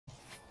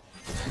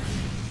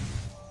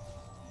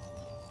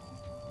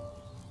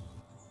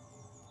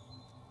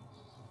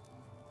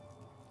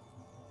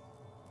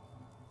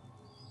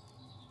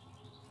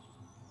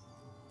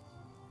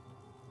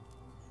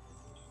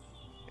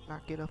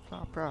not get a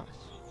flat price?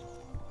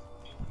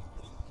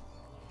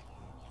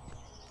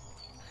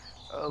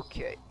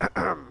 Okay.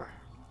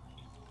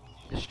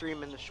 The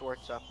stream and the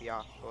shorts up,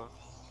 yeah. So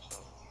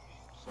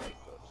it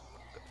goes.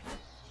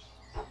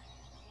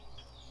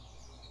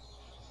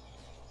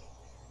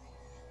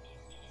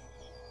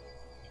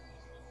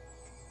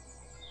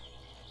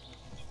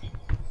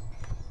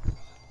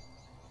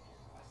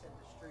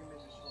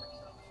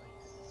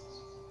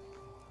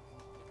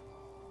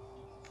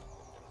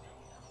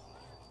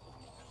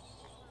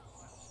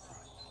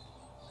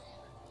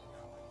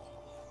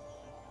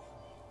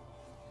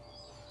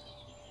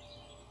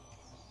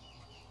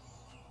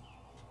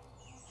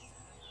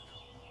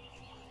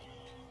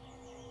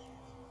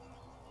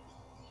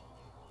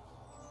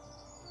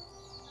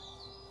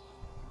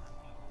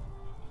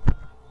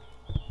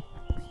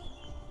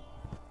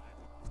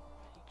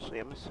 Actually,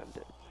 I'm gonna send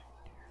it.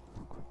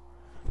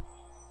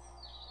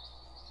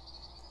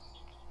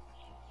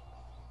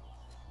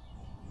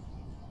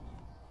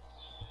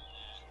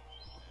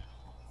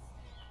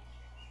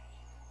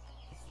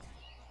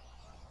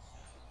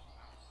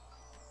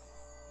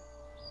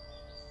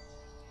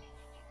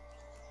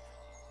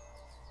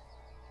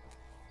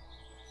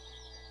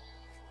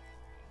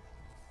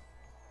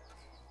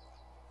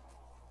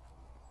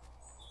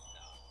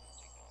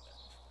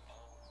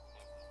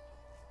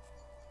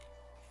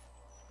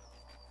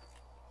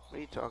 What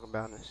are you talking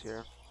about this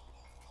year?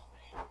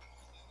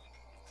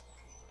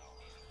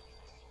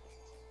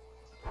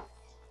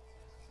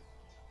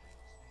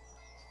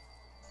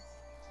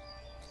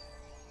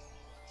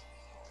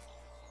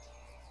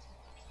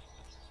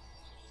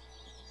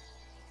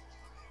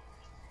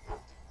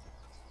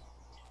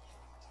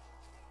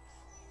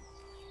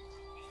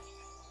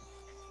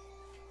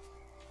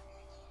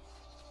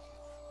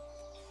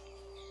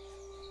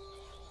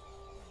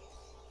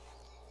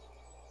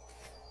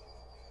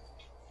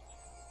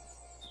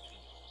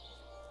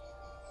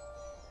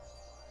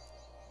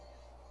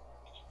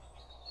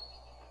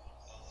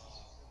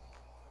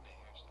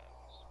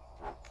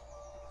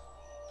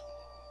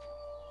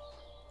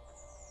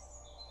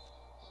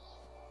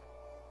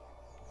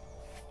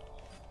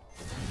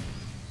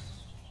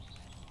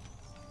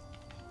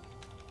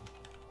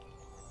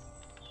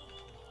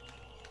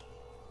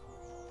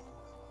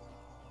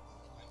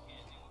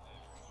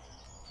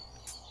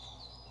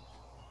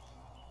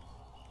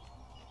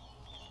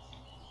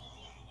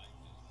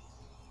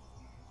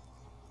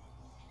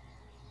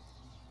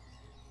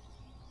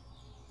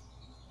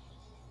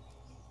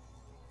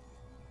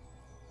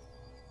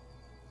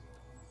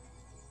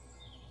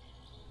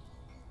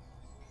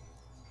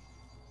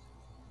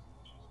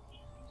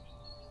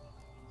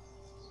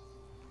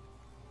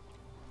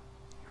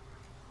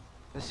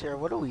 This year,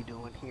 what are we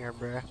doing here,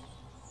 bruh?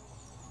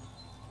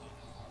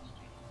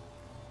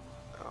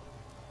 Oh.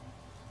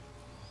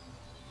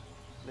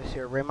 This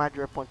year, rate my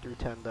drip 1 through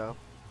 10, though.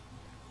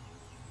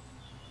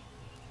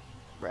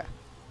 Bruh.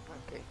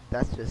 Okay,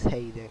 that's just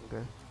hating,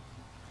 bruh.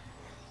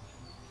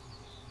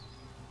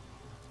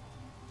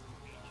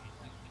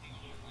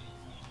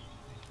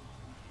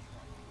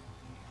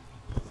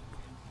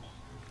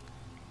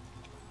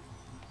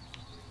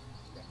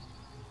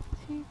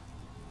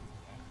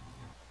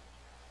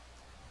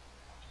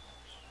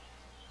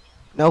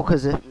 No,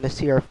 cause if this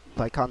here,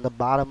 like on the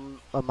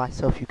bottom of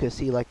myself, you can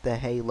see like the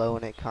halo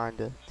and it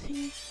kinda.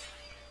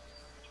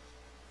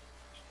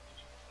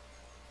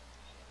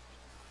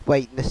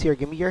 Wait, Nasir,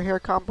 give me your hair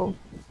combo,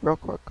 real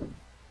quick.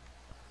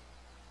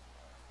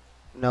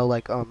 No,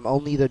 like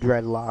only the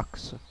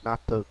dreadlocks, not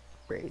the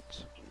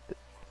braids.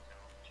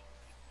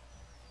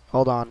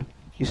 Hold on,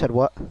 you said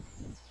what?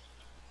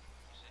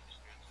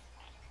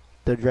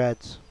 The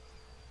dreads.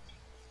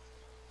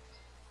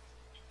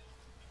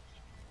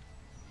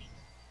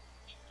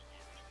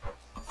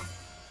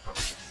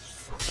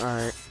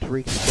 Alright,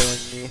 Tariq's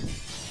killing me.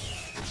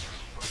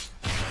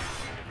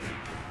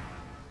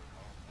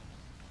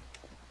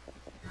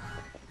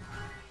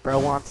 Bro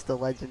wants the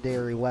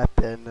legendary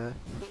weapon.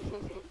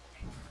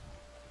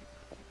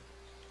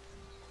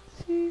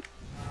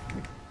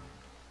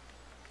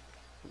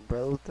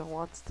 Bro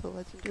wants the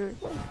legendary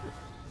weapon.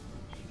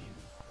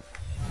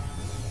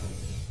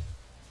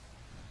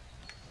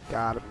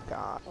 Got him,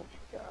 God. Oh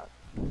my God.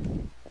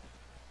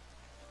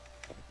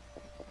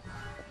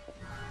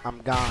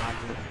 I'm gone.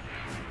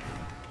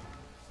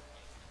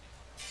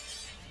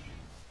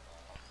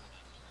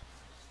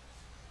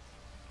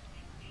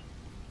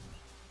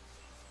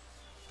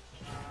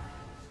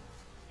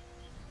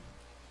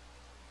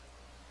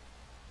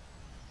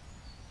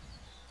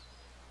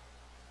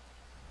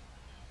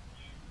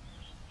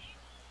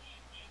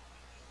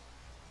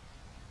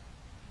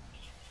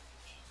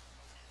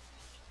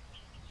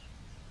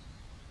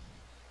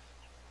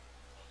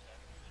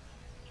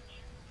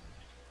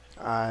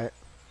 Alright.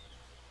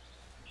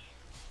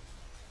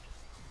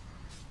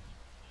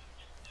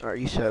 Alright,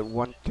 you said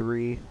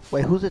 1-3.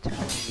 Wait, who's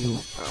attacking you?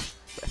 Oh,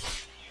 okay.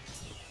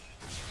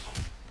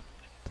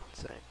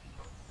 Insane.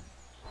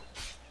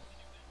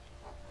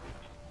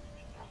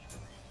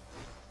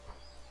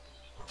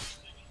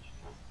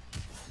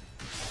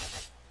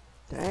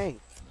 Dang.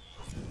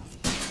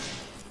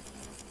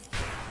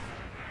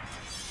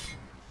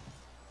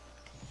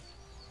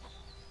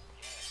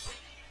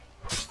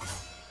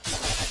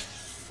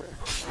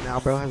 now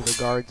bro has the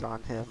guards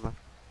on him.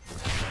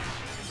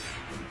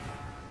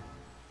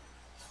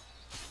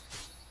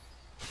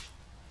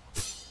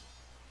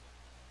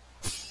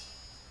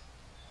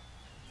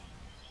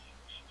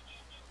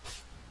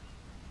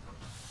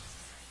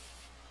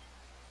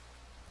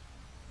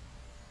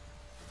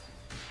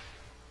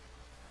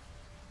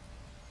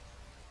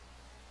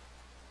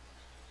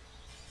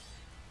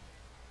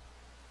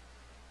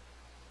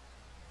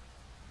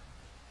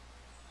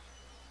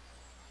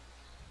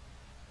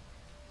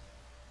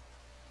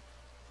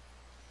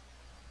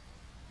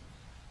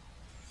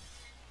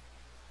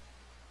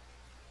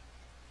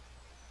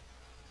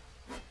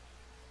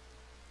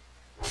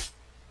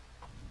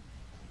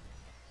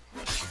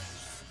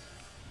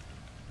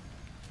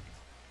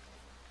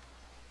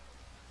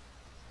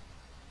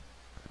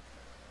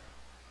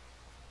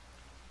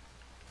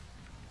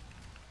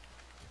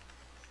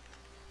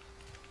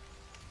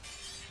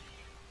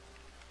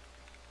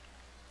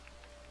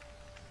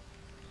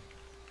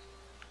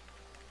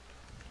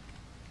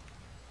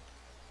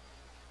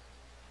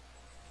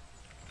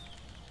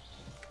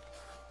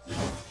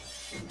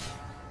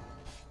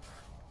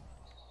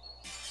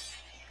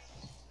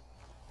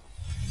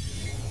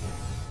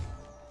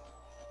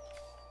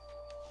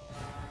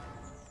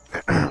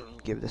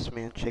 Give this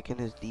man chicken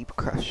his deep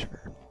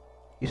crusher.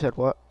 You said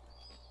what?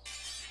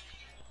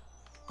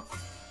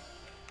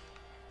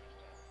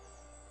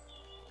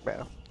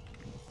 Bro,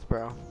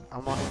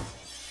 I'm on.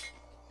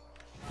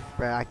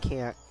 Bro, I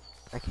can't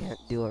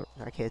do it.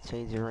 I can't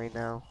change it right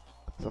now.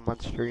 'Cause I'm on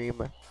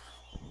stream.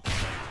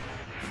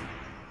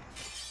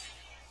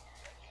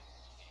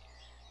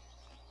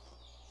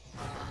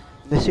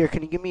 This year,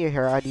 can you give me a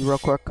hair ID real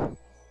quick?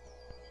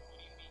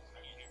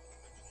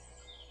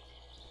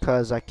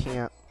 Cause I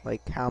can't.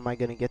 Like, how am I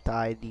gonna get the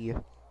ID?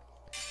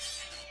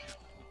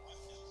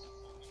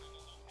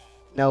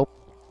 Nope.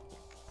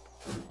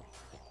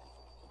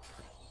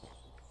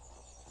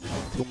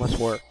 Too much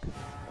work.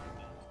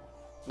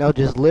 No,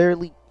 just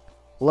literally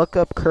look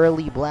up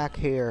curly black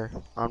hair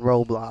on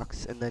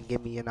Roblox and then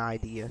give me an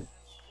idea.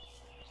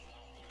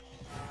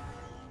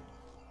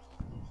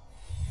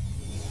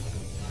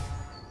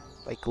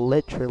 Like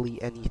literally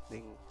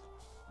anything.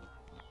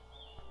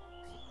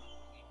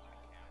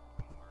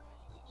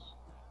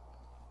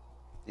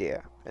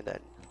 Yeah,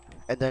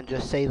 and then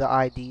just say the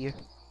ID.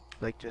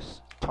 Like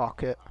just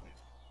talk it.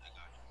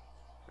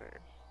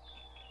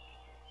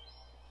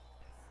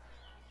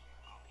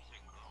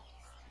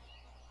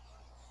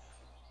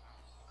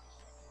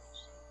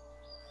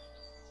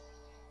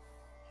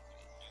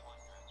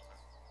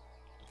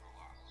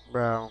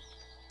 Bro.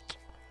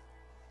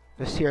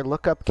 This here,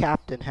 look up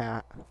Captain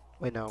Hat.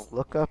 Wait, no,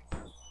 look up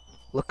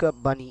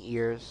bunny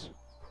ears.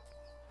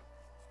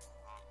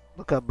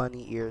 Look up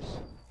bunny ears.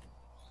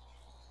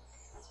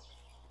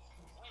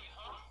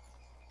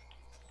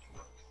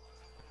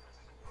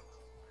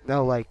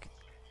 No, like,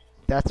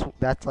 that's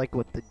like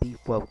what the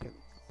Deepwoken.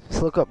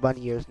 Just look up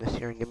bunny ears this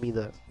year and give me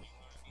the.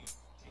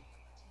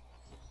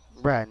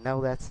 Bruh, no,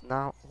 that's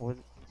not what.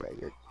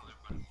 Bruh, you're.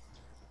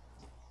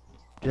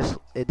 Just,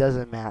 it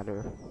doesn't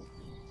matter.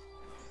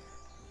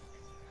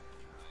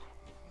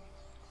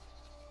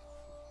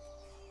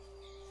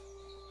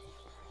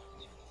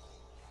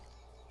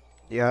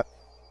 Yep.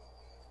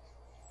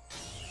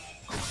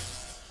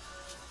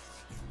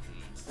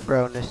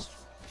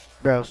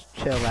 Bro,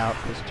 chill out,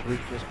 cause Tariq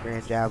just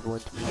grand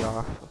javelined me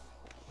off. Oh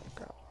my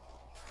God.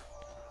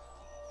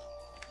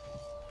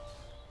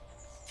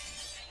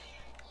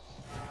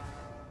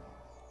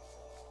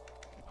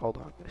 Hold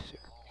on, this here.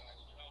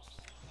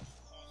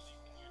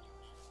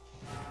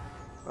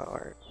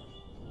 Alright.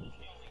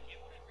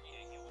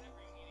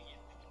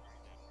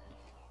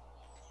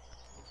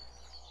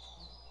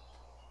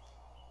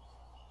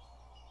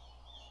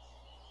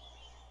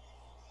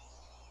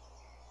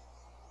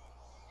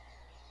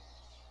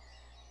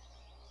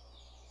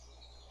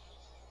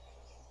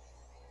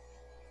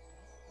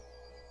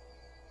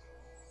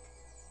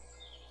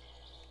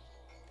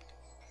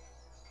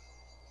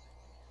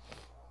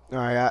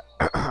 Alright,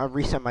 I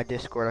reset my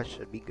Discord. I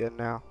should be good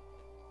now.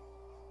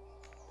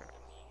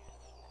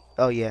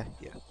 Oh, yeah.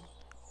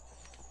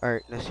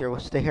 Alright, Nasir,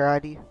 what's the hair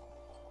ID?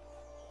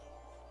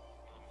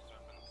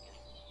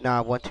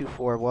 Nah,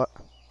 124, what?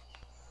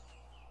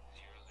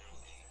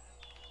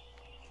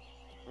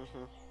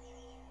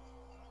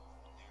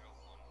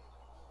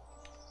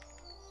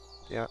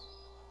 Yeah.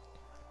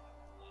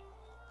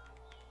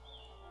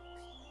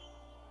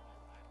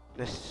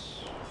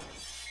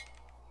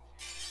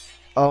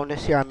 Oh,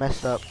 Nasir, I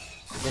messed up.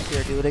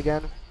 Nasir, do it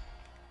again.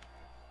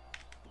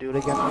 Do it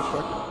again real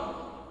quick.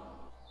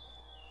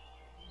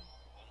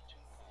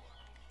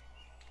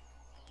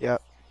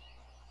 Yep.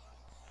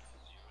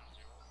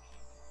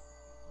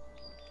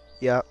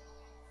 Yep.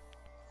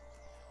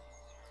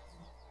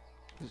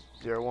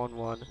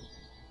 011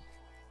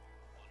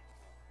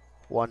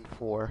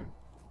 14.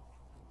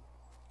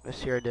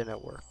 This here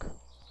didn't work.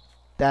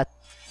 That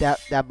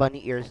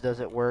bunny ears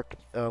doesn't work.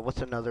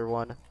 What's another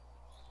one?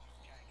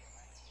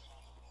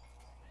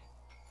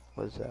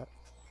 What's that?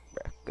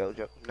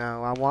 Gojo.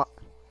 No, I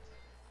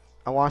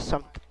want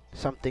some.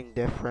 something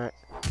different.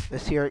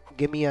 This here,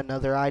 give me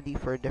another ID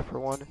for a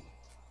different one.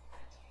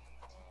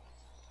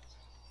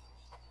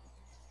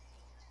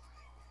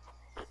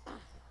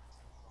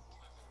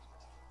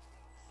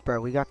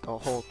 Bro, we got the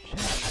whole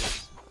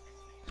chat.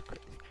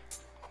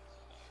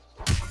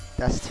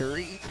 That's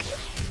Tariq.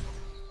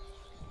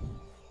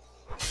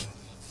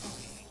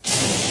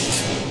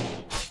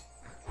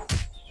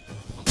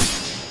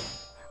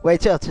 Wait,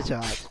 chill.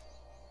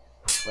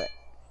 Wait.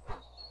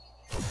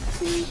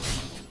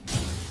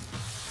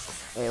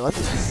 Wait,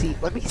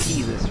 let me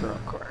see this real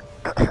quick.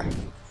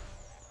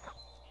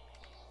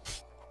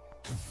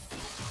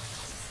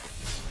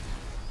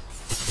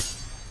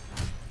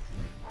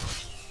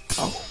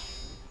 Oh.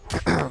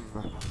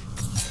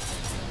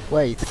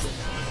 Wait.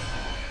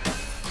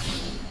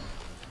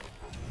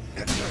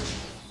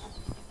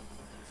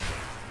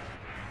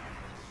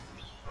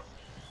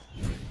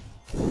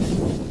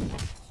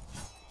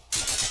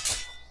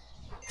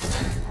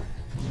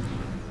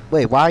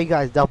 Wait, why are you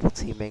guys double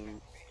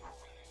teaming?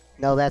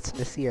 No, that's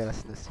Nasir.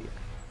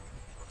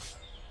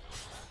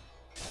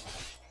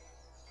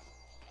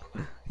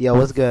 Yo,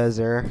 what's good,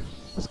 sir?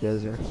 What's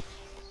good, sir?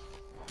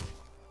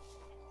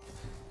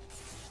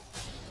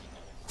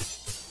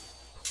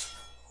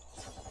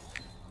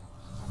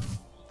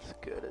 What's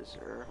good,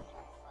 sir?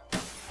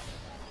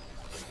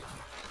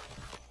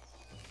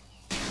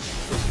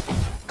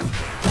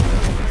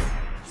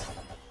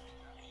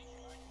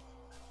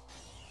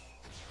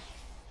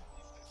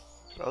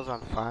 Bro's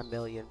on 5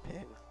 million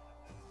ping.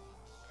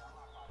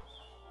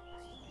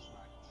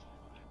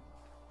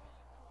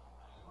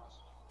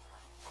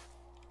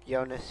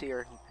 Yo,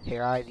 Nasir,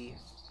 hair ID.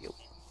 Yo.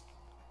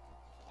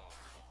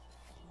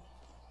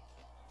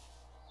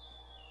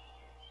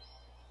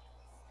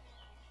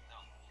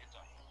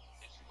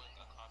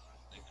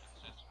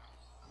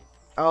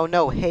 Oh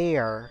no,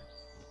 hair.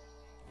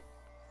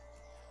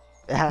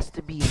 It has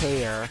to be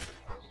hair.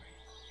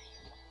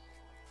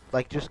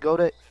 Like, just go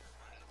to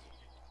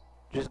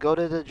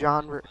the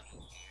genre.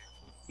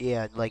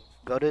 Yeah, like,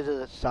 go to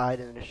the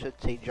side and it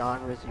should say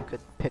genres. You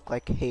could pick,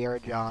 like, hair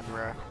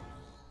genre.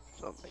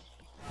 Something.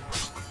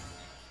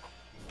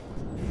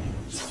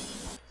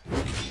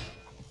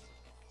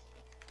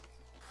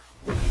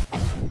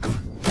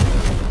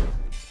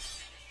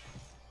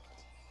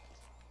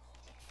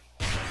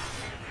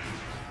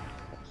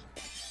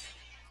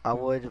 I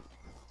would have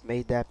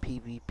made that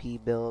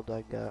PvP build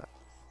I got.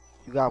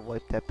 You got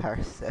wiped at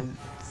Paris 7.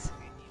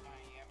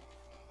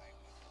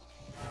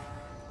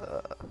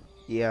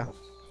 Yeah.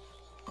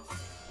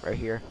 Right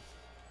here.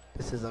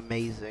 This is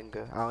amazing.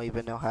 I don't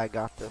even know how I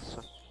got this.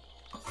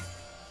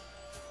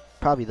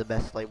 Probably the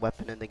best like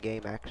weapon in the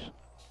game, actually.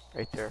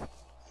 Right there.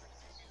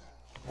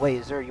 Wait,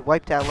 is there? You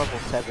wiped out level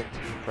 17,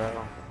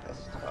 bro.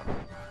 That's tough.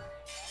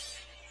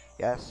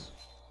 Yes.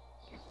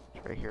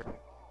 It's right here.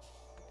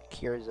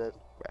 Cures it.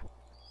 Bro.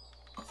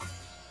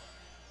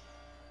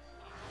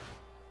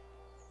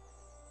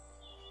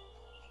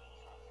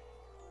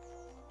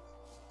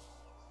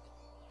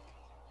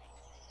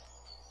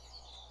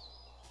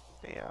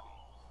 Yeah.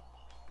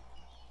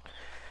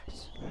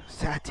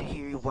 Sad to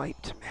hear you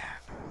wiped, man.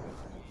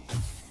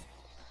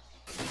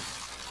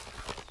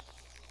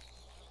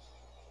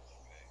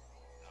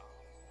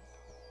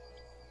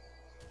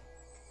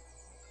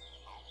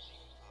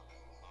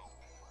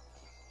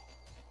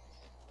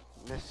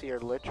 Nasir,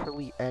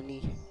 literally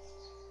any...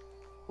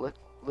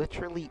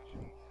 literally...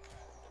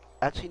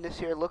 Actually,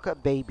 Nasir, look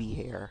up baby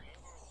hair.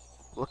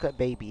 Look up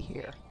baby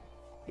hair.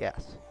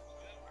 Yes.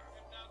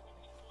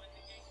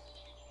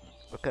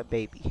 Look up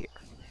baby hair.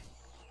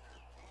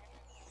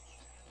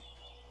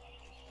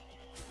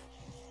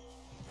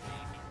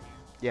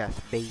 Yes,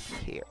 baby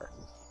hair.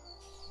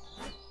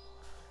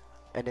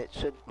 And it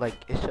should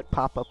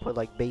pop up with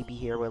like baby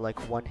hair with like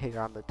one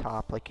hair on the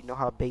top. Like, you know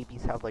how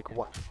babies have like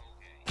one.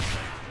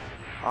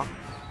 Huh?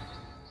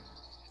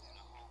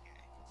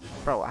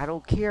 Bro, I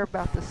don't care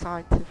about the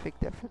scientific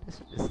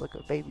definition. Just look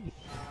at baby.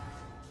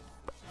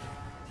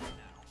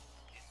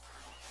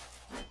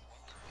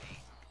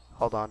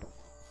 Hold on.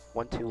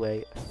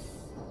 128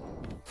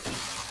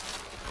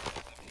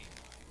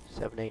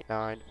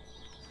 789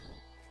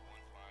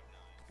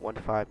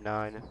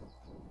 159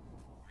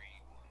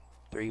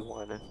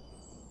 31.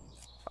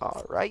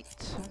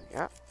 Alright.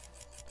 Yeah.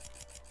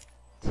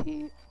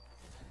 T.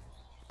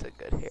 It's a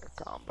good hair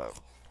combo.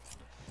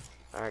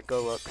 Alright,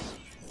 go looks.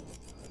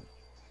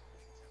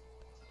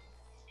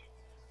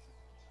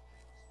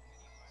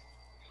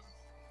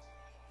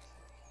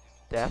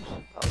 Depth?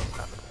 Oh, that's not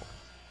gonna work.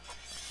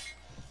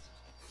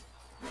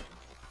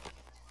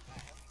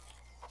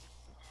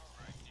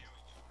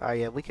 Oh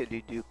yeah, we could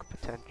do Duke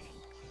potential.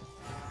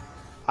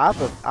 I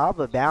have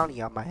a bounty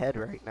on my head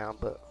right now,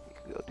 but we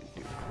could go do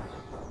Duke.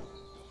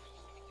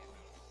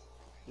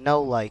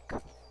 No, like,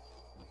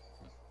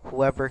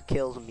 whoever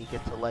kills me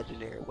gets a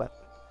legendary weapon.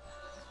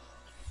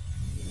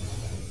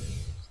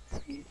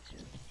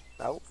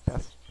 Nope,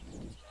 that's...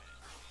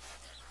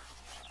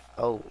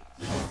 Oh,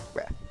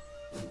 bruh.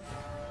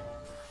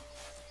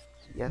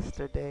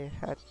 Yesterday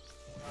had...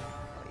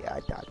 Oh yeah, I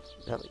died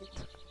a million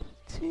times.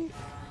 T.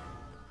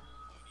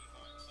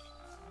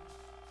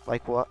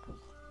 Like what?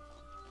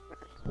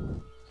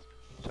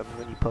 Tell me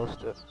when you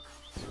post it.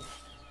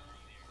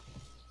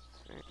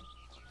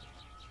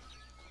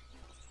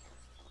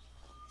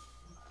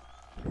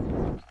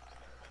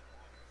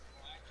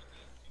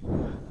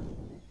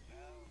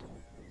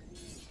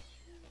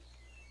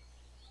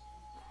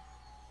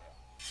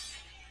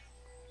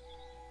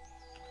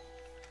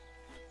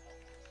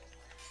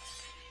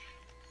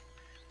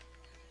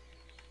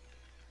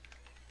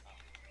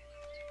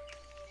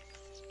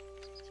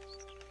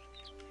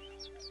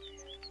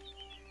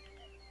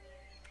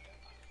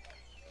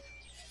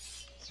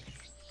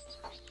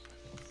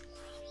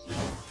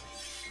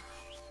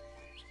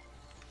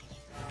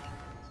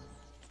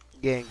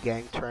 Getting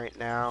ganked right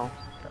now.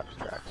 Got a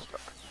track star.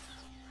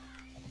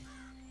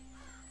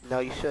 No,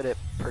 you shouldn't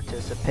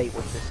participate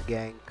with this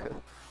gank.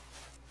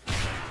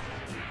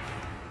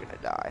 You're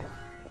gonna die.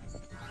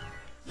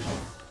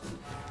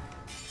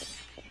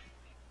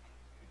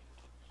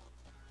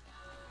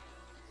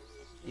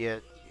 Yeah,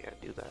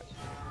 do that.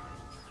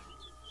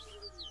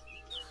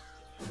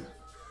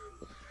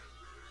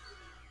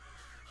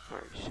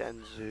 Alright,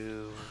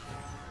 Shenzhou.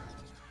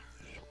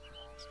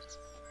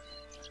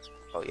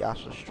 Oh,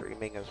 Yasuo's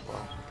streaming as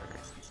well.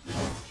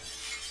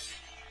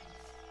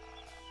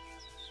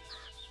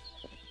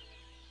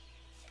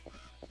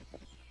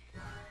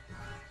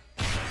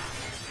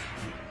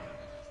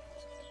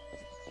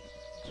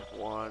 It's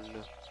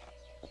one.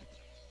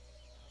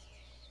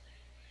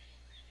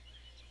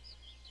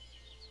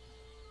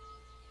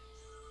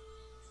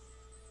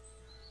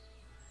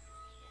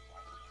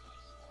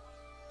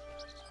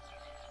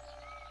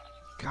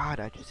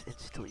 God, I just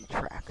instantly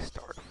track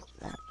starred from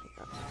that,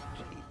 man.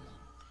 Jeez.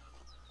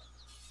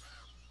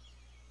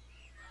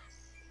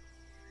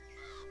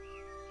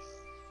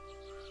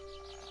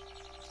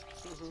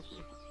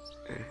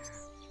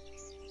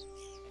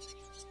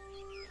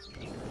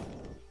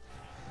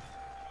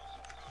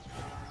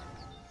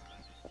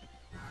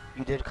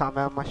 You did comment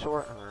on my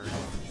short? Or?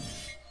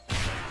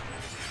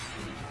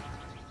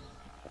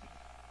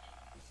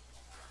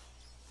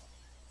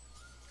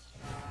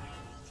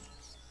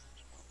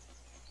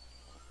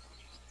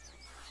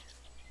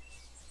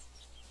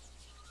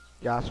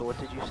 Yeah, so what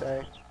did you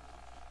say?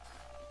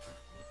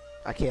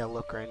 I can't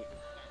look right.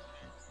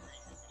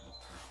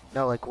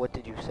 No, like what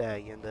did you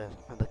say in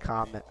the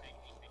comment?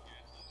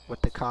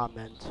 With the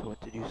comments, what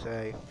did you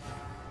say?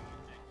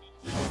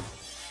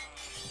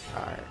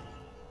 Alright.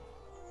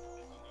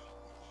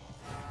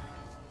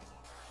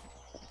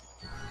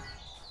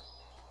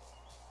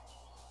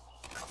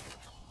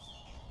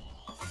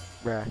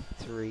 Bruh,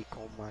 Tariq,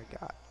 oh my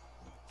god.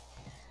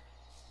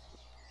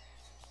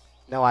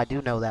 No, I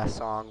do know that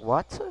song.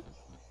 What?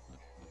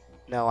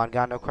 No, I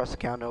got no cross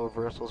account, no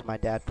reversals. My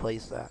dad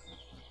plays that.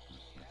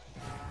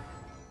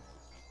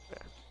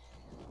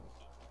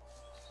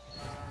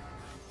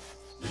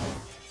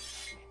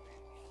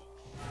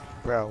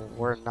 Bro,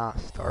 we're not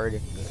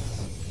starting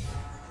this.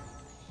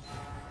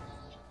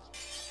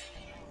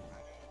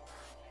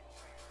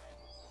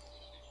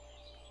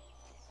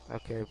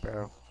 Okay,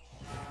 bro.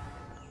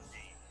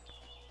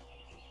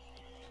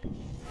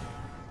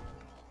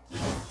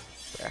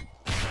 Bruh.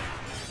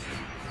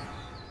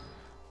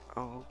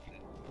 Oh.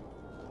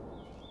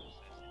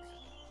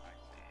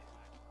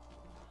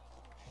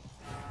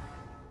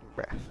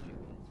 Bruh.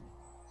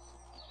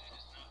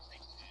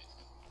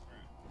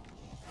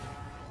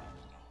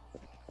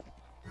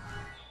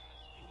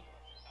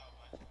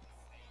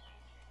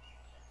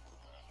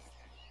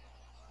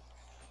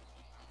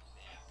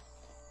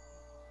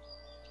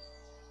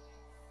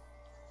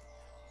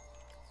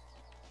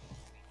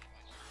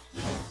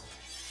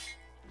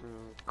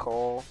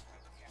 Cole.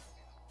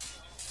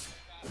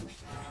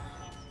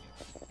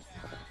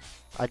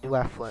 I do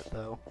have Flint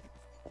though.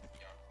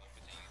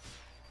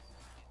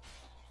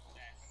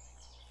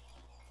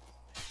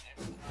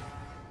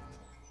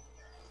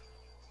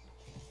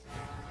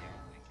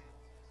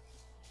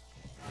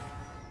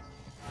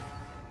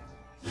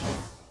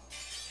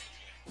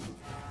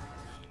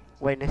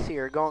 Wait, Nissi,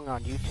 you're going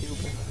on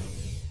YouTube?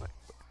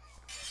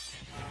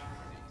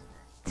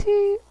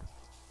 T.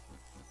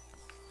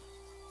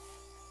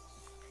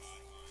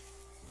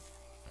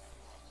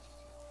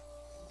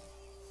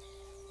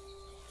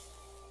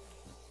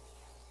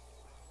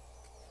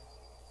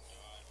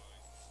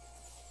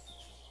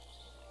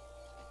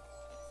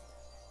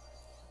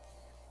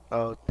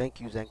 Oh, thank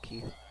you,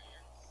 Zenki.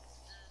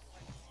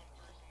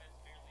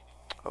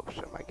 Oh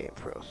shit, my game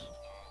froze.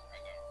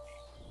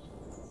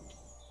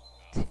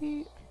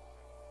 T.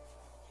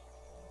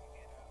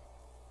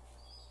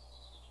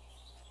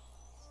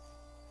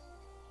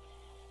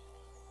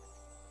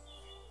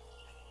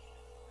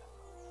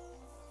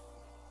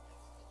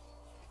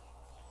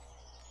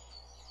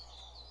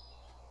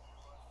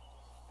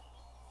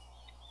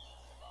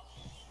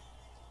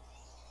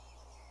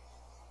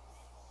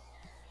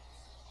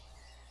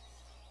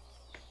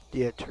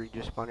 Yeah, tree,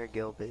 just spawn your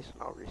guild base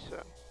and I'll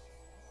reset.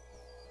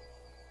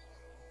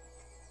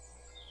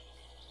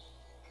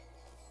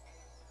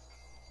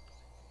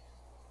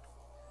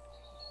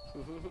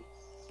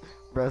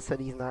 Bro said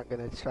he's not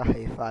gonna try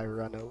if I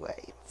run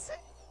away.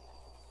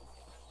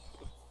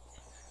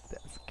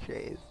 That's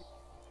crazy.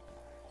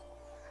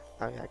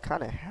 I mean, I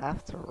kind of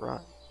have to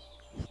run.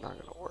 It's not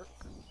gonna work.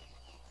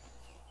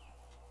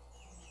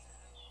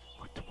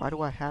 Why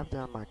do I have that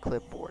on my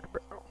clipboard,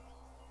 bro?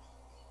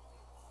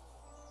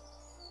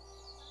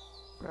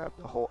 Grab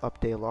the whole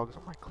update logs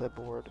on my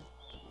clipboard.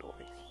 It's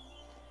annoying.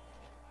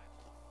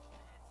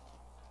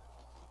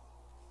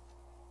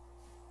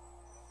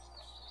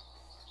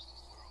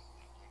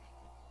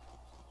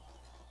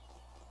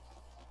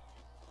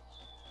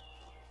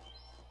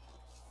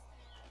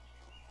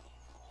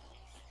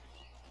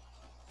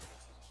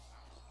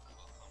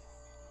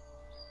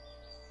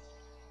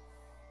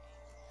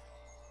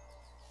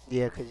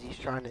 Yeah, cause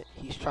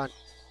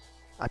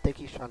I think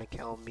he's trying to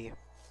kill me.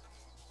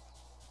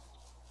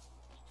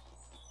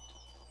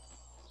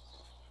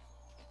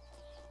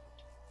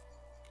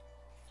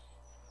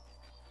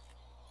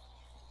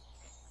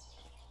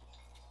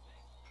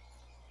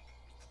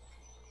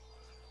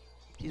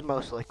 He's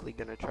most likely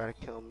gonna try to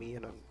kill me,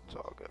 and it's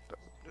all good.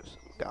 I'm just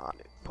gone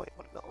and playing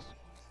with else.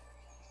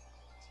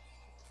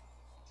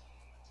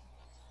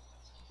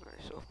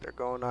 Alright, so if they're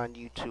going on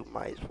YouTube,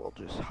 might as well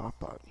just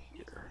hop on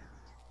here.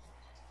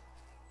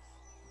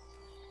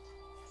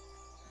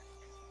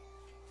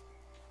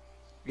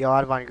 Yo,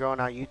 Advon, you're going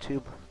on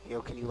YouTube? Yo,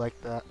 can you like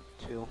that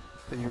too?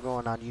 Cause you're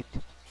going on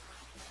YouTube.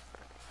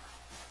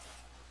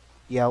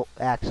 Yo,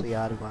 actually,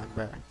 Advon,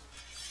 bro.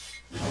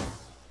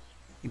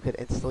 You could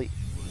instantly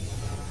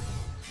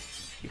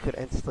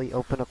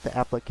open up the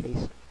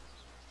application.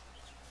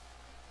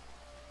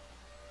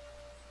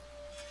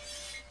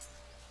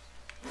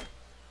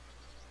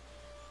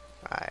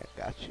 Alright,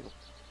 got you.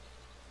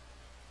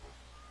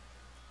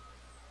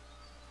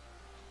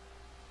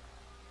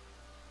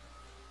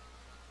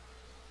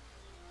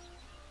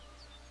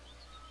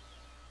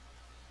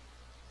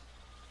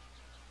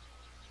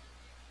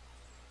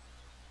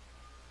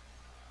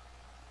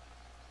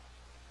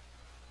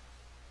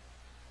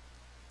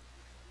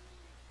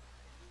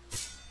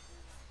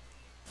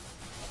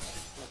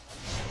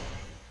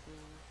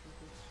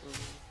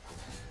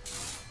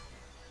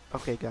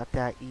 Okay, got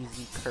that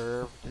easy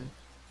curved.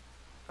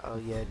 Oh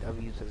yeah,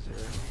 W's is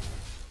there.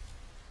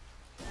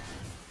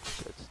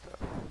 Good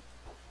stuff.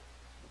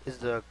 Is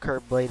the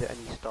curved blade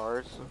any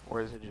stars,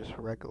 or is it just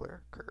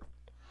regular curve?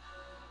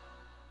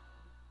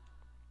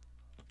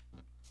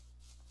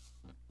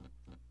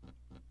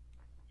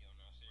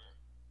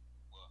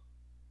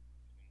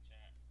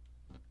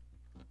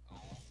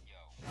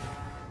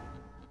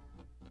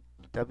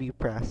 W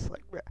press,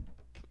 like that.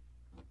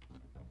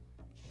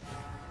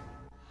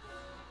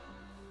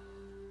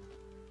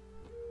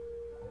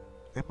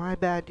 Am I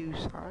bad, dude?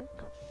 Sorry.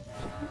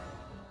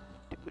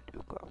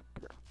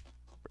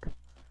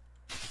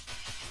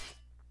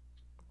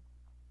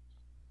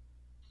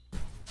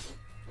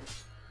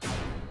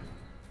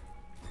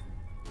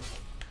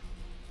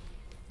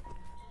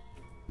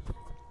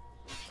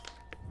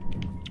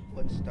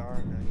 What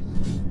star?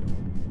 Nice.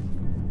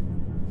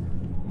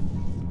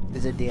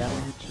 Is it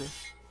damage?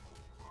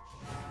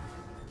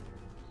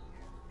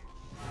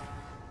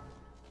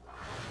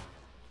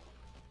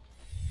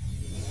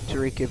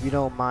 Tariq, if you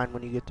don't mind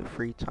when you get the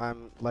free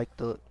time, like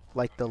the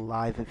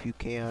live if you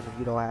can.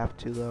 You don't have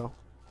to though.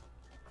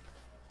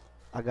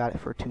 I got it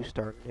for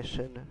 2-star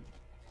ignition.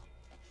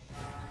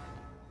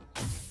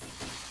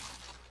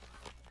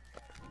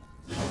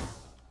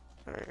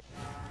 Alright.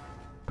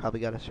 Probably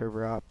got a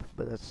server up,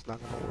 but that's not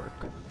gonna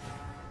work.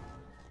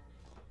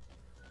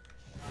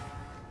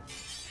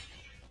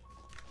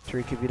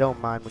 Tariq, if you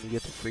don't mind when you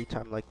get the free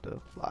time, like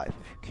the live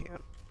if you can.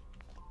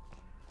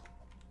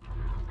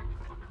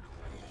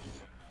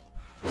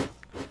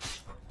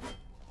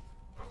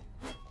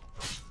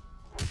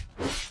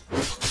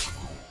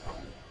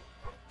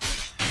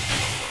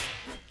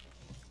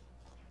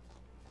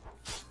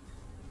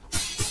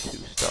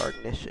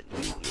 Ignition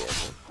union.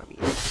 I mean,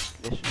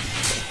 ignition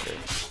sector.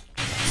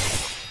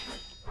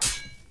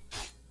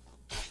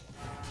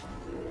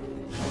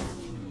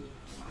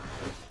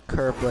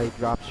 Curve blade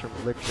drops from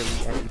literally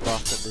any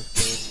boss in this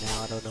game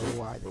now. I don't know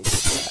why they did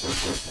that.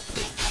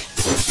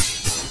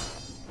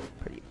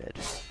 Pretty mid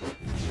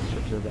in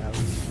terms of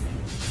value.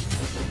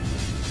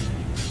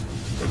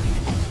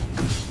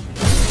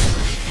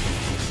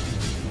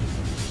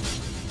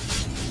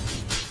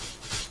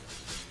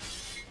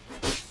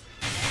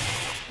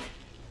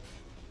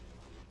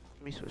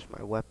 Let me switch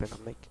my weapon. To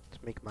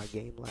make my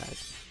game lag.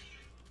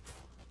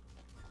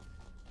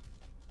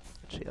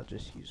 Actually, I'll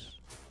just use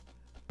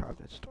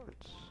Providence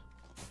Storms.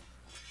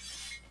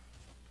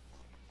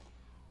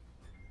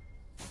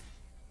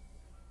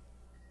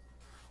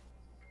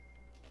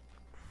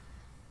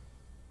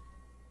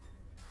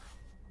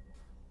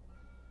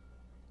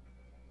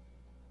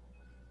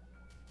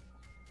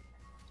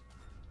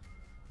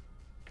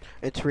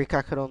 And Tariq,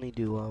 I could only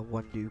do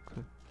one Duke,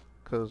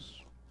 cause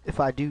if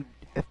I do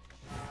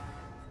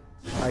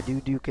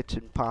Duke, it's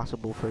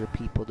impossible for the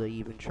people to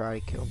even try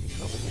to kill me.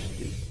 So I'm gonna just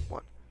do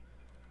one.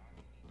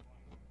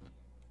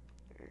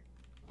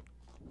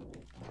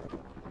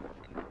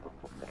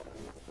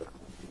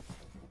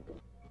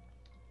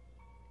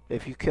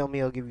 If you kill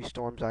me, I'll give you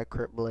Storm's Eye,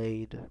 Crit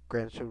Blade,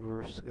 Grand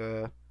Silver,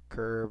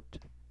 Curved,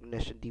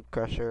 Munition, Deep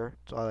Crusher.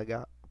 That's all I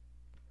got.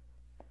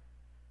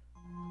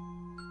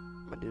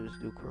 I'm gonna do this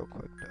Duke real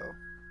quick though.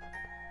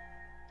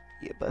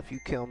 Yeah, but if you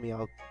kill me,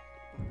 I'll.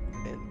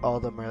 And all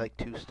of them are like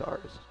 2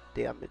 stars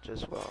damage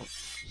as well.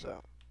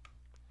 So.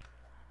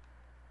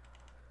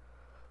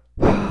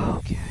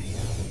 Okay.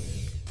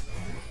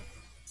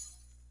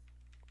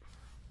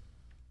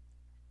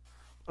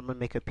 I'm gonna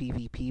make a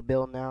PvP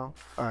build now.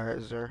 Alright,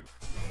 is there?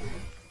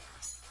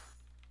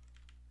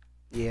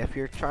 Yeah, if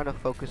you're trying to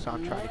focus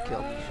on trying to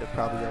kill me, you should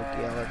probably go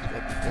Gala. It's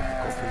gonna be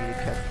difficult for you to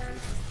catch me.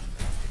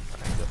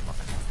 Alright, good luck.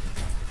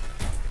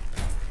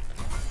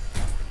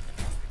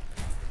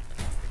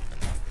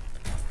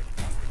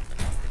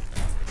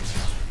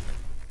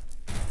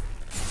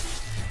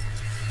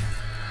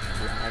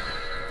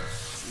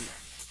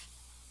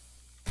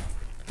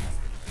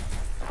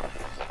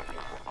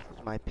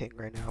 My ping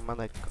right now. I'm on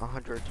like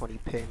 120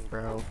 ping,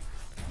 bro.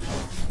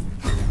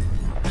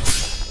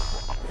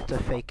 It's a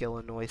fake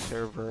Illinois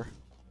server.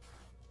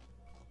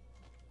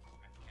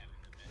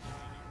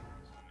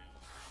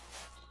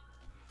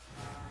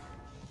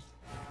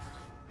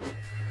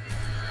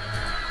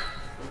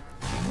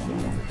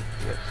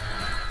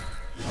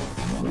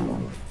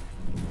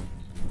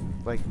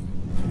 Like,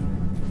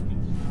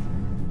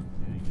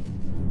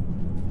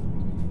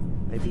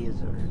 maybe is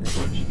there an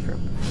energy trip?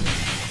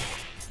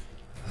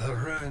 The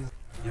ruin.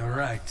 You're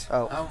right.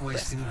 Oh. I'm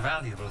wasting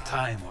valuable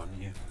time on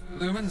you.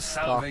 Lumen's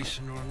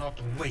salvation will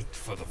not wait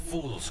for the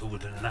fools who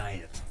would deny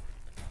it.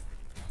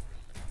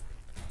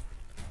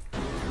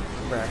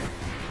 Right.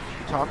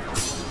 You talk?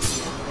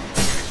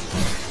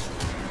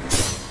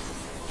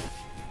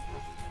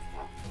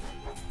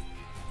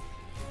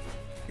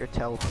 You're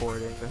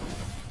teleporting.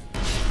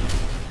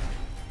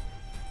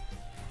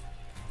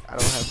 I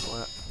don't have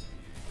flint.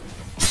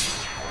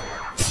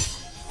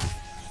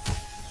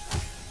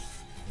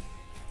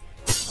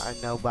 I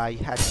know, but I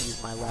had to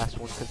use my last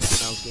one because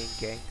then I was getting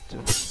ganked.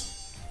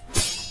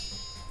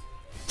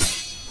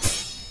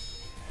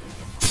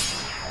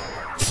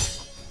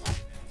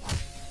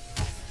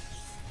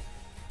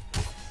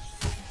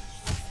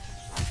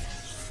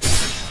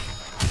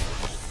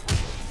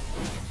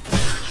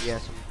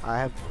 Yes, I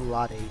have a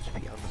lot of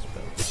HP on this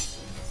build.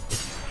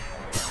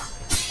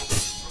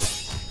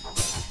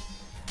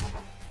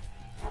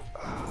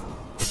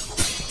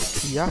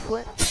 You have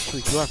flint?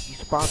 Sweet, you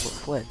spawn with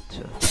flint.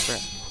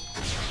 Crap.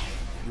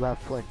 You have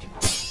flint. You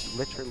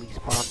literally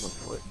spawn with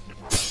flint.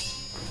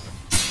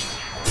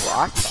 Well,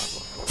 I spawn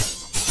with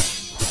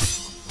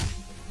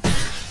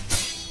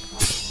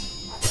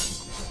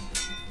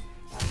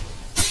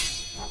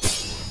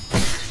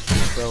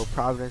flint. Bro,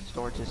 Providence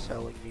Thorns is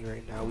selling me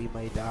right now. We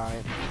might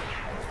die.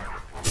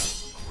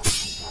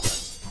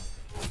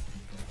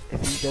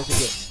 If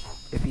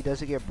he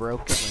doesn't get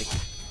broken, like,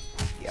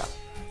 yeah.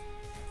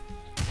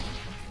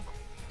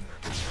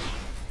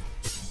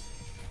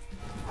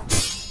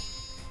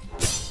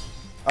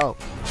 Oh.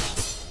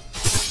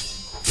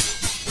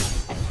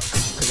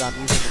 Because I'm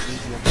using the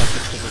medium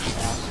weapon to get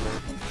faster.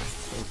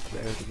 It's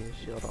better to get his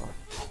shield off.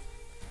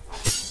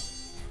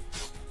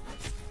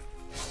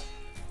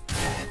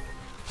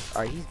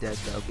 Alright, he's dead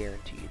though,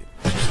 guaranteed.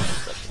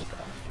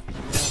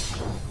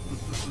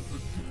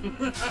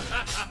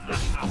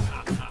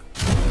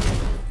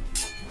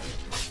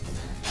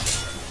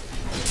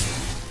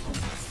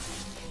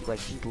 Like,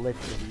 he's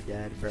literally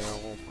dead, bro.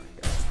 Oh my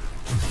god.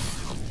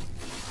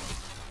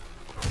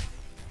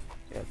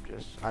 Yep,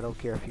 I don't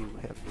care if you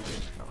hit me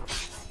this time.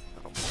 I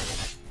don't care.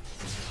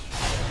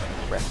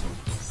 Rest.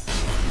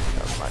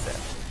 That was my bad.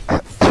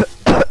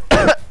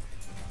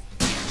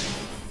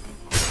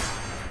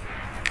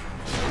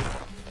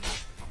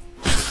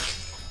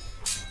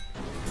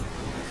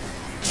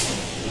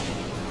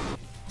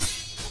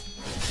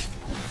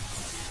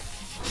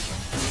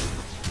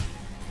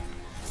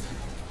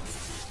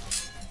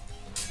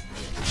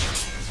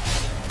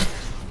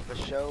 The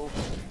show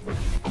ran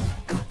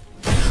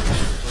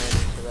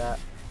into that.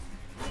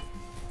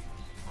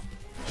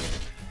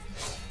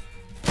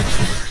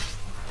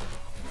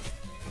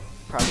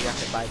 Probably got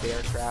hit by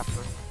bear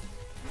trapper.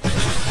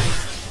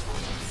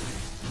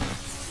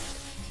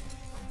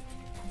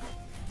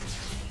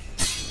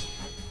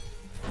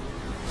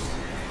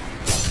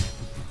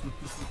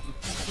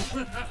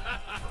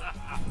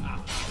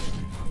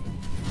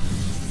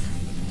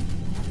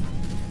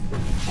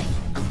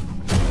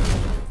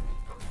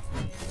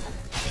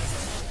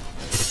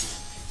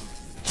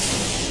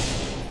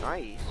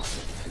 Nice.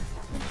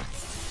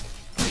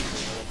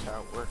 That's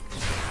how it works.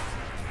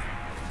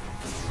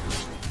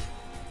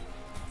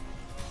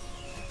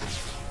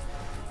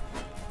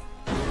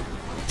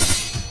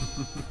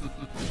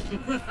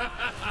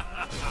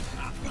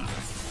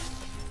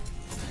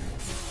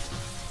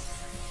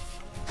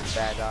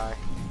 Bad eye.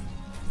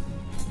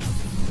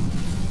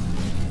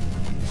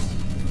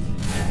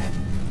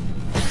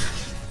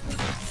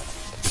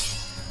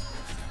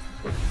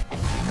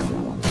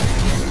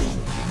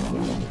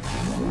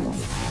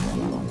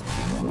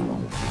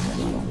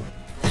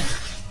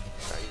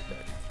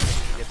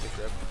 Get the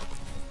grip.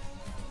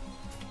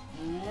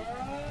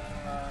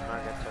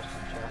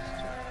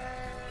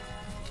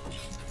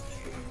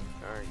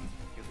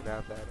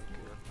 have that again.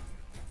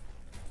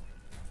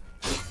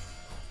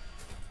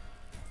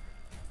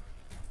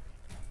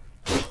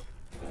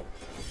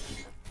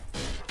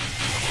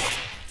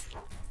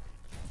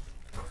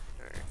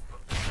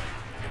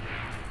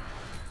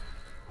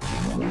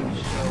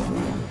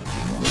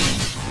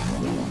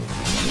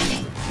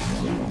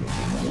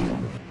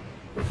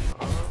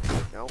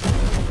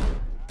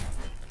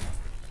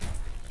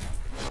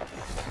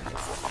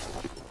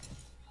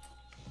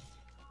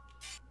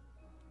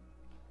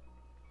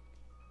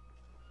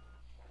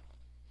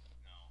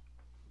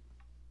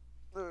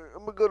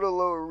 I'm gonna go to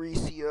lower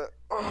Resia.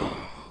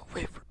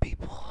 Wait for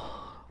people.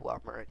 Well,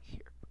 I'm already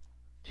here.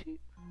 Gee.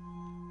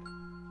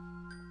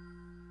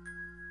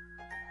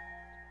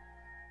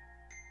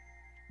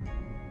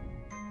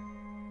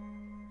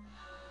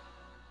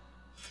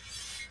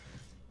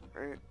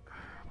 Alright.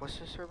 What's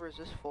the server? Is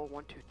this full?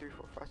 1, 2, 3,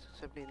 4, 5, 6,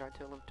 7, 8, 9,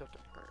 10, 11, 12,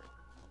 13.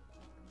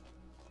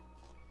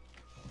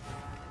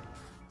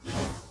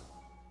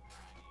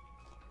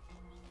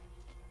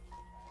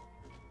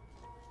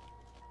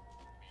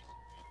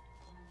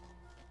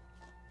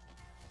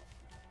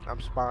 I'm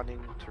spawning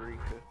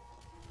Tarika.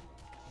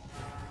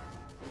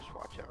 Just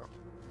watch out.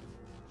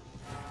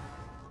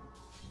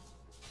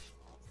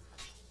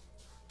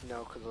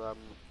 No, cause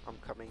I'm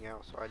coming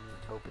out, so I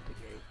need to open the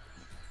gate.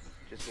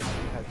 Just give me a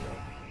heads up.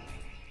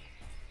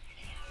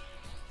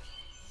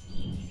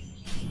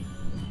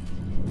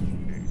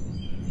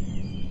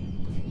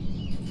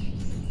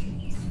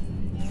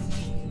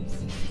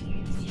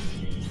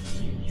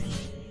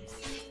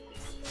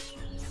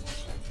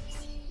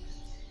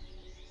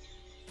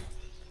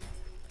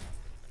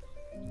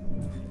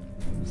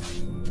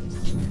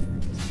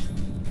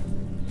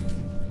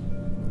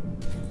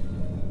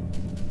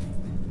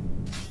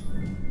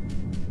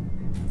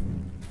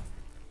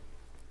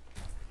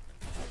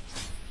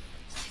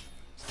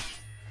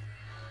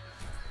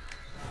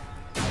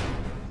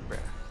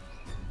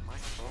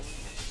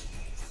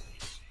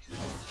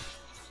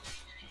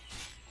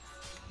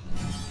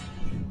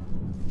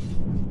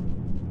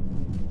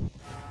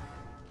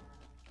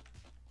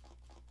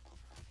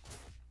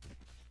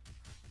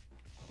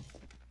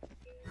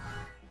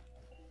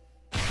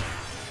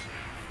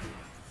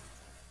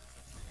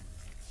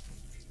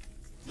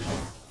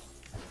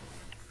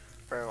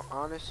 Bro,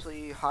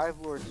 honestly,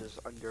 Hive Lords is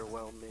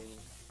underwhelming,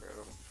 bro.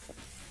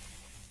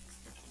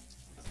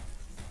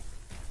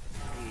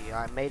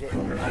 Yeah, I made it so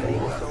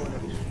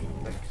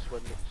like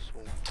extremely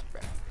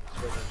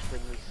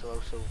slow,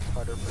 so it's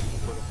harder for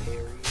people to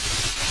parry.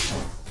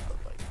 But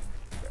like,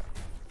 bro.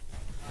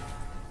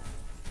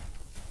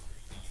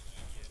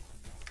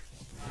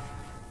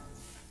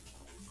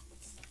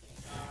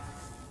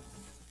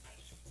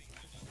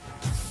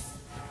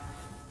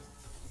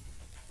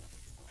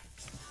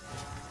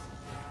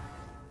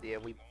 Yeah,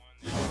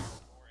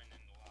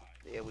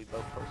 we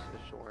both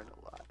posted Shorin a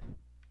lot.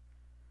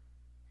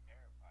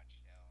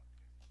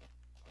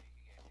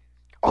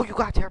 Oh, you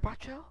got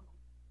Terabot Shell?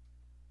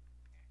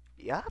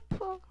 Yup.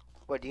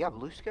 What, do you have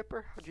Blue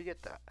Skipper? How'd you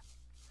get that?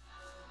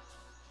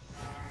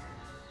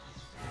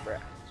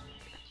 Bruh.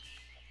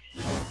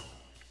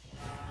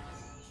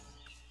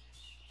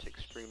 It's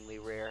extremely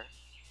rare.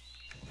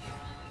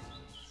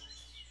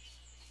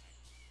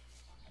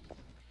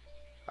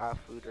 I have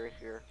food right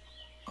here.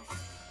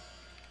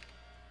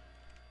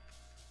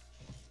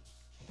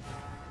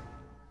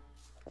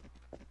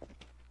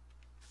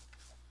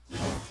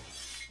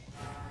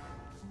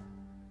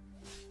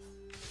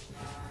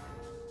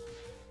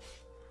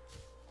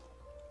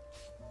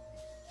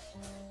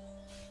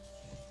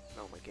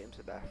 No, my game's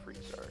a bad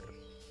freeze already.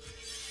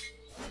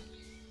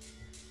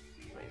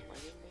 Wait, is my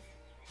game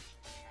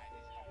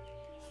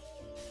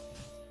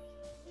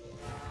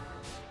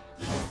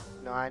there?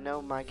 No, I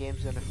know my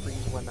game's gonna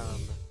freeze when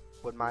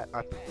my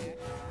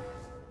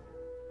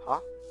huh?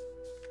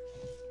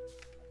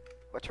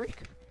 What's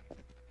Reek?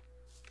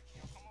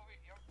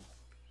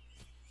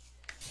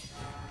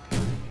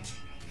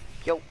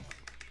 Yo,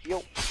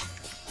 yo,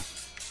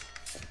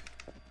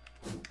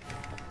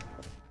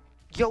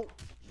 yo.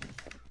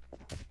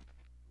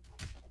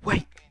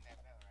 Wait.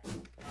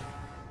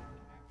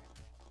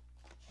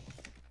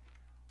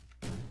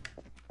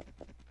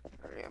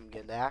 Alright, I'm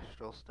getting the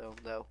Astral Stone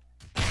though.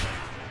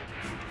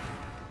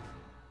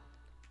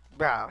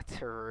 Bro,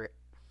 it's a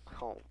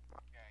oh my.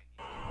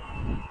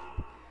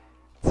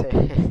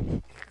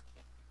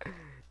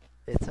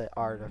 It's an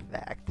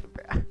artifact,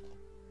 bro.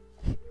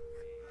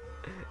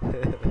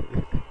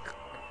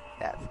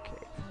 That's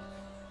crazy.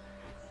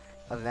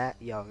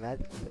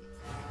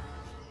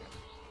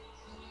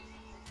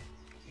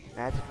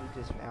 Imagine we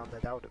just found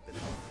that would have been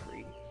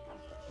free.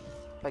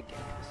 If I get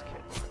this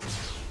kid.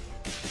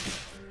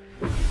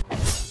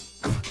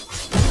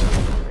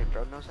 Wait,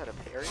 bro knows how to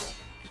parry?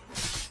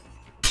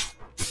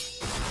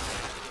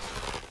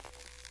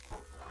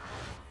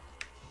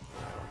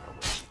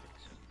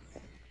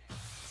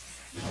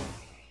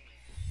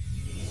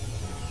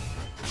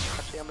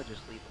 Actually, I'm gonna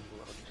just leave him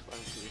alone. Just let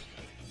him do his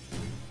thing.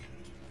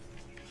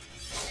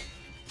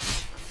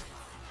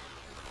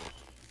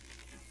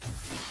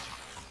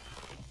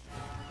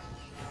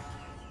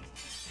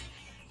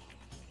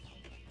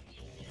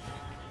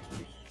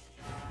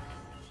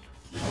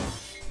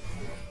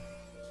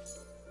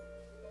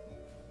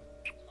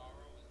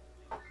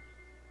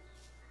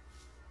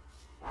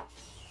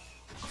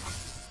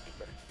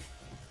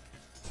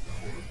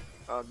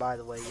 By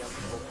the way, young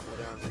people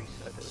cooldown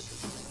reset it.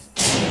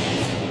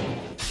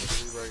 What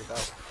are we worried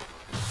about?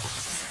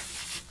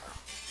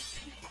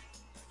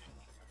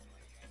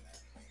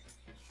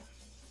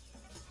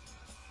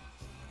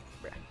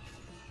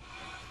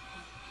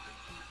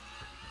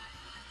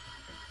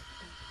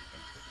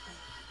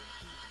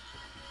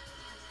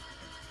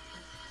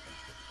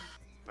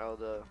 Oh,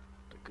 the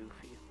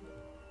goofy.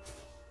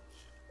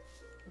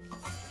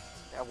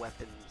 That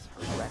weapon's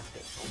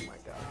horrendous. Oh my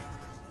god.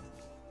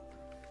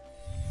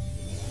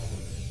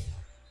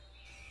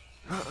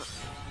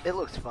 It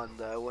looks fun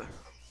though.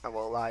 I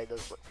won't lie, it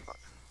does look fun.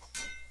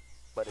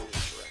 But it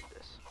is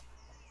horrendous.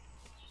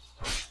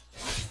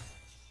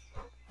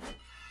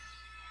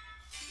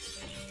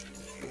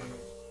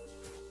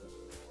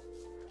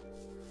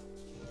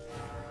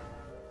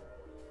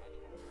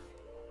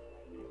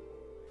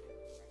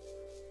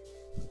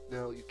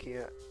 No, you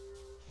can't.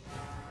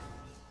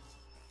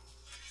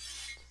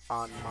 It's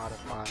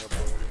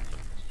unmodifiable.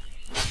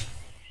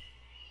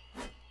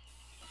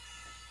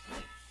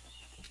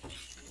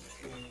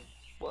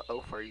 What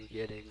oaf are you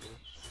getting?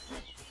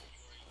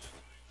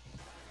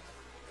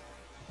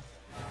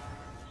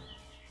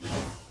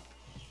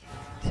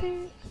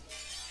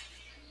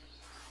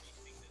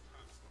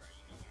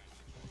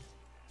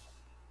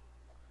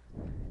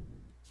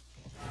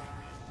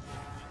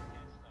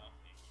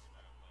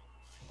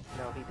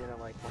 No, he didn't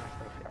like my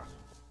stuff, yeah.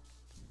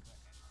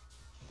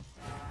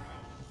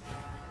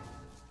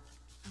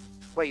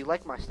 Wait, you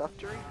like my stuff,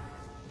 Jerry?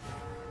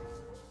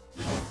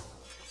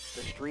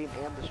 The stream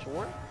and the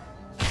short?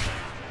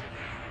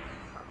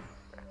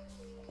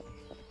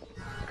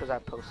 Because I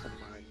posted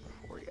mine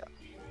before, yeah.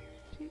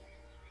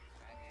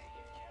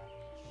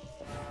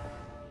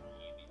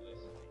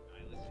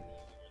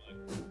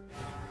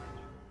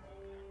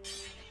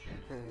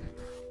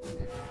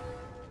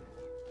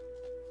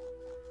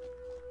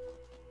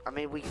 I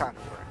mean, we kind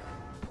of were in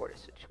a important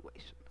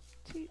situation.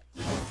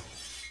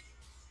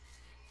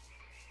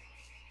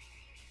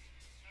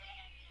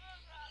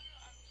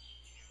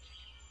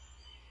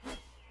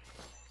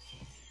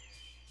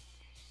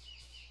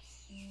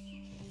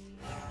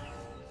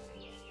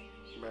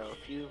 Bro,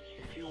 if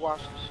you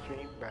watch the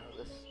stream, bro,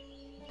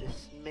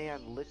 this man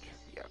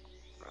literally, yeah,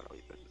 I don't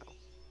even know.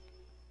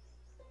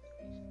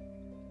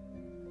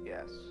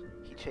 Yes,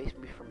 he chased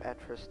me from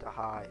Etris to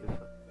Hive.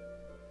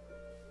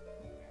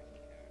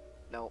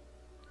 Nope.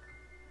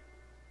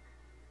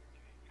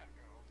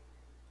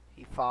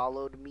 He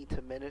followed me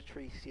to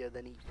Minatricia,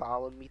 then he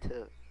followed me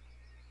to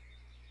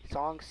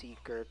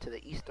Songseeker, to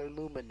the Eastern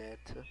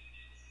Luminate,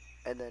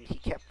 and then he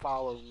kept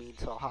following me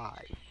until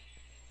Hive.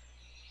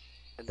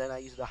 And then I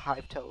used the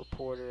Hive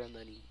teleporter, and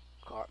then he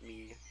caught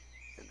me,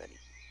 and then he...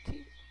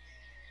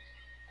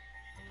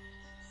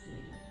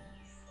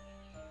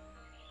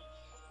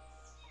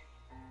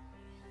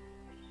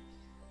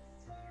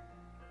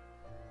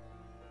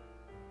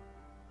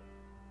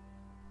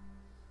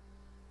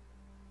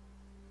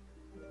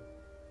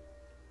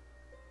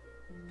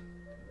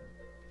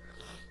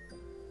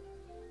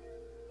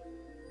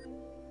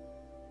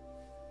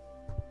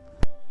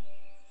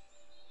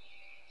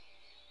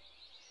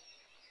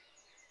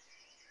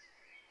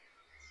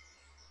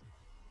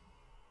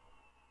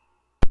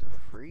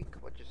 Freak?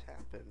 What just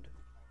happened?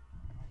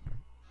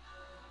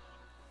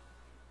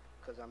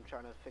 Because I'm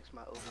trying to fix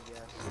my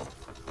OBS.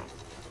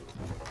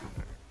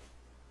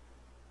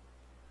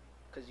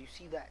 Because you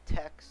see that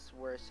text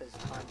where it says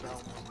time's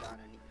almost done,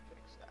 I need to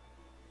fix that.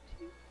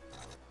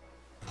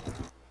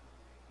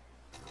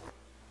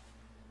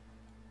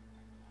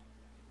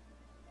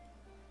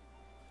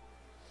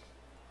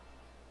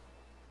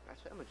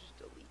 Actually, I'm going to just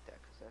delete that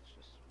because that's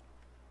just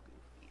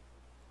goofy.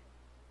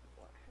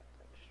 What happened?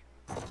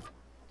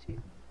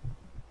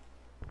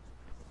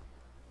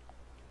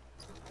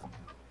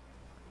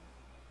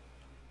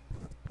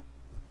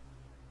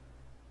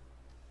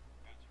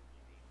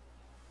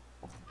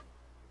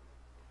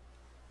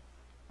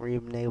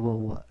 Re-enable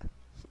what?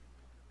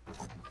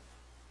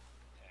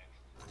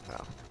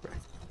 Oh,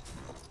 right.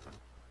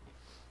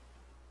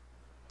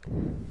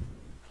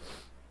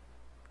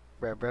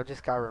 Bro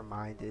just got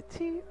reminded. Is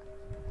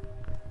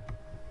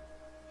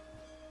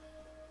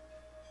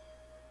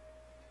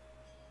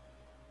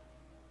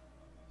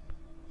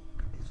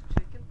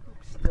chicken poop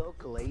still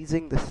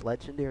glazing this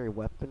legendary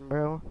weapon,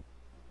 bro?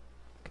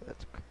 Okay,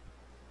 that's great.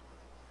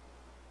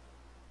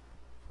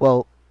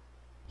 Well,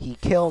 he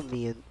killed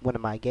me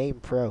when my game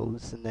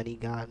froze, and then he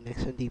got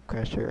Nixon Deep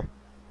Crusher.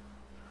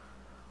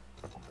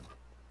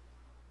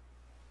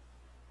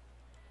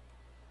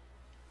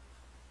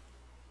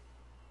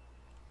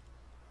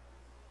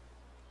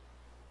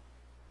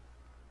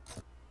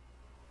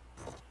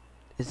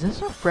 Is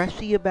this a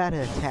freshie about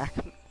to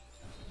attack me?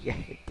 Yeah,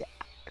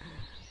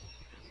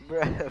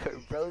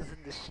 bro's in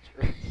the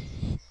street.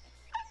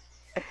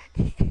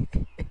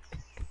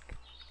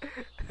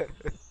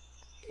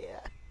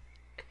 Yeah.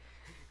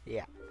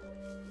 Yeah.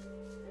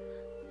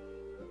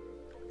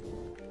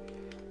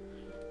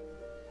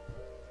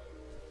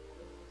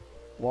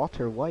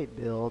 Walter White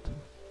build.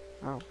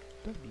 Oh,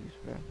 W's,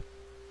 bro.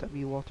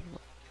 W Walter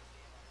White.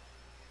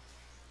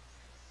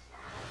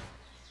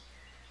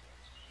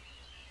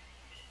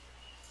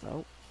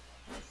 Nope.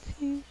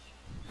 See?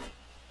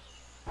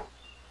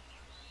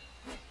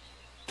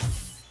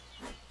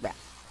 Bah.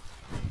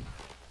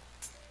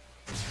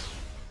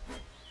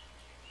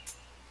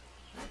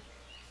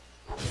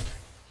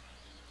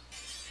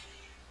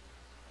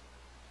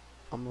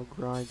 I'm gonna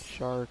grind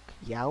shark.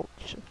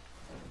 Youch.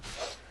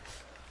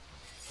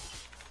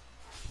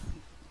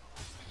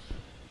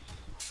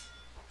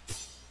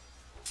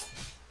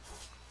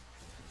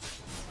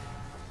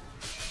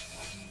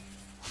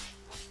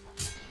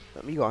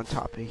 Let me go on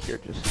top of here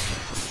just to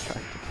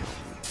try to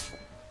kill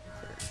me.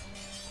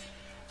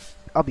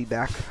 I'll be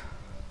back.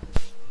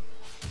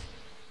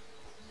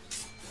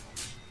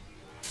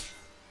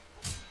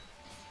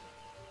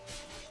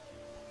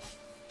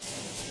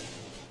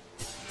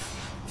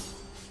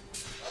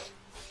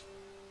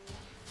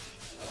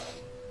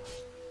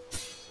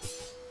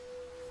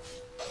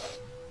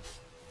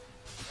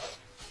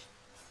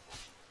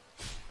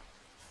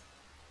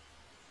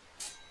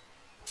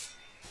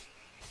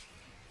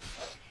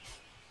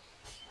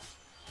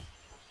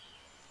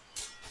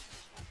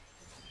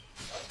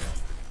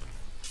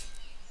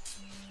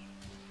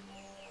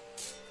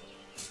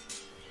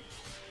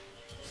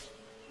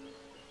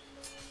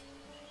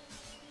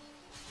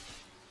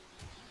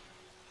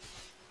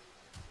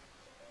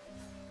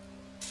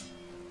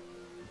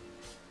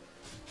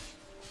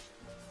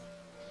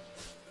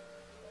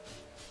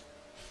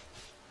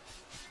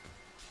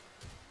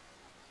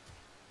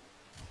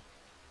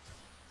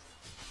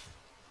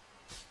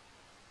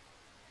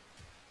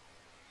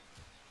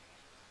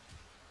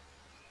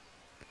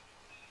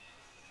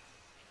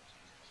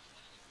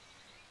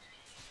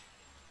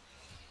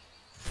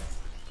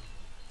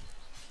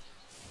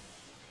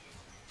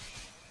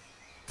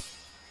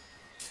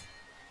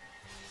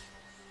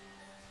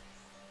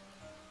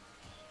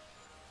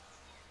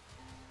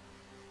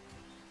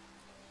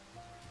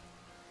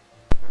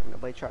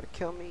 Nobody try to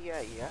kill me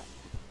yet, yeah.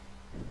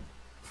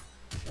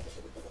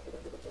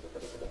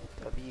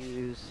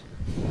 W's.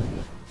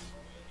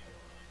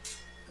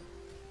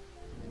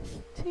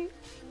 T.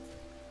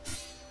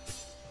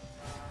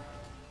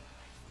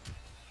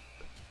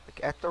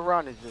 Like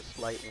ethiron is just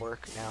light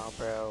work now,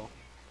 bro.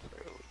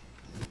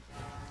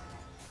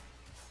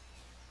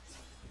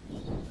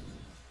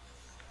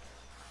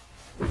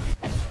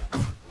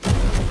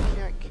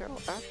 Can't kill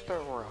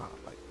ethiron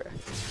like that.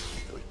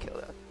 Really kill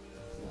that.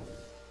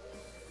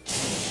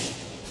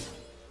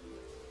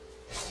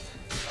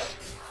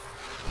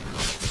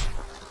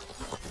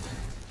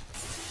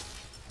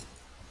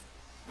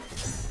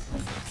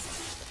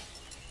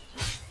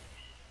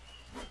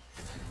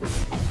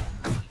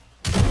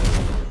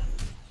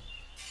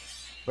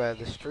 But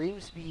the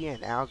streams be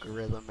an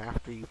algorithm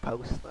after you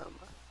post them.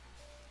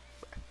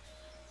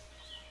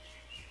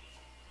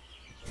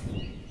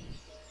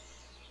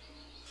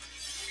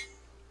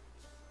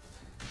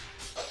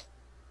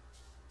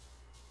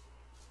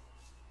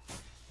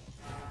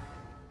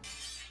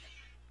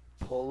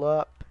 Pull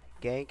up,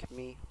 gank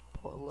me.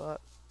 Pull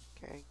up,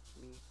 gank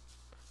me.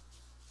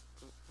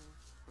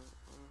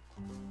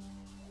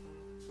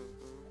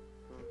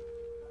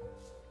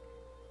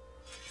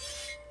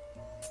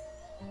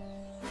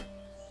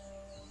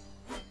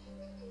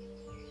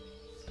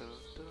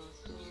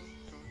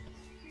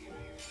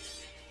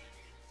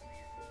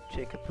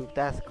 Chicken poop,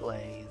 that's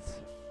glaze.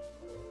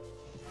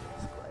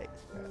 That's glaze,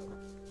 bro.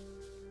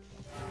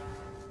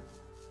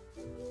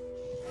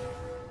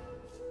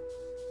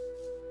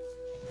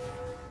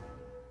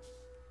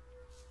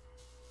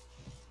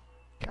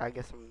 Can I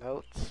get some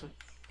notes?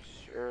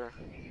 Sure.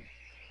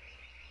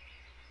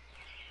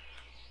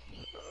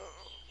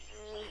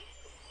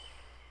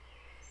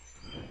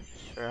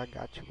 Sure, I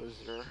got you,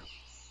 Azure.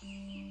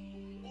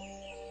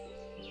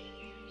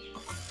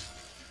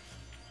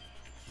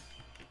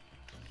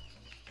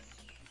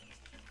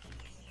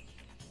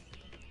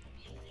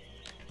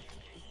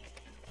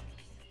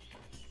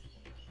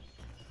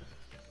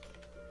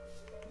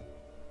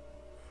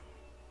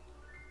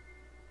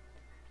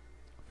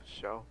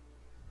 Show.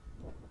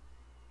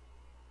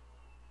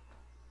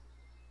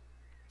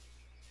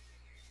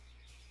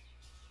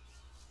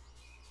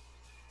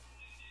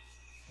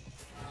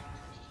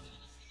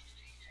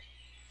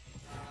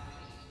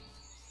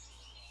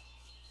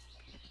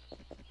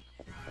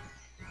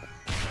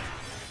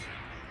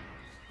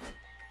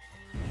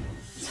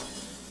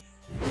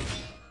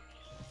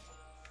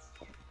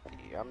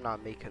 Yeah, I'm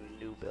not making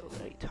a new build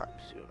anytime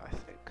soon, I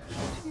think.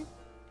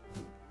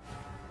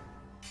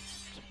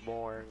 It's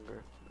boring,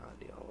 not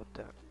dealing with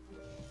that.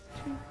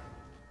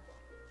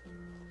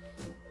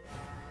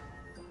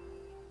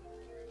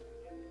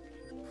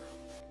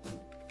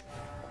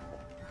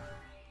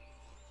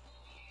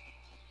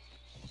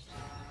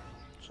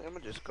 So I'm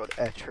gonna just go to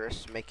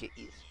Etris to make it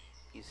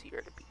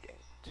easier to be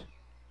ganked.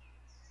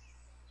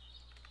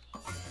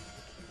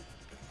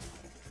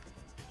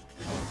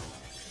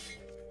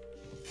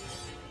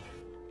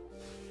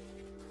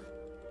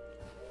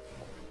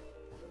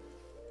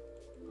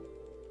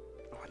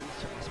 Oh, I need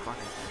some spawn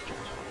in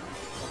Etris.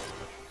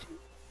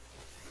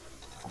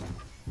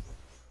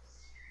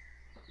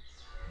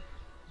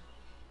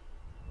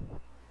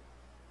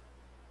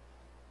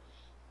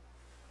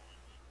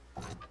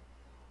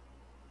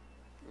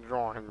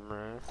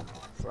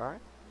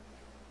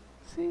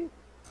 See?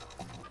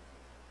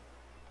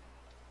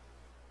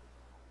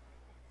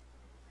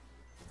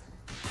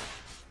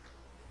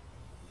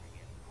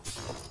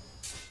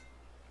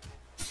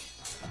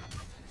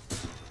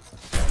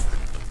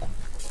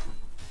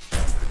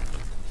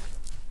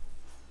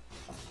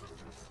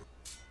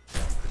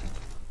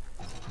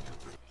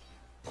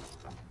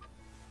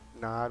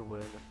 Nah, I'd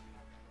win.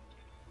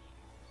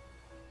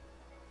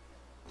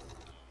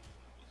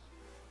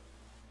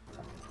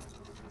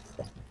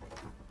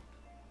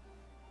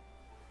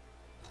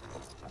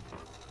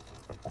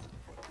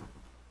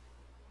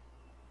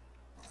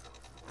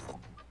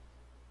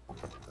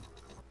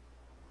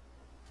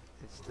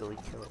 Instantly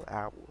kill an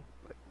owl.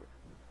 Like,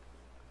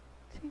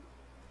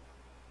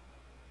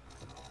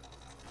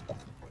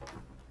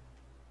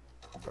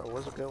 bro,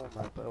 what's good with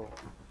my bow?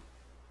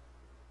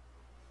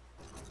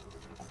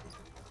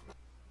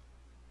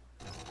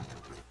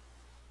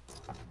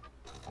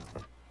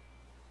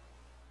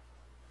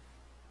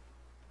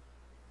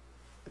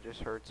 I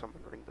just heard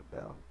someone ring the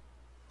bell.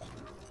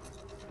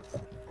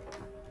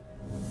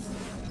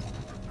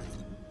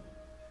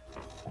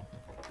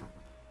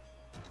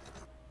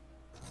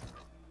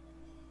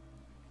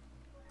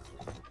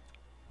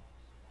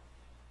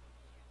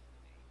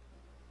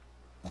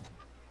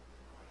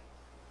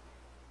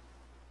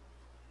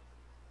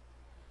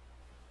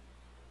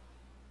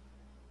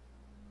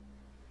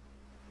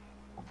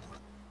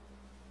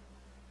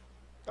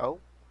 Oh.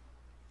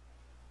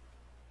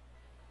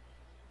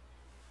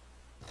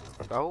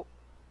 Oh.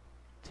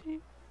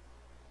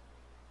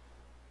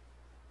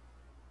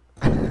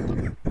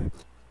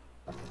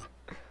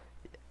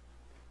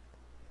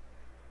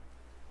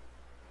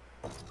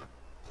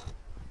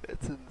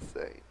 It's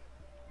insane.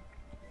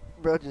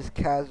 Bro just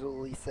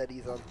casually said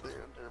he's on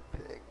 300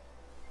 ping.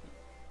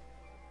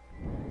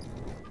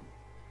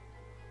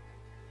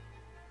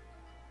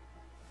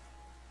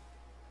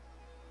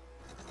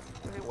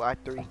 Wait, why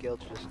 3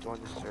 guilds just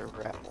joined the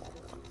server at once?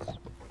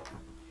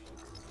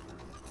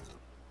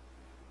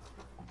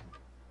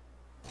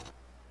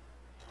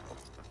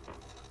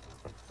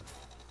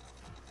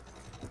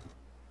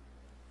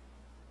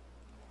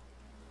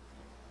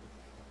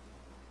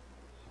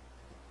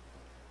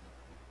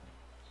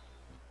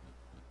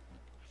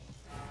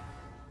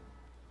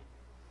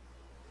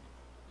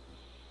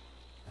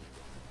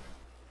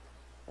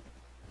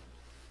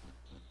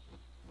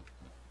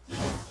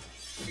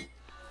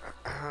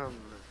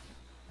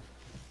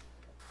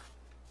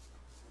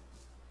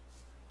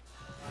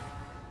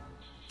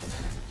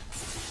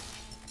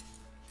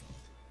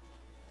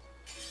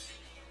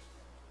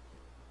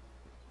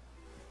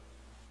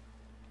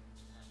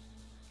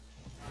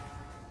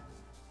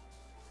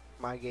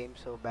 My game's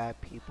so bad,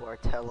 people are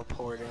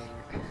teleporting.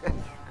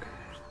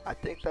 I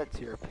think that's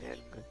your pin.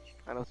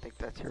 I don't think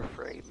that's your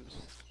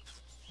frames.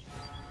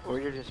 Or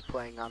you're just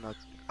playing on a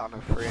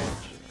fridge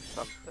or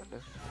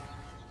something.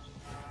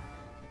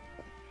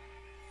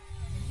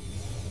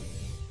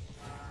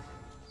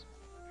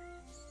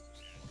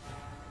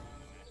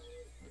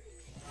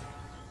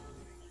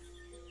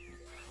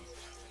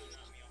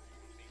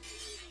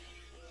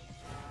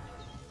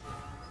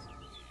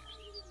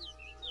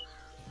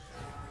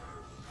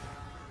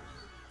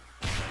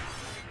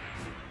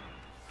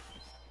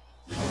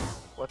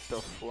 What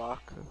the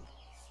flock?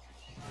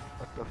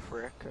 What the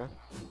frick?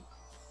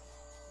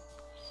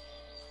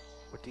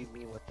 What do you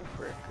mean, what the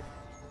frick?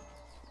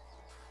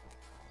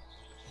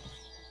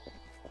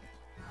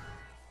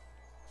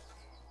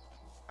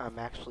 I'm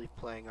actually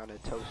playing on a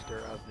toaster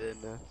oven.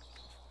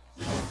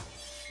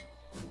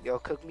 Yo,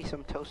 cook me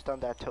some toast on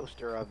that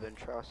toaster oven,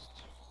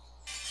 trust.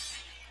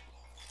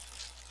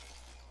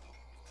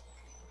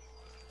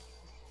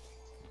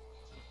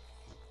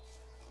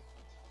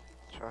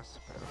 Trust,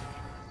 bro.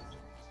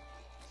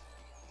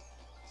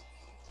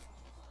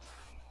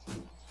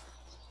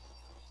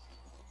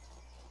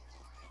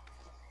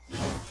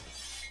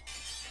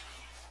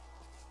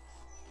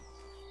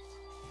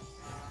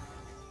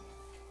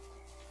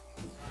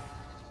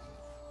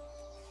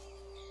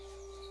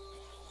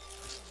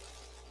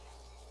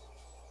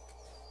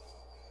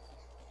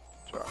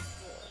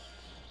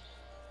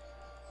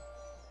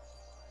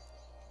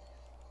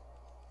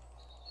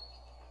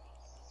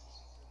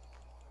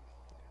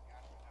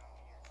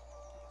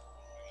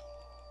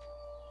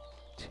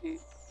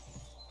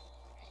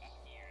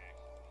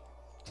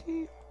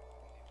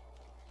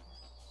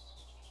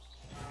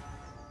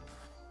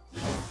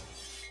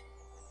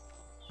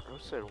 Bro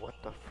said what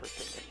the frick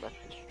and left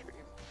the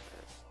stream.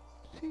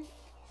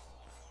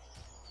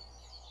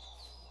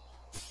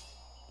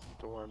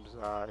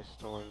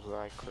 Storm's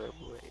Eye, crib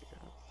wait.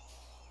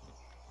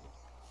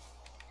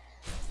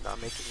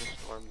 Not making a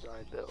Storm's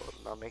Eye build,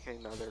 not making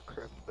another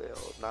crib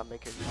build, not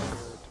making a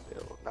curved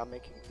build, not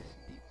making this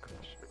deep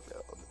crusher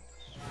build.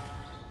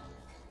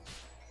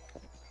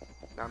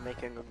 Not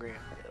making a grand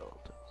build.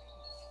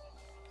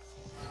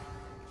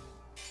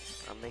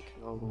 I'm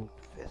making a little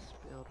fist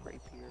build,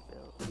 rapier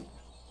build.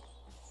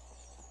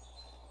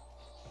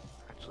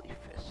 Actually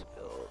fist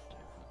build.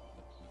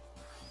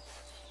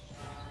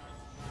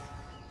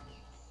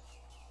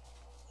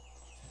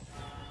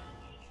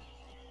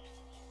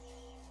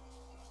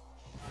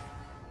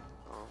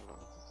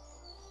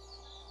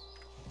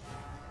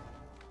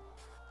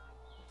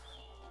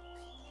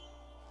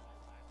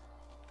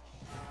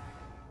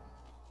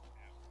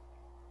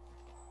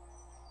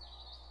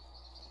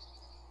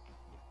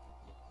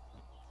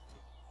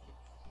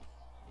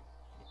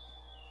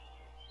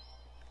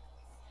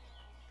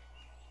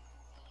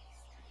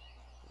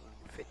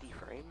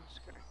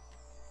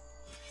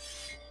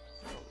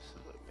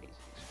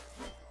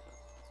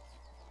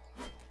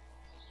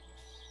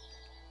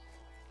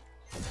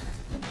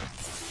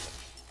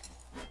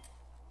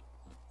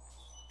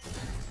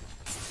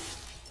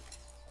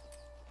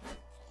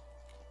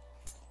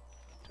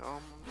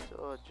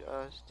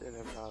 trust, and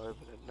I'm not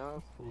living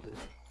enough. Who this?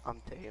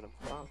 I'm taking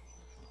a bump.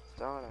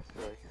 Down, I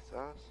feel like it's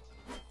us.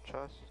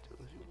 Trust, do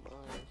as you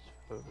must.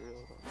 For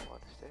real, don't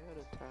want to stay out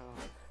of town.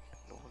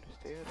 Don't want to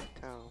stay out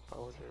of town. If I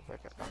was there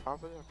back at the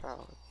hop of the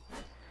fountain.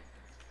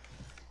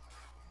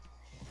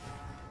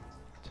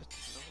 Just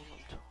know what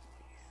I'm talking.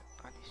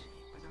 I need to see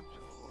when I'm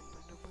so.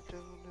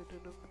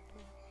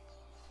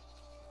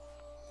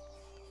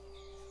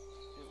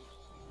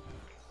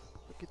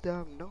 Look at that,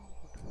 I'm known.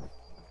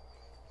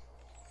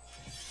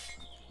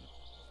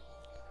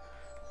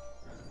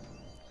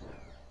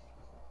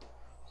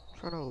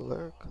 Trying to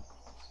lurk.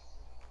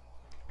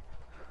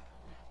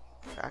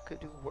 I could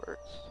do worse.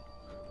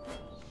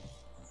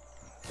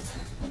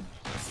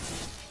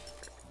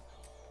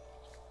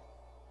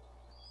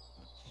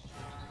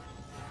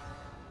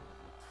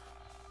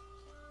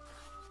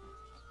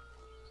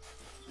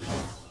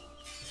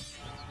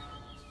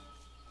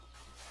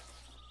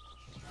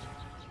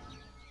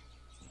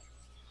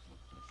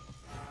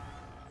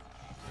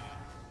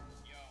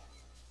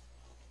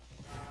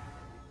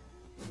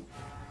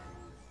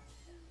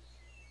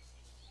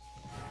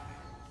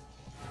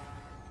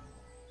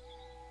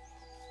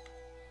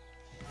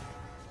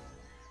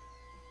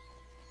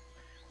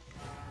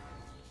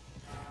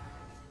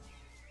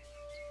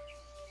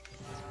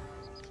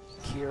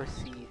 Cure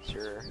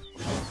seizure.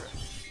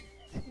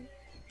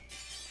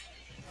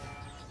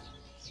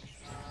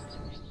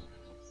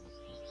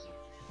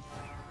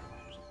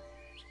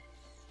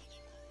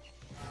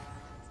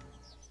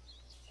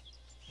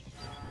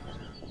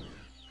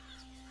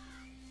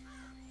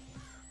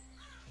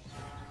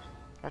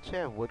 Actually,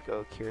 I would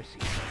go cure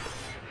seizure.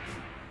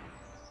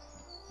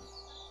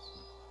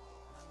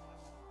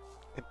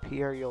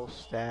 Imperial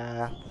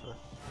staff.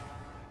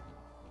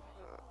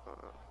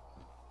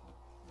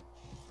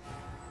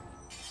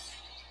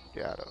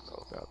 Yeah, I don't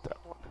know about that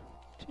one.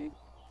 Gee.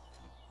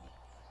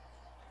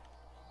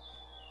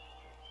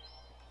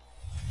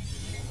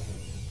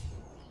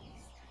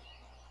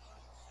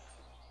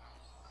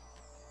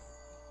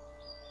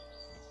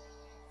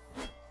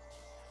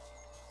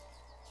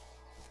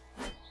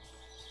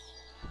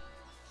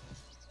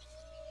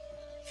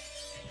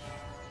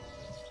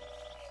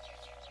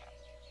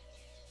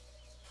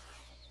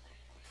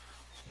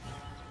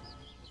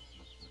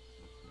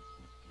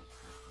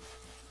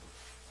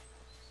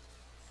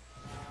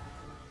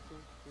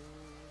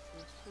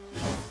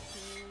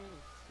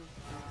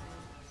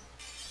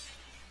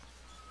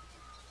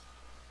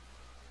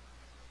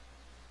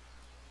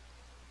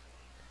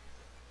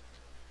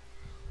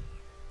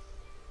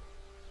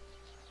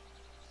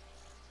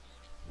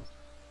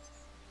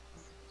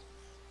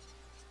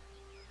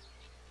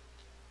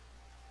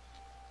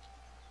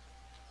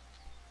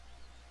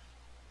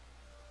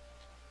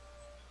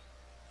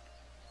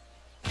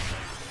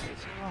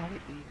 It's a lot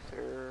of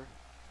ether.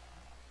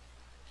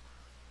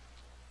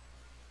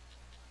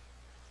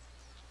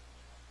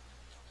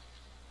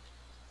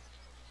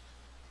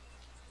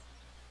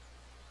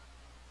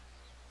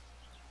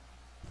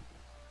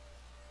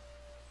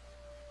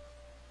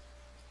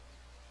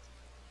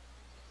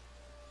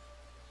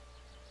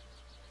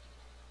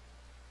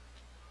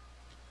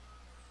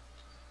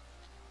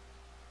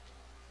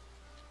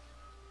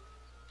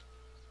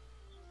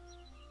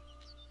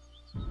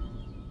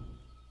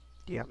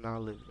 Yeah, I'm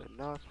not living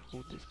enough.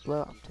 Hold this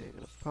blood, I'm taking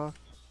a puff.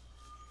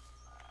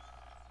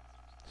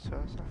 Sus, I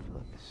feel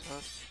like it's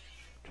sus.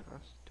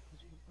 Trust, do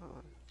you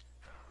mind?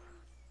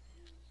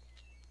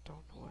 Don't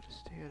know where to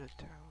stay out of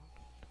town.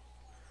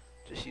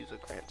 Just use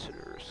a Grand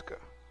Sideriska.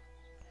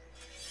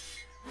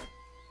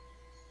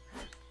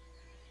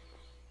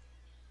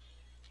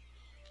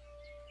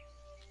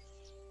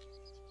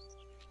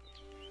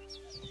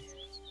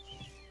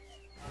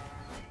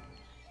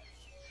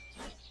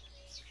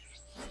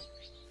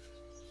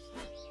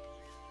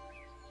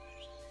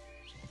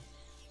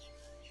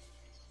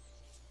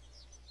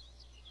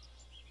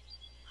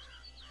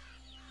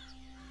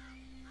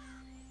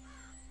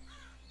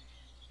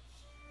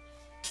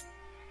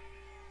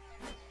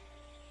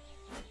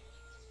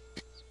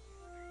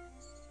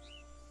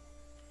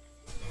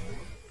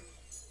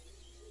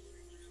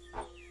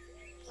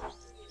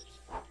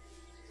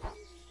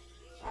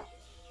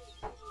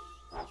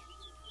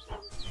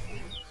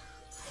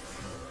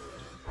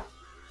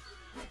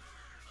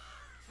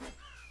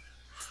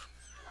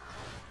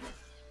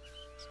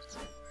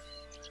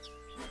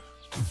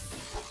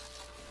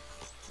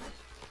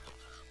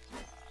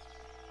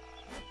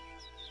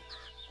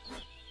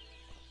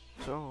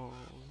 So,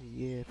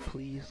 yeah,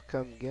 please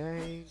come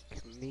gank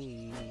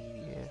me.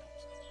 Yeah,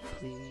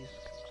 please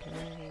come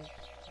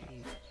gank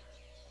me.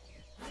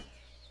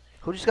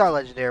 Who just got a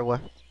legendary?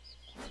 What?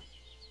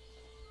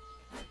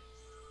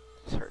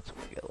 This hurts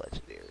when you get a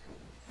legendary.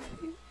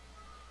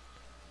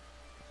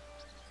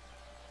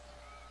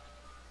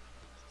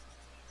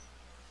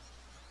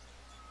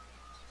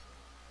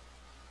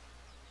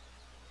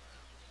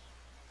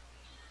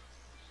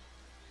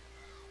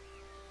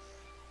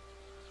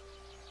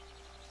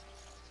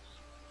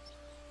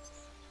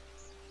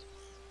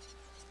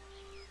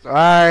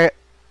 Alright.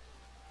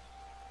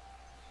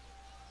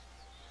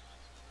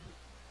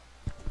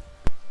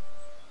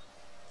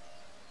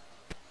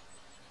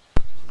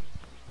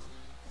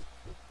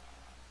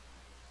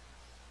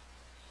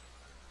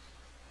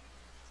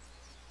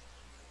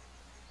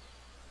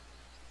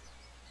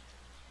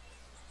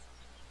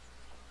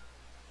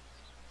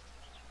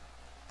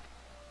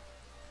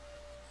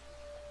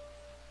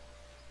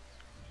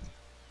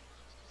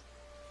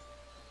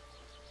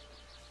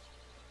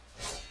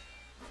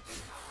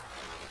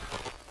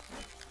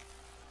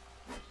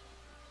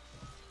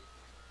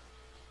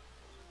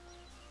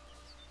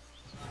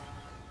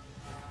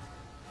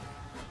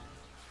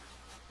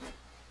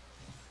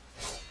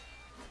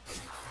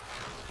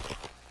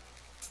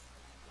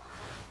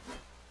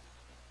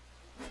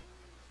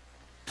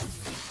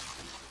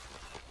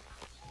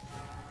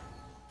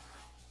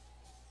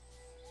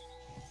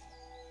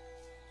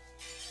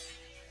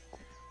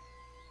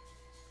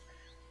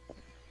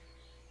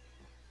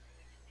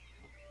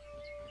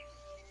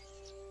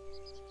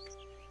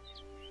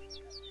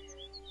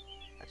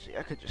 See,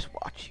 I could just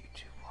watch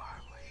YouTube while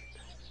I wait.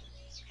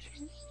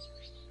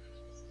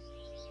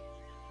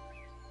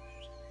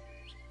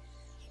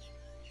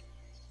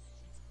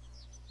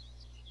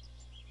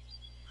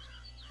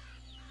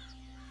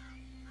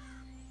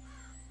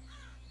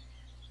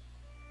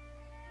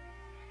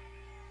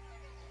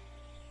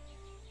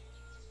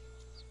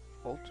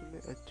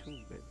 Ultimate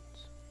attunements.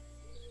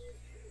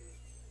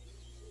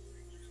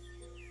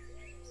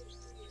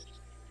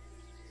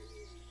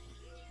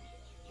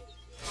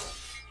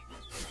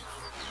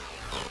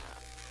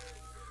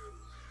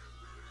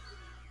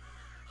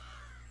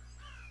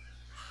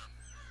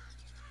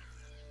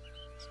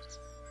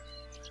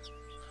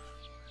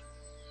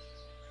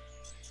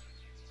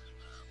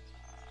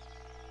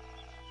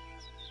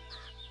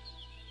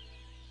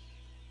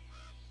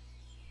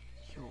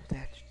 Yo,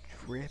 that's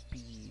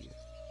trippy.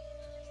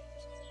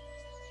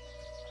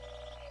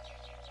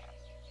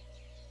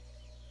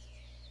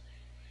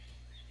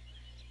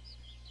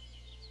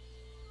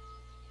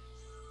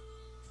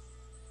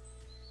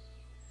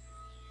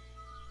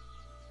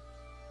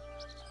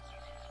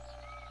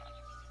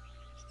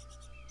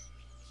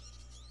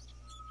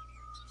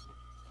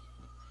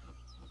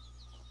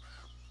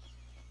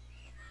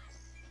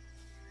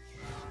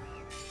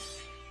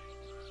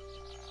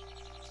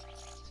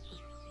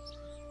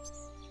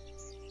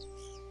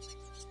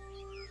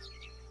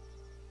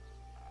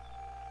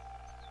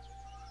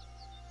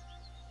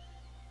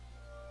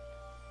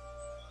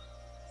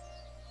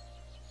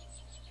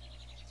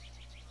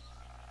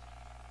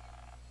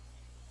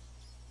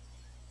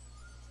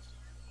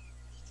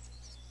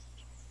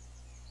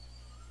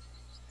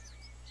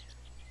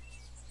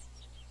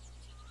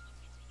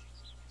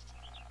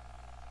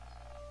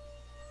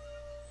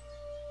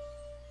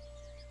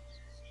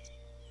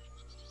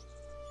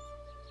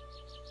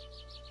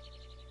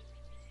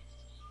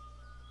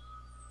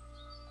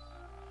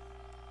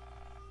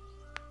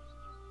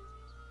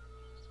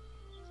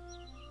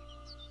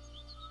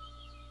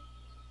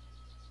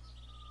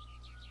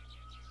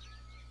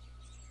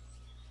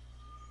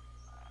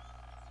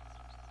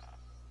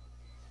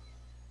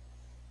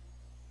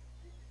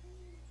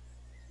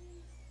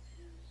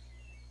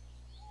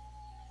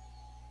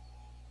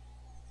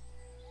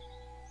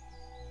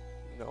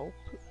 Nope.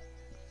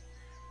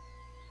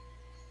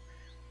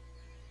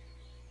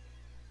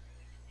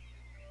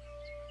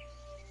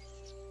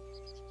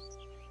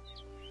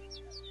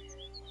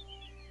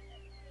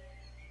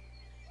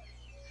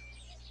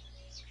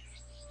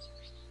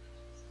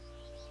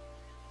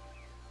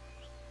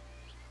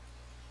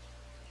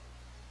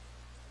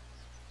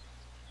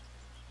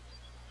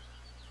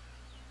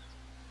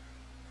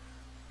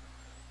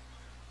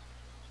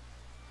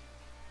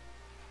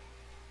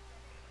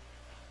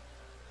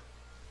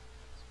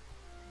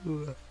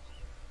 Ugh.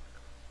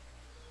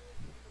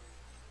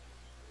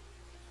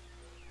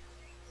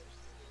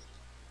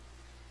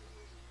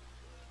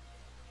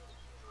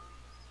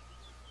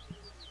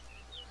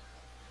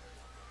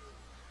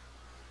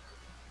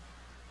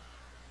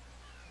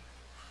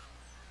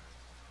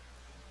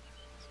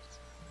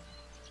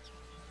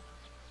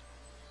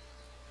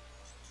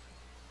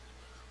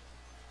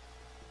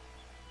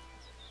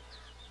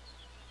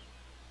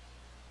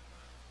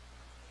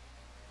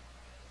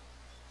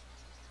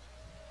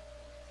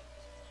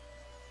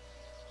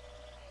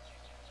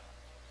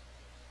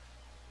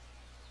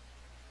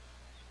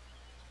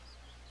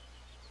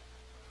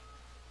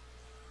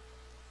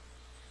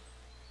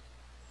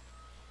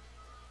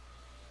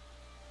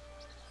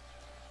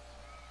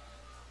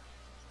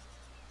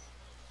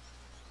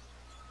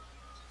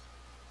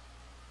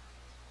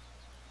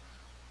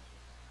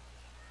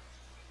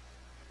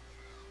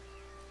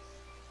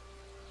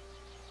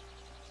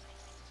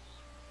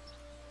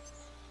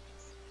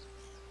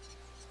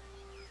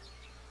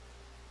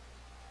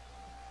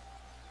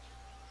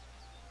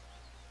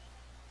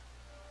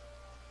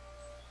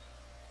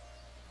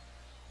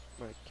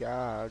 My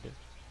God.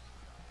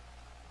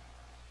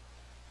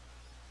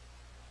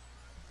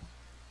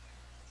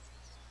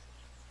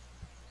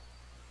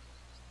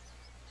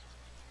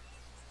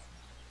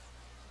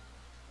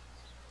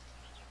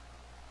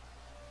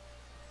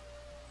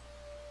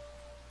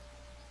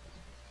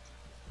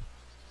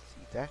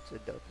 See, that's a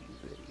W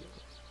video.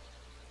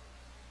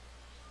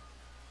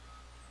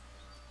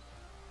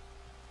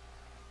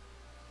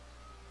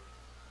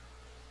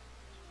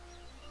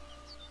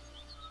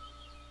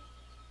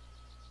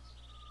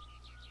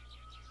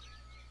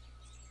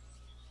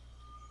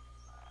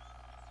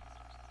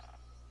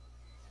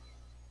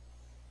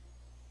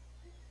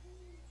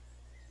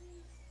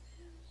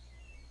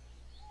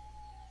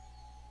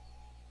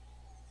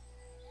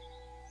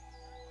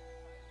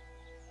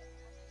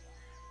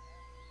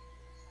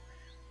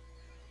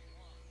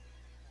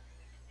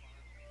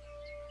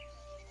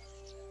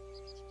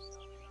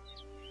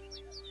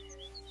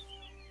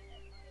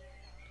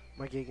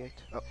 Am I getting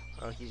ganked?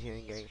 Oh, he's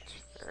getting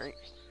ganked. Alright.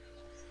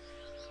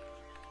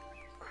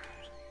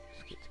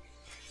 Let's get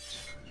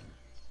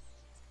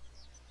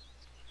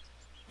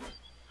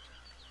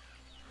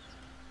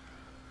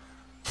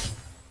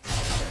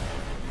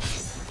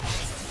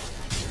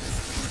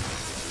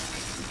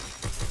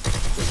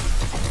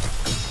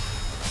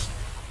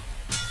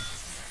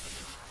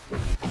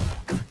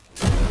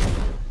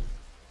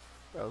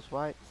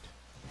What?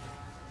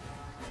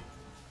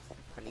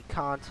 I need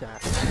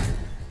contact.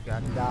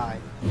 Gotta die.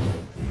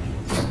 Need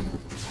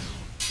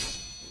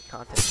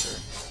contact, sir.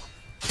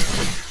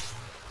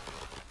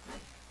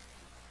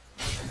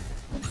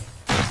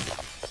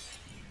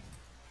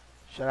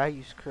 Should I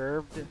use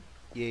curved?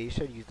 Yeah, you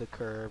should use the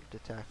curved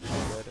attack.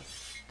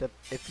 Good.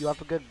 If you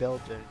have a good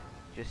build, then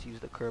just use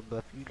the curved. But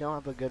if you don't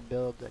have a good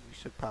build, then you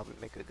should probably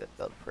make a good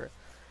build for it.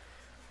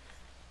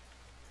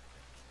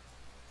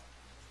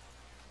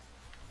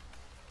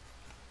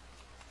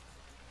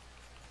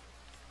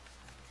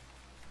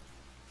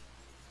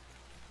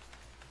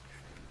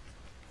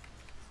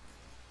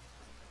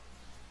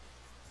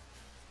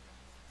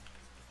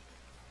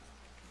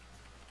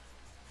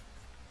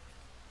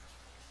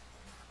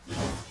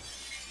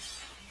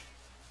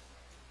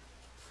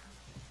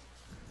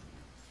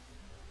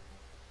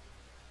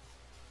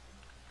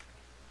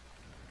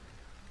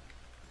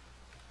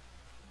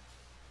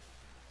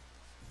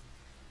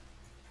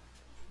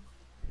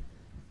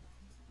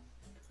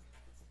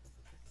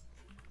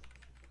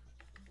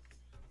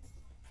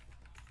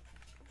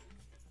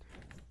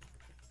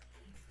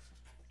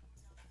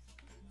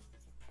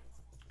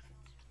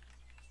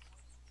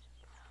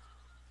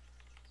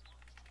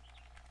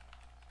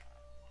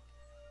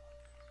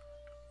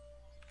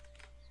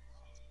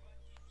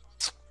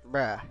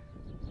 Bruh.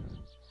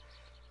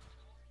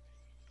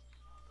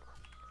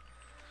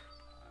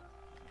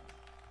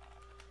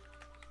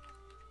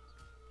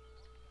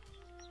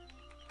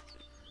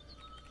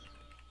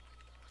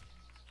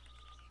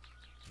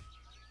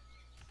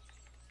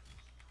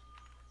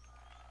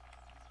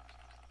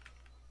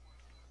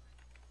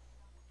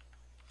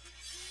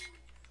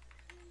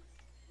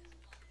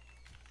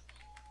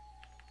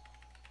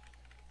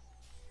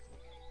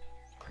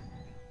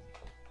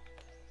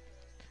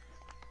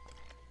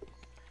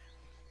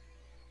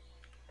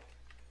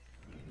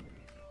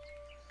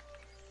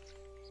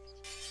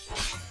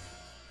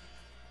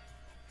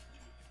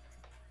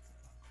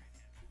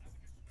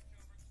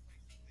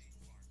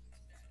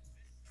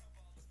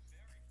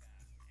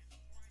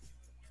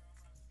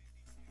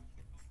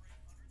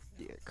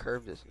 Yeah,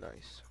 curved is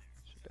nice.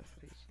 Should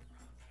definitely use it.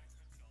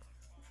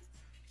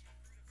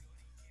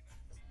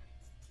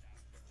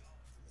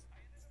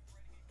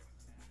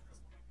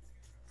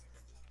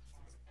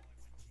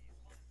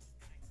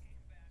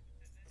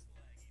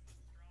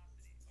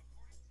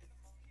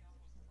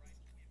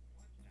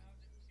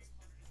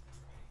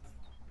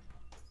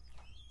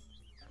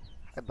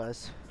 Hi,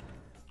 Buzz.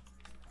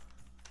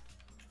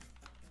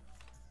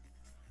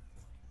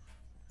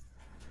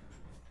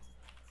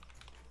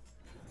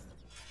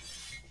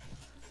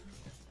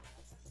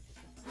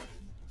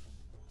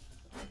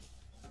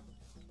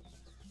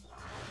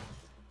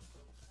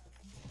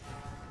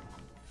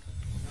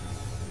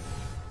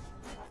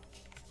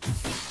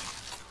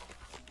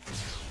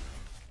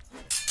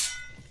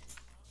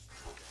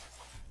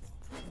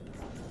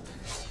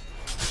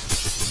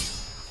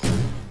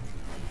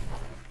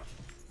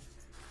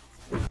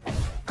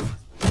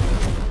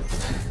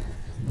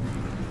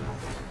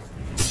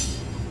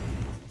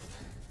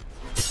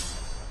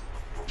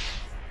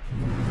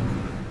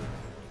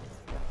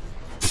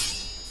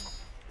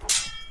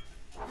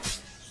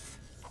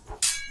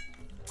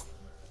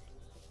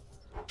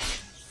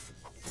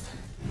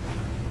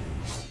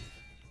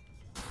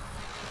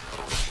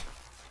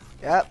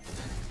 Yep.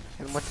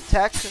 And with the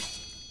tech.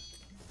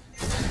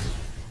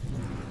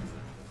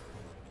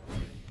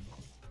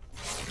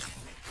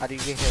 How do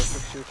you get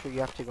here for You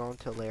have to go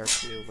into layer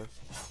 2.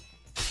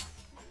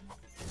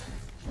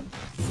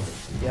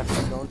 You have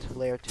to go into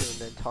layer 2 and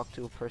then talk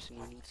to a person.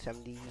 You need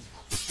 70.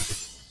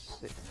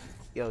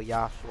 Yo,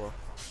 Yasuo.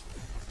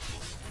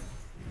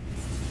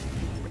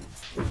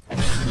 Yeah,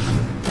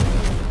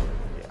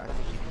 I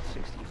think you need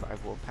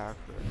 65 willpower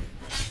for it.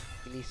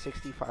 You need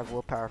 65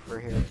 willpower for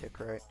a heretic,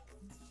 right?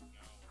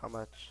 How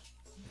much?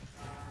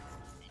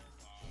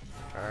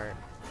 Alright.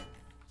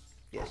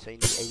 Yeah, so you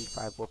need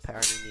 85 willpower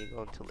and you need to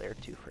go into layer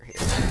 2 for here.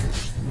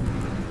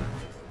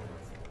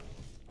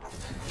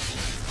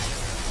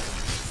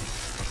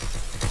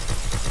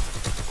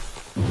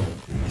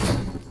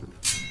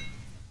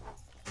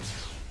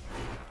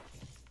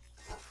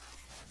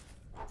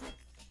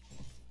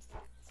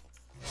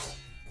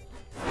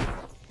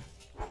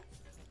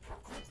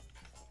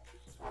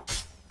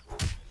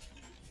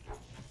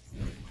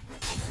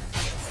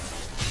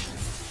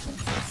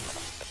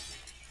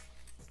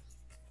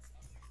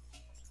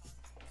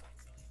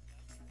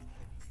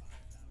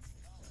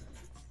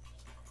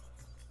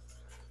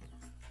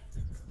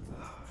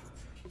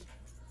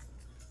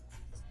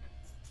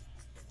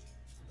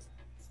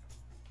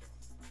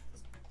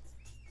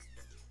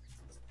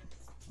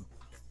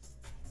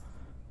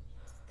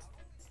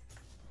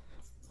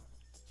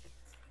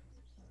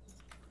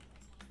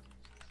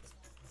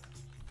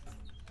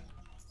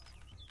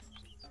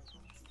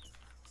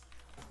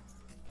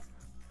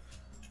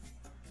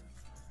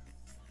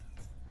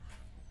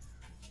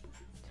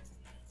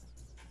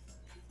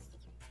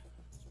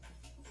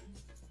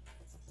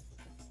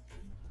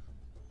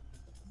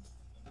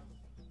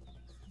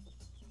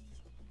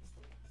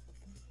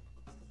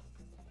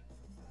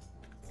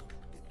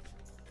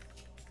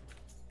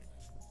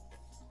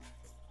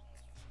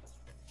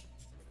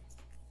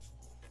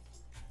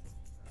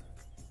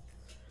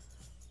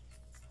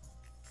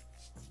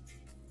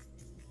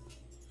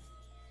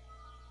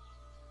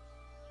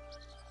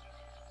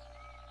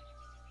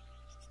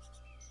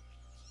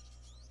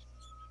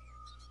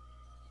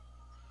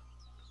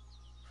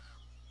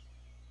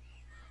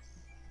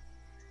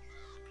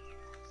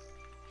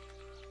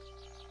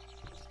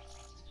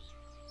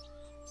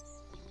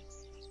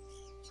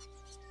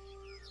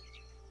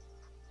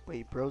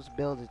 Wait, bro's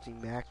build is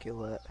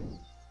immaculate.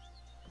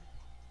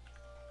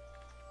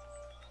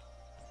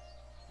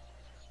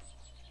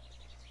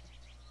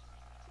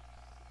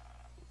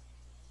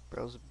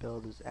 Bro's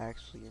build is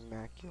actually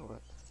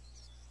immaculate.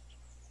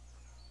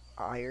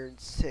 Iron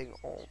Sing,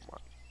 oh my,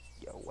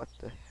 yo, what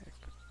the heck?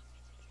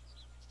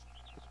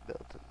 This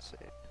build's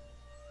insane.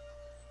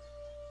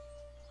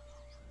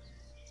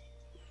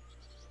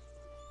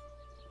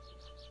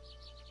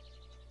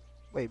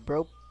 Wait,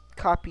 bro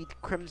copied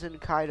Crimson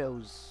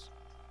Kaido's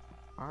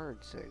Iron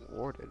Sing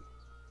Warden.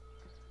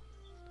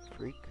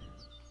 Freak.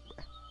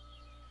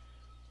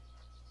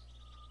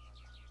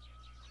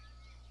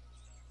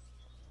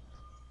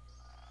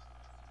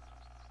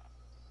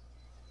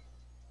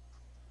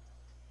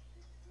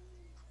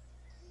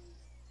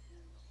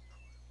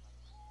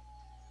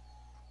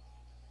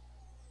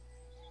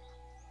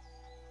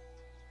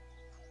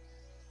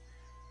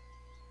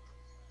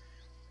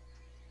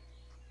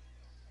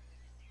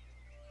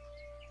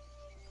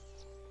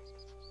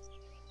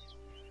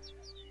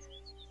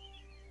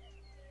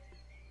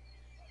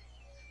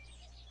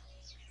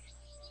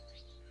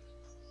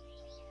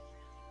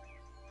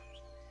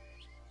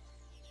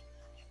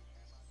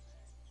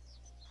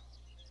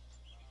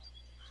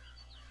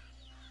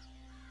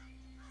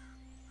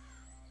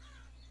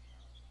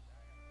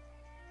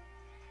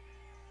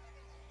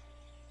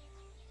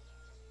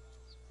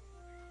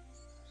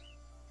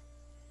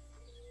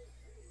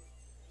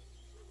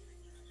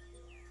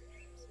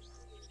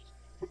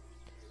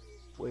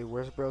 Wait,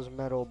 where's bro's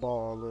metal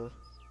ball?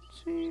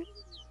 See?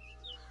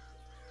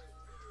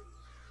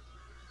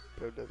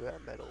 Bro does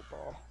that metal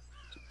ball.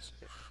 It's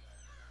insane.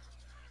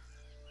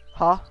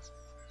 Huh?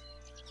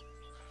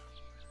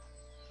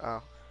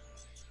 Oh.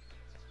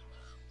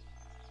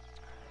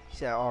 He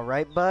said,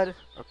 alright, bud.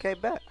 Okay,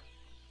 bet.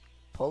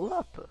 Pull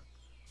up.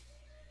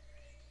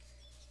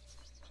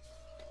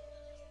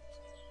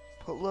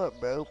 Pull up,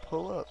 bro.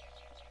 Pull up.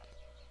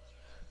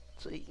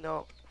 So, you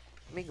know,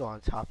 let me go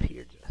on top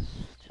here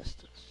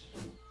just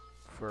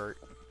for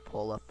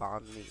pull up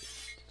on me.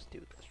 Just do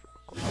this real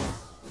quick.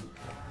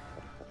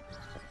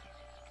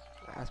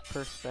 Last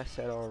person I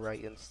said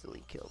alright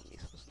instantly killed me,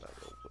 so it's not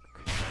gonna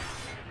work.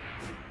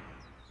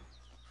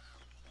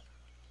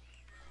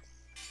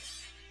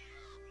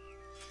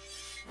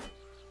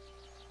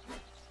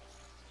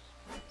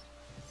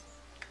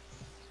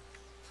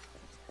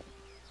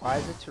 Why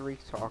is it Tariq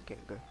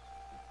talking?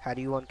 How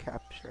do you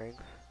uncap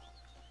strength?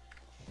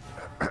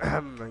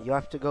 You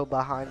have to go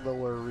behind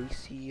Lower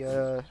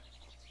Risia.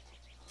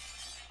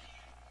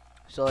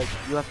 So like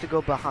you have to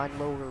go behind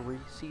Lower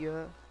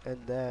Risia, and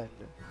then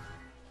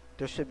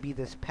there should be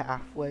this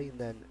pathway, and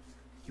then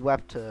you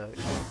have to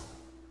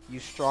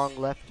use strong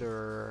left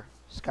or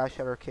sky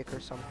shatter kick or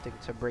something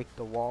to break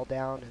the wall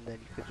down, and then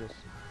you could just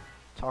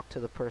talk to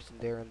the person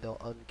there and they'll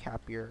uncap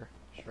your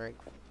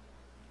strength.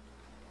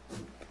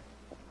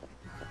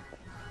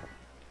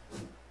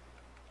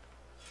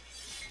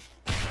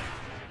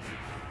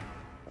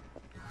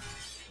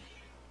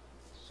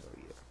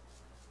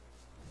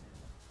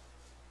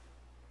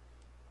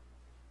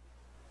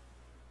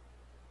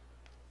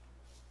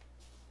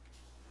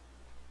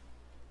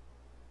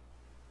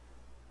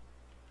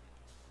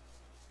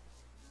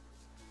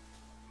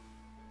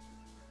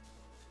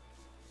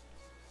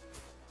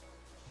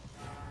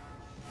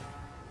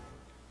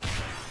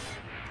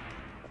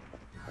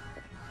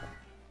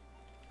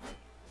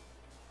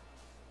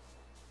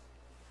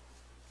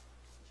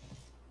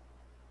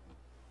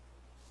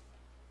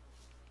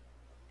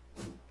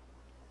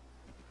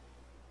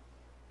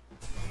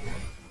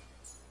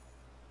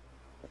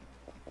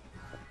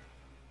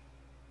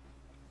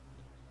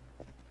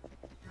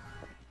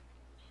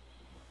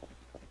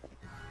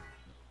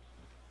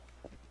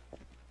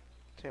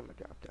 Damn, I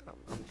dropped that.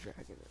 I'm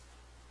dragging it.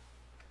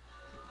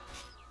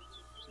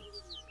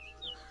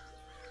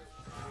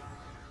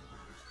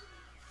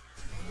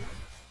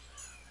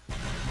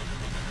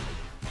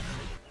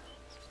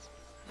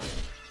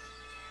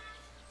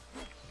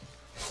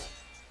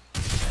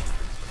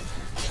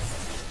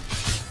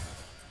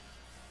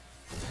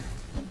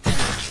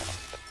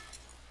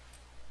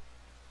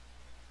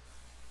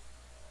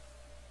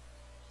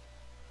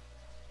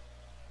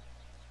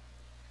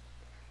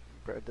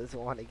 Bro doesn't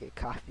want to get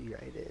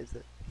copyrighted, is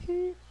it?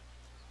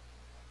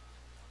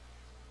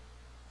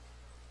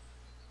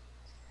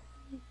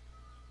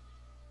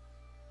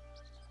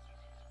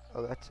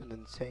 Oh, that's an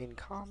insane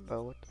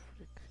combo. What the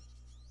frick?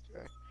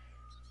 Okay.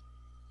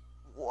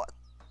 What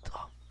the?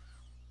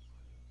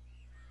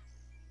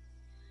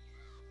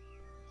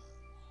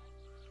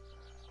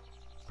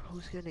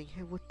 Bro's getting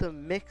hit with the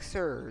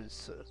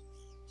mixers.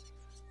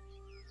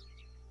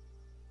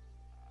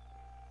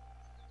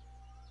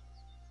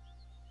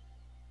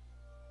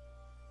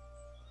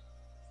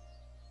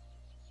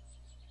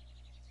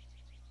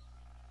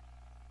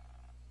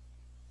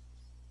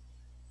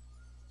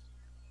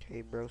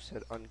 Okay, bro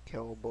said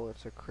unkillable.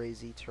 It's a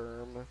crazy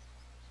term.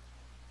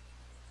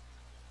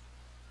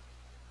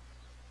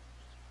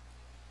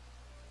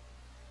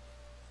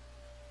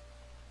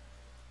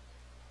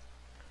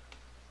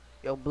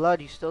 Yo,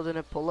 Blood, you still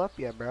didn't pull up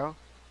yet, bro.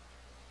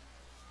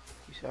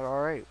 You said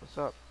alright. What's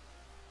up?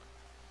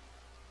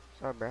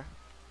 What's up, bruh?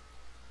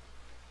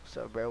 What's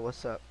up, bruh?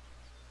 What's up?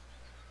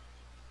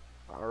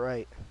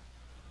 Alright.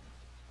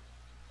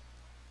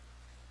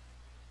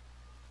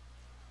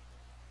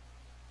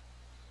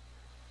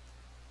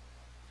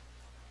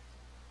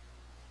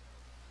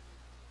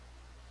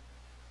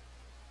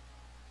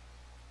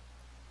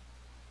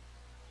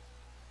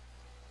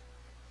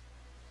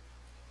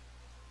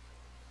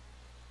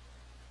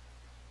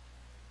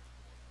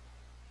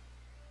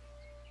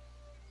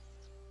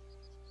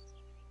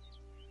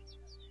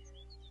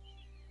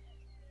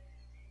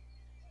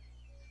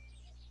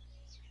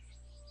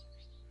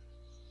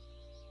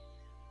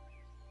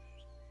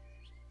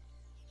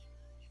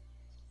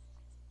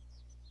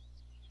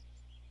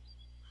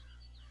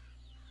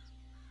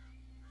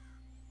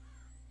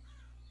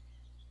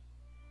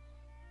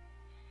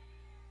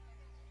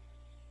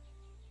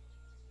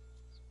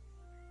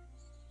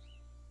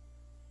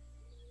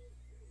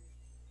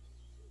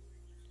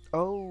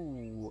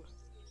 Oh.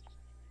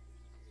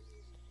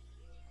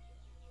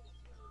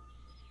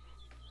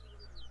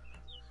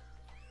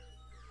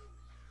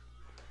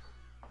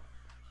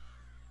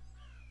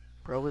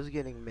 Bro is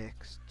getting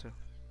mixed.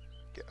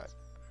 God.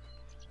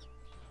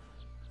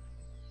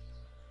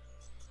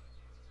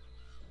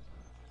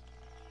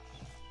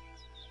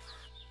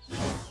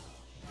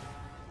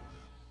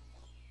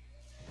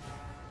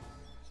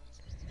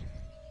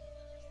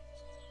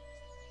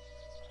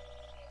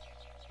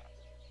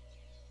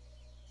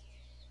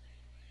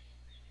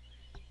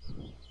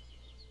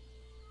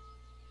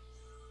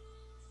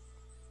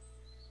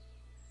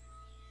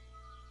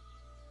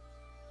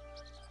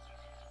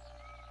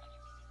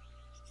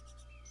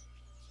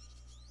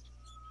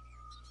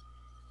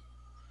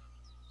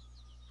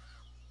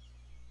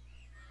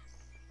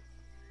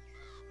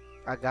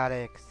 I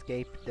gotta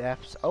escape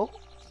depths. Oh.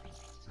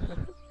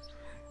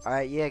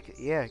 Alright,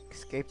 yeah.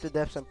 Escape the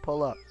depths and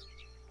pull up.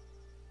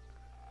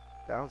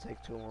 That don't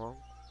take too long.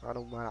 I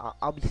don't mind.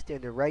 I'll be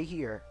standing right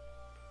here.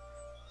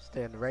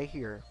 Stand right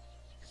here.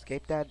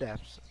 Escape that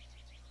depths.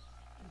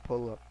 And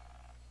pull up.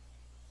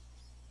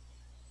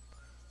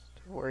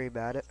 Don't worry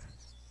about it.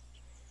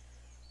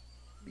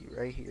 Be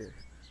right here.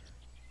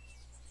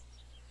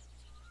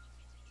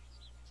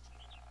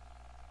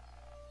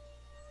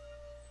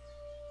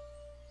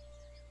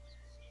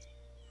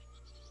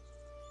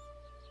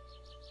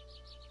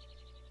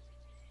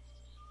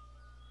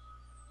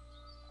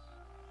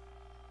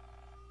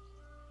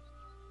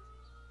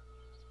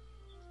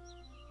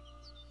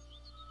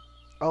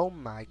 Oh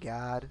my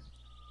god.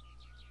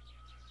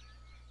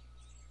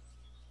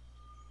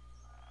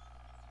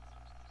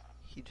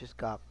 He just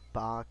got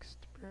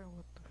boxed, bro.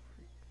 What the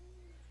freak?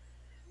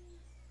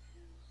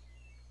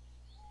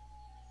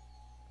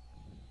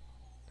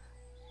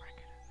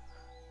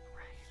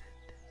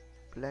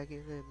 Like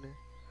it in there.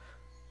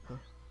 Huh.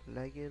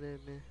 Like it in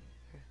there.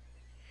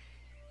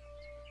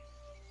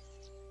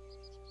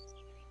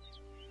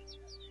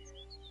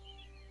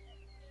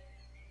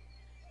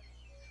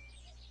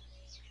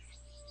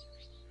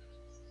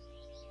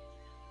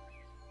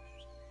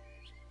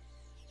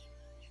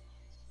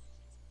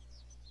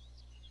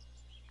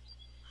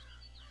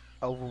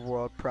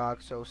 Overworld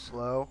prog so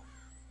slow.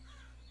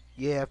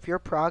 Yeah, if you're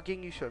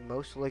progging, you should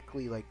most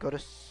likely like go to.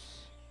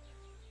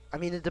 I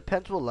mean, it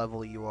depends what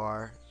level you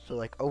are. So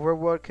like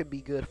overworld could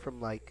be good from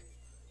like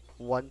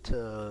 1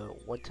 to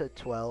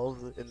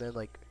 12, and then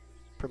like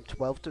from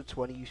 12 to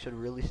 20, you should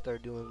really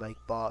start doing like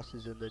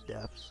bosses in the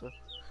depths.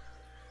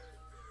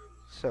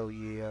 So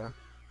yeah.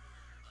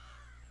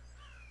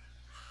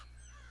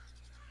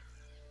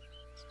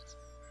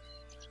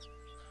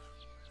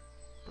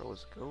 Bro,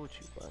 let's go with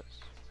you, butts.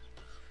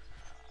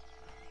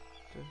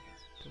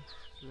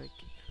 Like.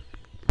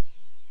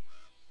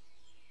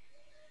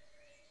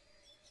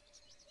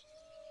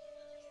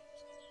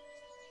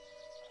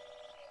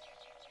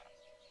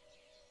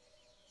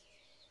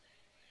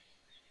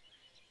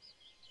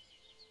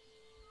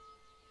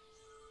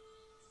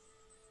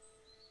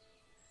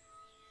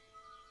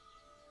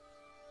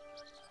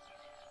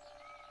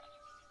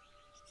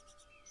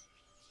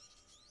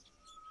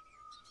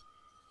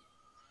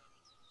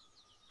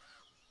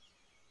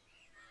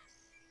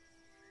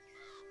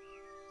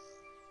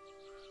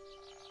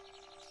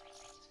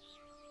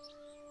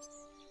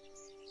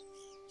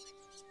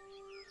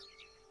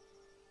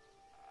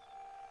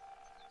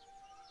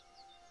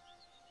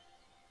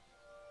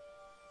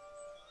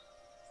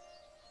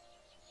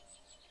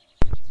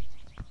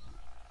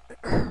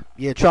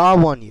 Yeah, trial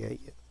 1, yeah.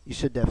 You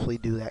should definitely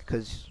do that,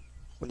 because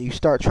when you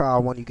start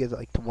trial 1, you get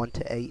like to 1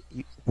 to 8,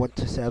 1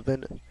 to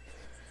 7.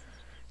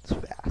 It's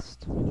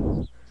fast.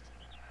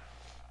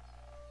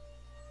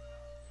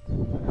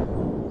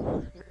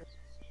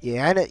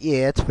 Yeah, and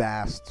yeah, it's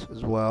fast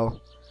as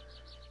well.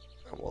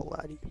 I won't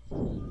lie to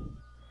you.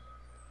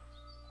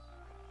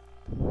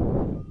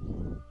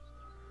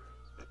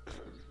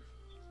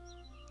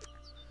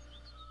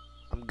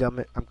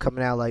 I'm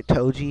coming out like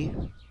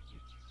Tojo,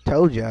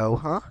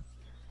 huh?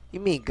 You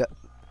mean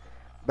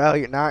bro?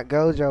 You're not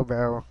Gojo,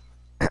 bro.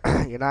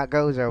 You're not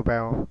Gojo,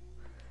 bro.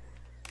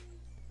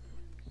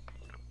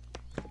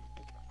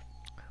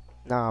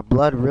 Nah,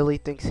 Blood really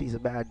thinks he's a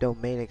bad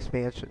domain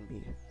expansion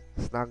me.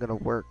 It's not gonna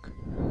work.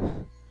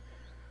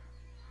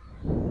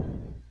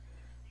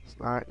 It's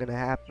not gonna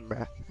happen,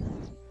 bruh.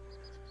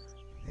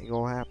 Ain't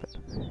gonna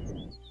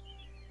happen.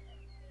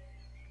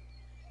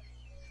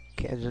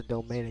 Can't just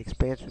domain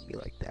expansion me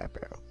like that,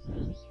 bro.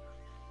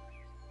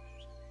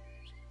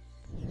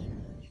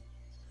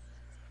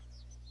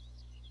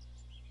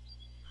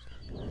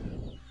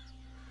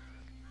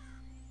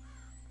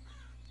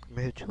 I'm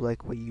gonna hit you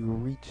like when you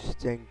reach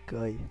stank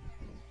guy.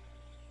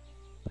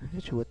 I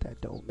hit you with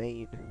that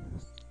domain.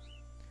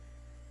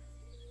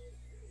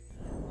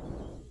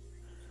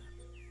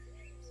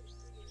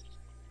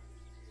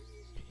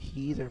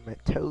 He either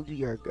meant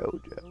Toji or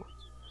Gojo.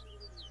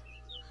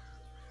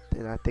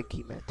 Then I think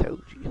he meant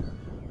Toji.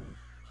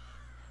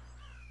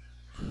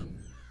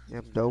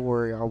 Yep, don't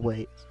worry, I'll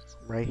wait.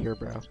 I'm right here,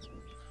 bro.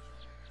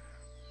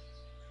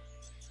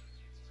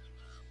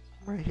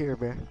 I'm right here,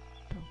 man.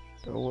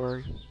 Don't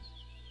worry.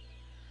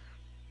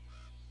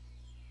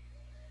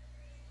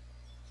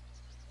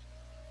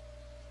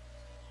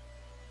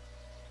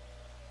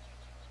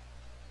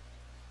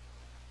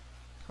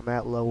 I'm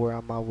at lower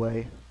on my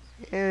way.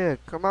 Yeah,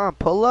 come on,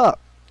 pull up.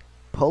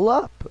 Pull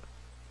up.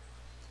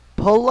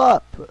 Pull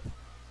up.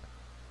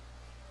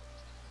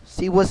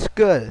 See what's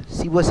good.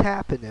 See what's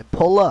happening.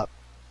 Pull up.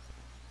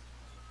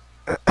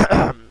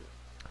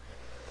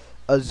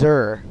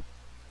 Azur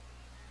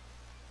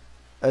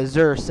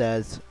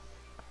says,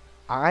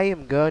 I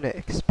am gonna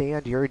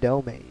expand your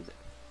domain.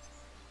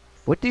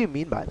 What do you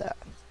mean by that?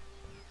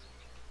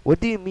 What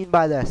do you mean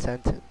by that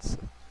sentence?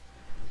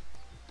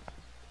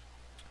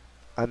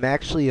 I'm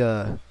actually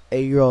a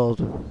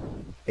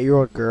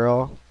 8-year-old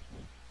girl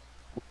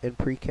in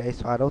pre-K,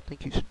 so I don't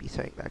think you should be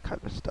saying that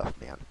kind of stuff,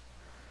 man.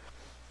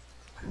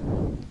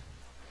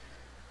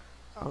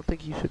 I don't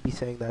think you should be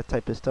saying that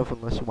type of stuff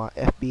unless you want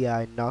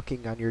FBI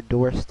knocking on your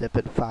doorstep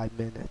in 5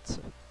 minutes,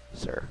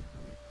 sir.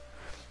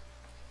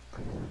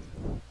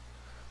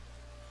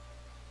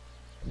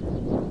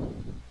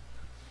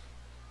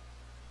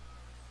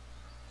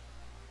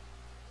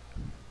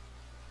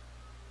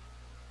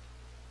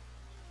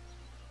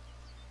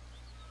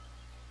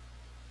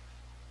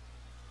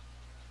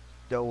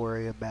 Don't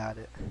worry about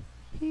it.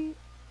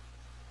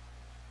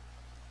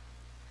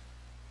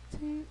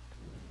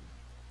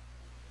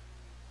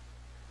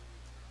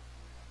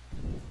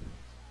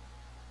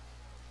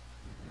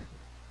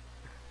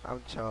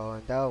 I'm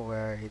chilling. Don't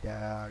worry,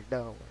 dog.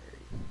 Don't worry.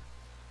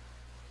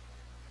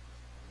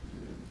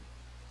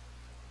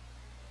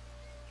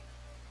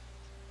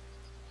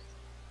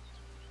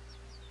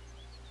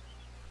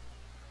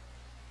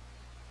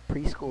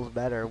 Preschool's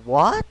better.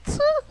 What?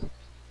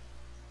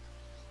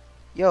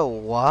 Yo,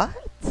 what?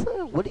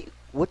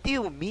 What do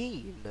you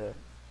mean?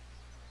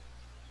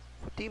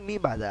 What do you mean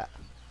by that?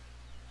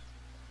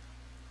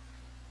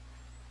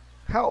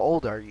 How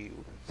old are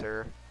you,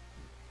 sir?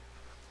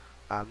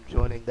 I'm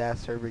joining that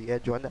server. Yeah,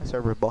 join that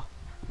server, boy.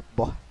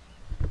 Boy.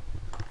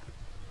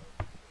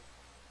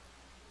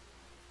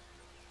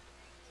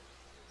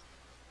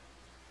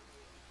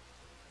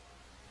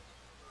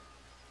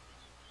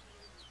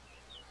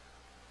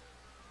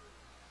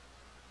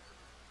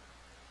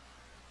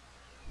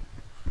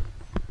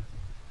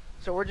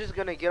 So we're just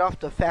gonna get off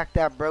the fact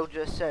that bro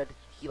just said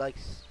he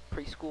likes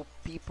preschool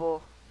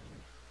people.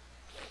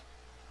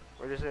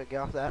 We're just gonna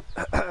get off that.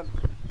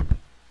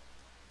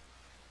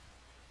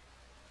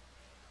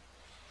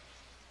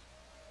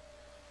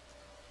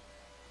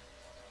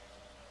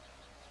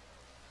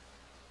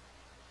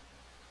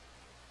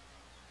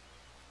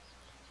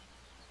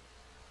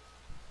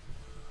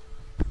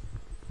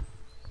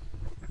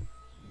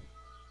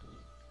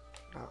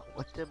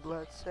 What did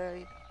Blood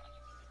say?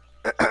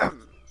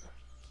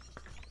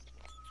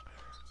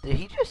 Did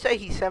he just say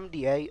he's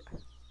 78?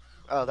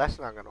 Oh, that's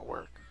not gonna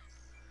work.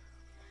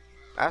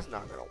 That's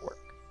not gonna work.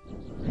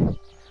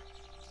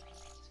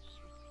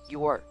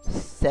 You are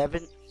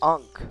 7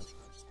 Unk.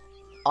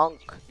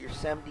 Unk, you're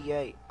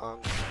 78,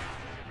 Unk.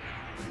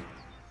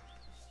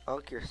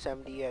 Unk, you're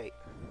 78.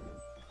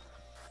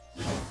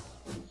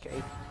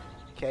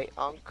 Okay,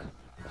 Unk,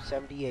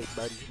 78,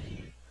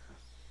 buddy.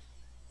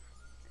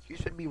 You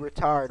should be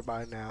retired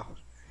by now.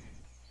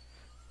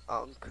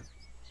 Unk.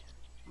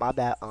 My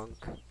bad,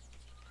 Unk.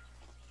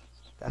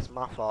 That's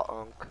my fault,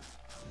 Unk.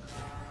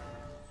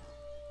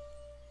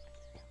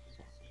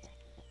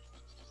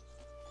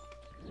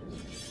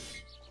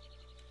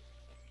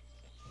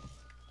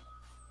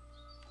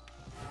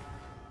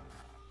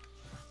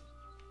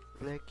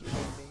 Look at me.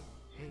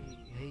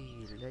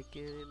 Hey, look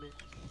at me.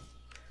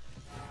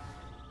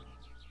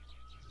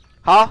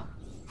 Huh?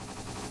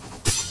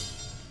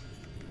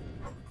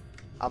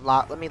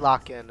 Let me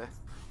lock in.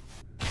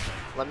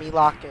 Let me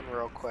lock in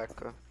real quick.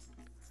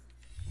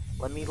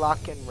 Let me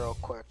lock in real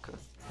quick.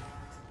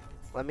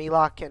 Let me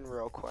lock in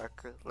real quick.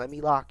 Let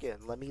me lock in.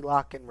 Let me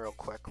lock in real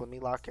quick. Let me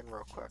lock in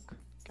real quick.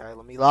 Okay,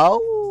 let me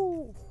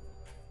Whoa!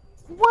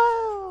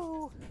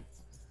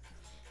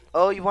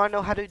 Oh, you wanna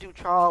know how to do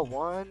trial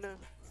 1?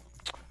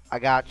 I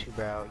got you,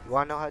 bro. You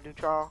wanna know how to do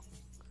trial?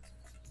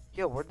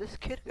 Yo, where'd this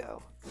kid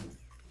go?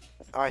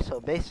 Alright,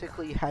 so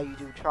basically how you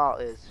do trial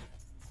is,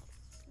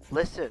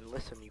 listen,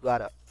 you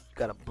gotta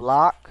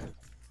block,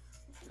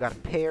 you gotta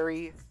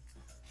parry,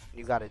 and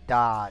you gotta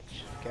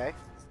dodge, okay?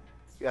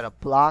 You gotta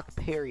block,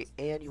 parry,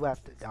 and you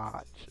have to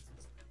dodge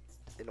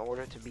in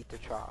order to beat the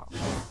trial.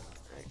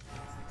 Right?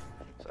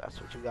 So that's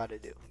what you gotta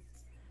do.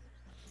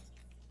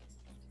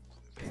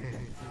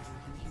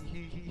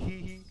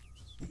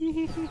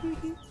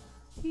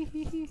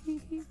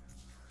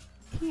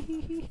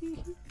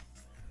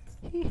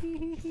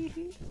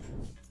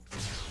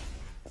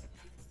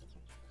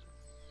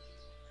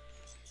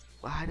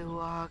 Why do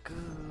I go?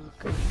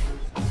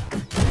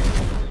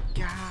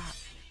 God,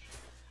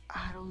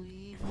 I don't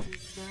even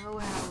know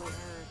how it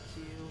hurts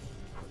you.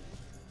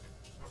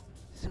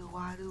 So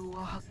why do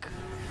I go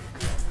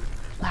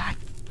like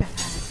that?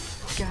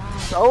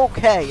 God.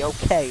 Okay.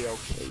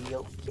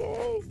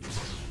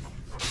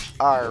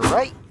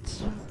 Alright.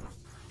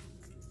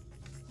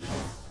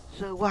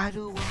 So why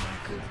do I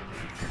go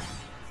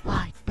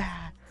like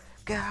that?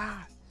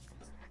 God,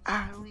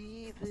 I don't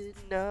even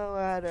know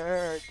how to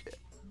hurt you.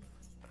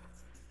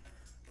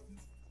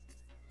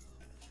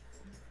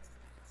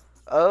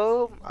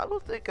 I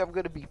don't think I'm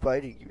gonna be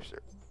fighting you, sir.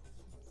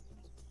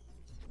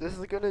 This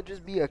is gonna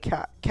just be a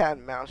cat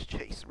and mouse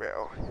chase,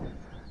 bro.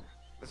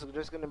 This is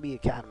just gonna be a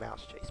cat and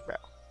mouse chase, bro.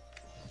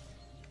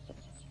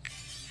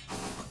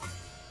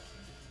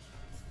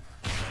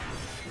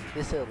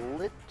 This is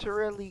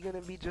literally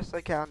gonna be just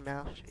a cat and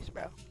mouse chase,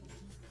 bro.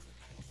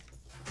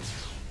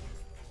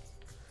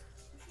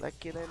 Let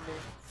get in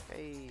there.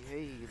 Hey,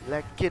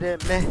 let get in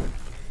there.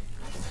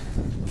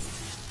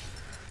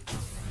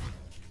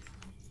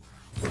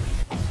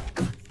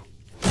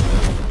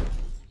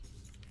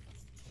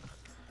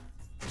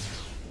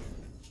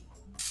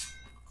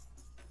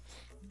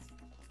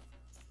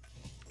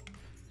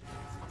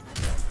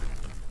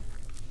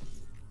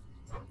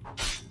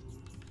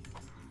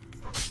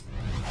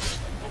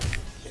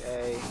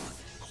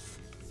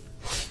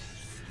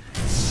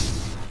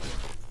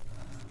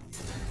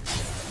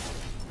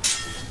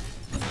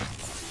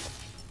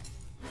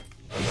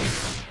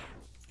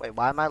 Wait,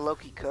 why am I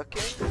Loki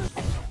cooking?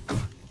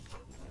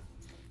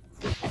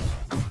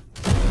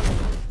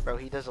 Bro,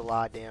 he does a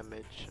lot of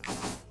damage.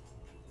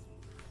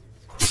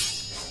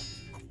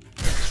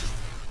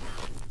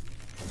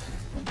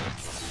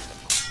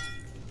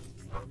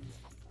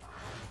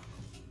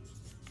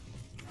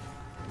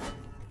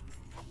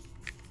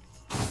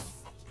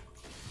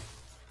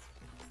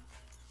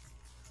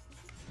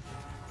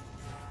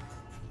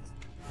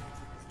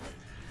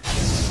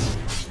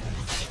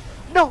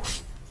 No!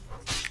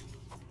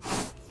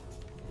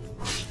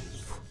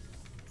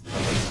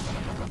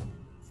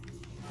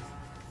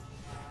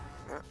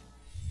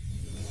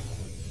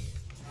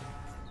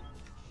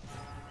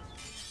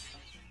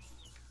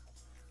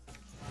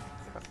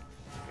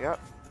 Yep.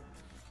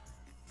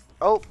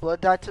 Oh,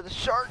 blood died to the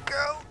shark,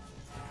 go!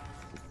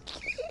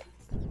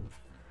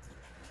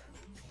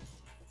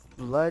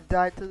 Blood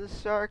died to the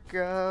shark,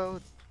 go!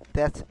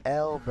 That's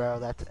L, bro.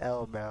 That's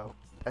L, bro.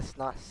 That's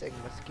not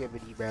Sigma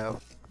Skibidi, bro.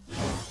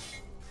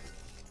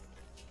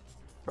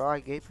 Bro, I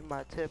gave you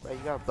my tip, bro. You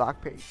gotta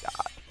block parry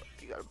dodge, bro.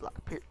 You gotta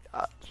block parry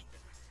dodge.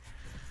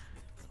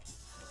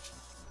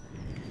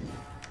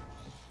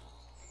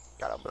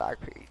 Gotta block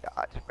parry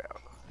dodge, bro.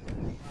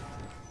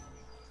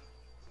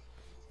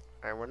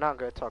 And we're not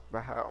gonna talk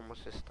about how I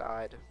almost just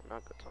died. We're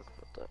not gonna talk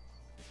about that.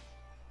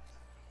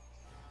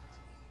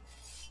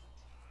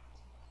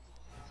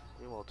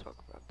 We won't talk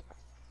about that.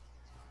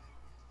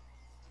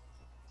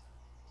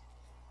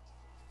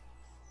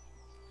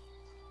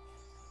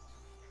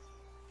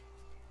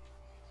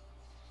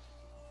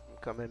 I'm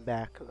coming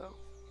back though.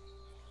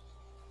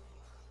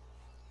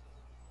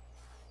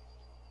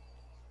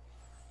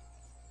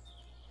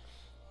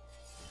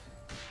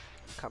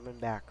 Coming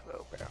back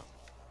though, bro.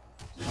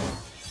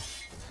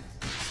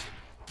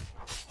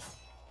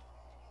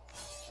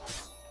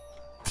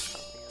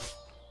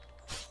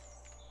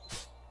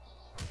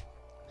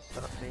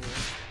 Something.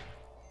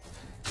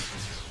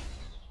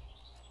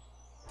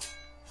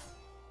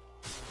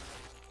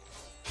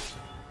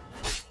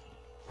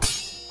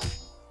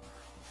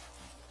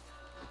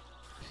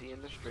 Is he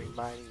in the stream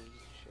by any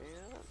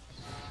chance?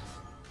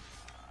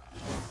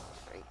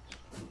 Right.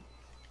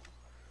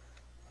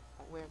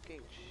 Oh wait, I'm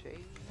getting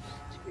shades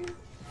too.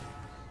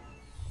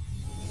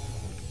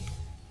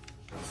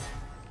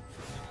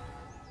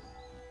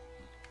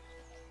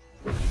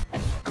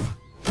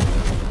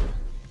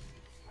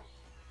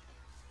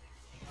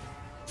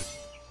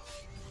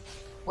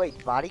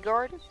 Wait,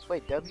 bodyguard?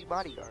 Wait, W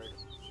bodyguard.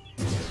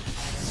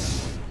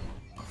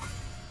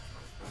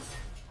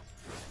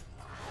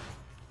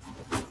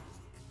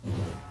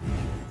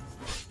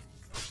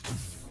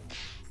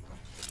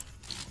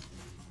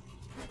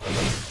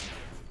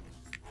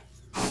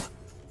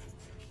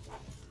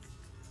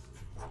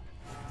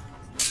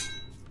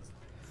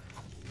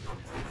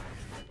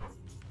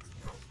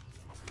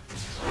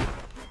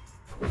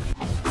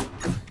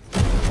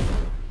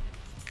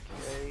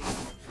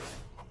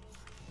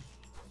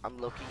 I'm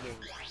looking in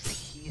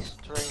key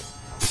strength.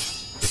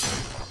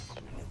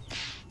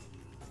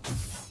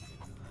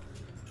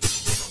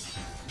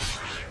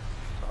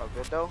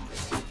 good though.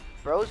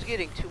 Bro's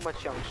getting too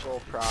much young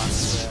soul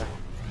procs. Yeah.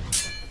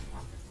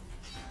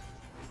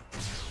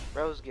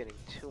 Bro's getting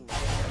too much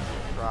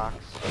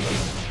procs.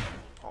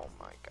 Oh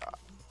my god.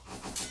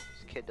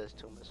 This kid does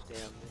too much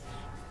damage.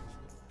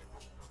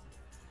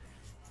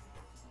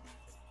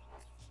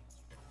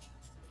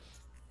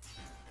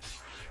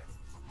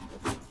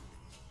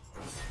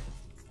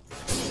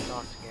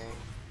 Knox gang.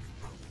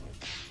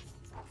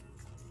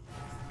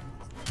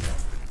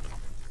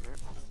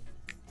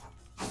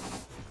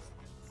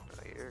 Oh,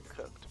 you're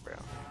cooked, bro.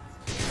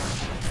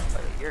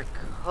 Oh, you're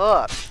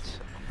cooked.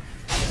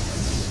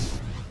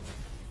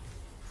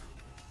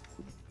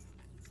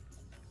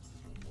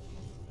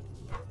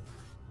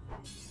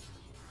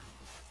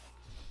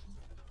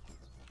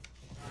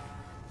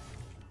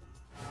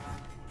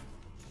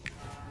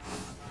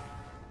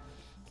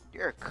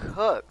 You're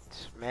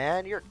cooked,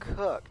 man. You're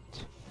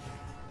cooked.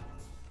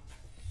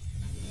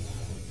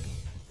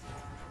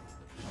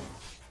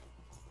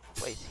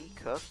 Wait, is he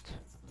cooked?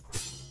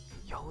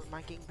 Yo, is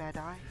my gang bad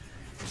die?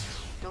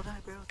 Don't die,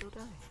 bro. Don't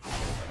die.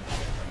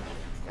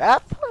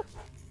 Yep.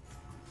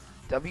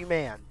 W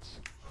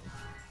mans.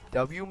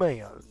 W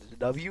mans.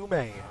 W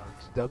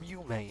mans.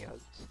 W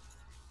mans.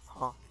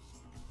 Huh?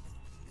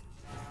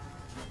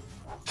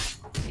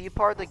 Is he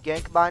part of the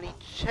gank body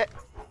check?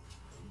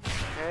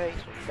 Okay,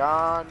 so we're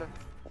gone.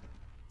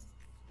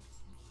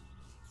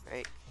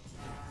 Hey.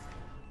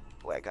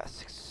 Boy, I got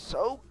six.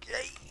 So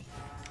gay.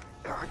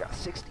 Oh, I got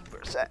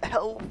 60%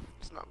 health.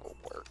 It's not gonna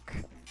work.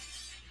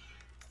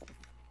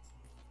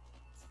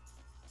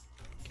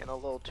 Getting a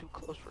little too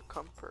close for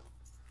comfort.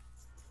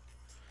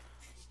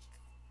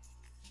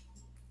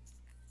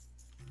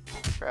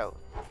 Bro.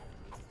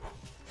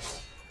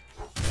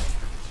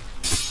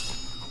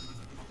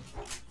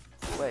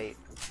 Wait.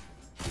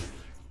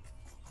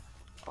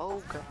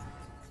 Oh god.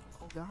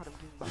 Oh god, I'm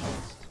getting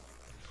boxed.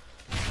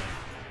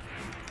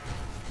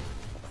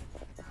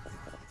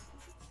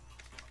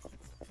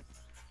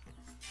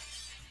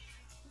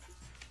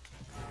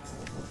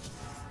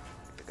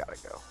 I gotta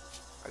go.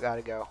 I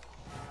gotta go.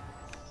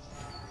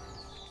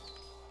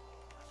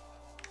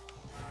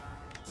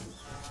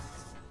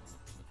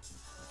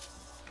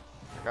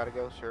 I gotta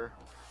go, sir.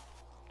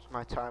 It's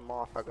my time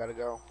off. I gotta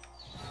go.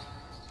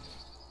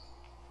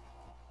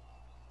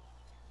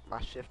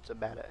 My shift's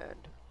about to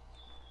end.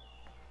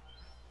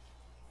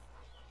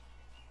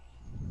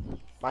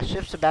 My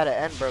shift's about to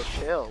end, bro.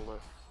 Chill.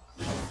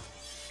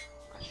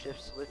 My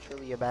shift's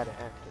literally about to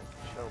end.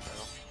 Chill,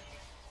 bro.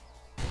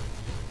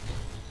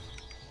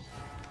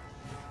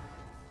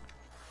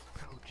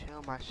 Bro,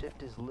 chill. My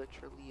shift is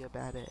literally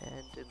about to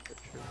end in the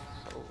truth.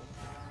 So.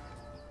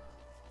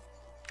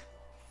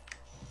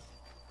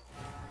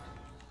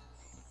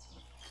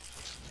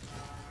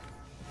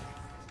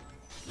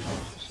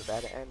 It's just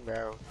about to end,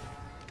 bro.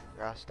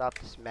 Gotta stop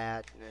this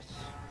madness.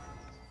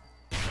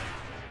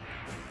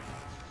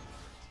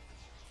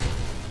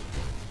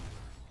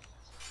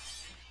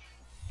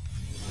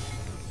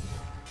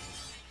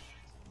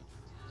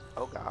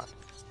 Oh god.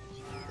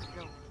 Let's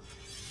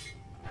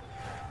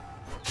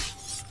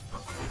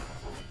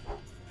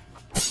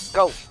go.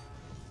 Go!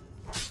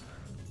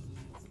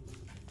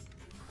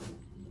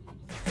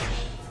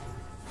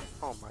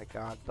 Oh my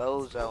god,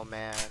 Bozo,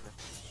 man.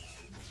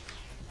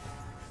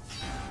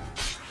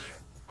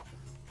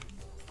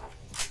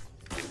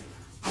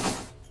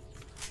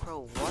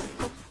 Bro, what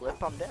the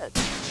flip? I'm dead.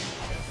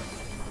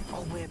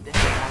 Oh wait, I'm dead.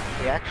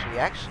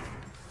 Actually.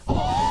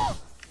 Oh!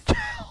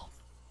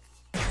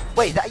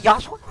 Wait, that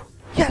Yashua?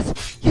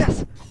 Yes!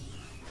 Yes!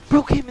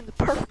 Bro came in the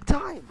perfect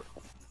time!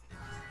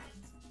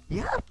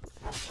 Yep!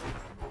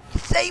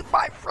 Save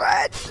my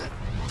friend!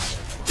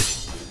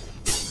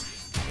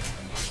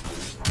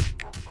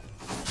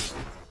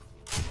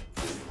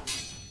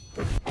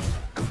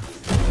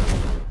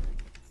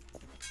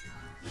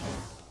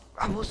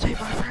 I will save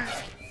my friend!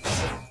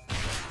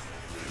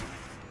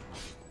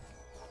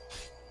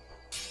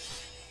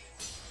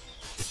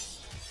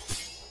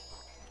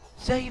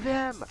 Save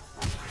him!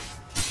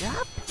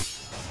 Yep!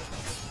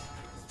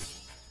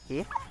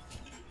 Yeah.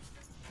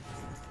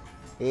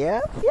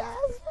 Yep, yeah.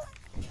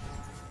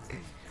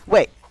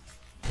 Wait.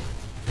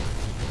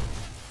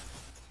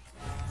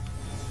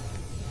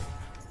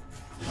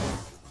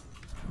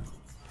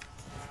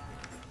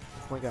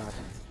 Oh my god.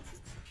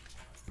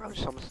 Bro,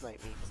 someone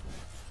sniped me.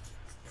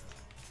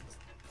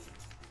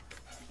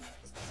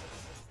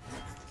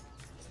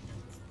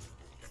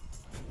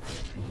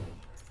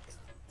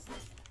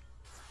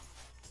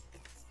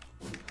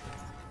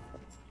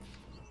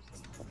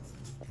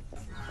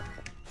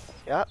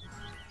 Yep.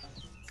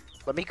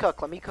 Let me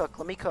cook. Oh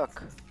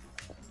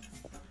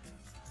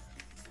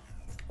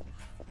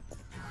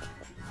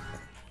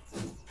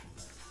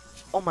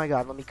my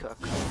god, let me cook.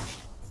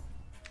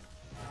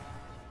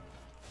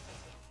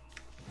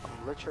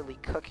 I'm literally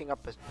cooking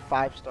up a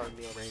 5-star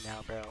meal right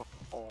now, bro.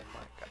 Oh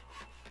my god.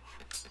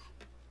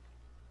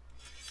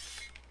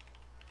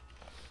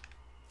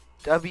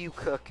 W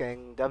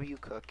cooking.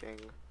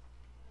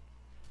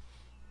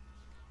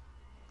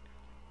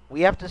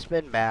 We have to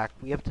spin back,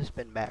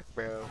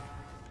 bro.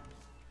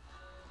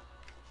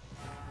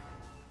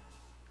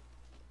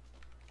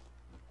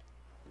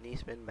 you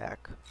spin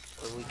back.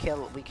 We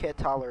can't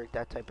tolerate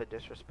that type of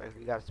disrespect.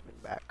 We gotta spin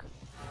back.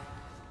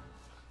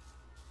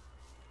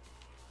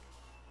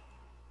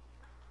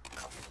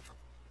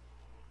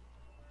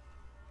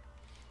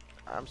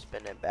 I'm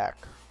spinning back.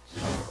 It's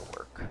not gonna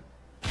work.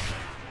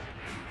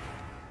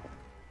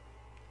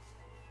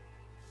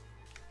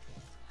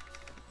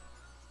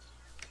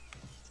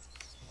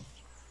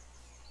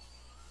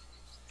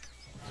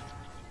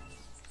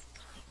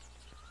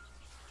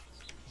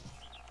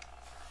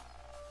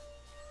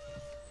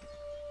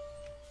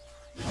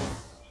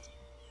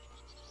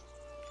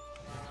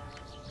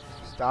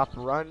 Stop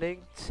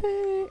running. It's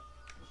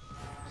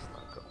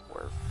not gonna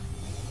work.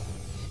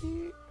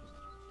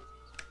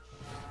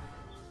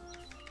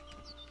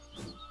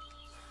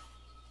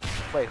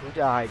 Wait, who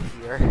died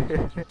here?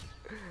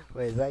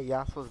 Wait, is that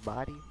Yasuo's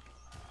body?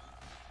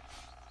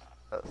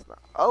 Oh, it's not.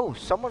 Oh,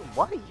 someone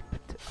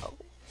wiped. Oh.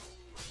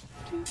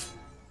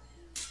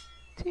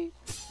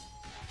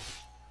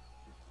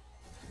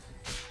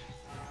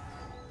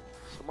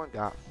 Someone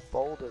got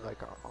folded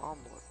like an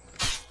omelet.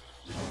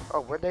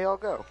 Oh, where'd they all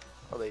go?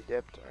 Oh, they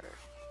dipped. Alright.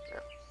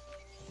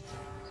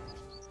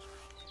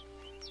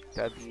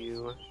 Yeah.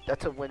 W.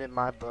 That's a win in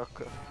my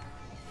book.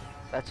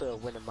 That's a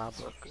win in my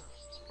book.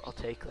 I'll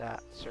take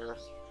that, sir.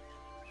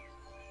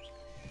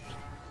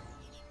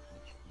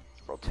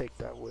 I'll take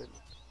that win.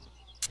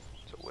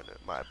 It's a win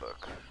in my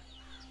book.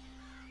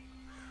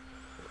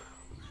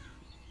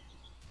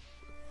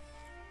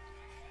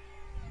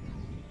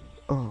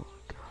 Oh.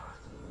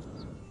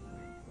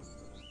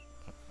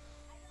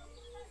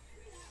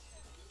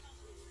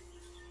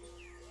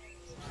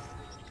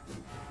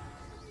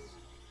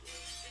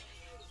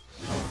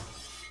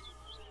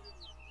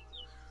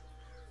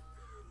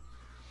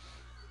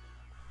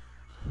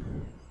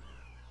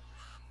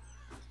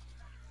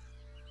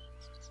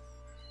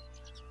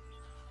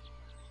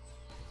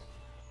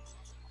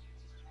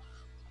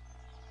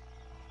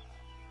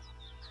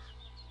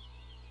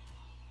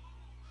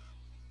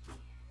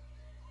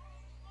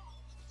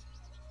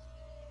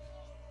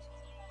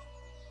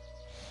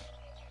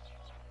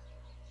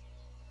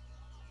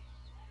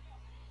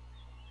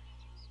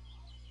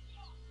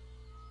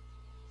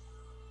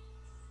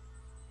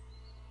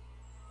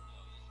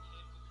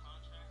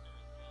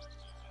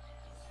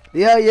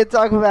 Yeah, you're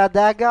talking about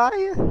that guy?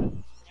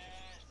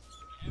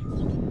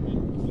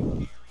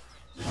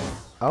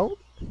 Oh?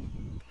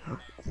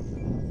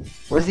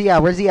 Where's he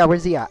at? Where's he at?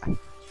 Where's he at?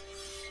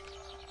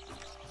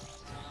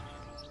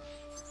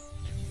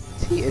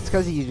 See, it's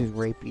because he uses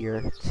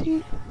rapier.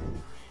 See?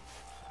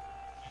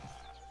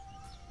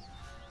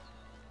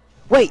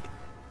 Wait!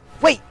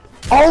 Wait!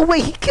 Oh,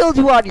 wait, he killed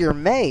you on your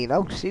main!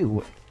 Oh,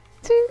 shoot.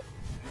 See?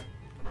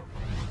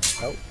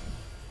 Oh.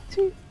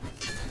 See?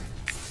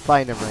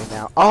 Find him right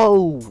now.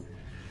 Oh!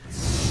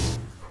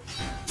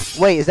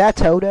 Wait, is that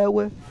Toto?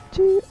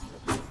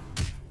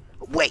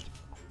 Wait!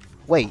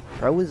 Wait,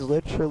 bro is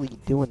literally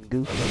doing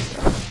goofy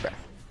stuff.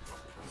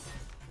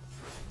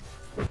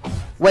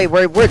 Wait,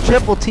 we're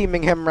triple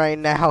teaming him right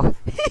now.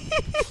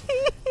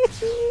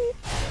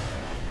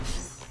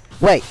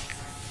 Wait.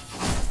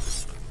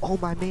 Oh,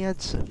 my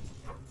man's.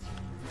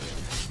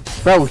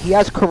 Bro, he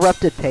has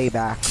corrupted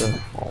payback.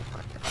 Oh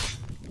my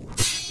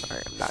god.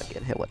 Alright, I'm not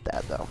getting hit with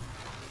that though.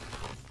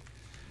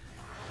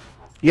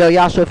 Yo,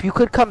 Yasuo, if you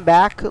could come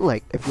back,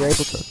 like, if you're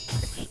able to.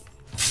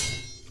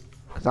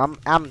 Cause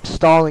I'm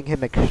stalling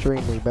him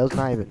extremely, bro. It's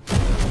not even.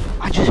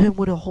 I just hit him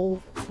with a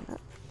whole.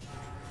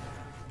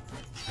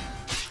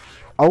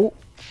 Oh.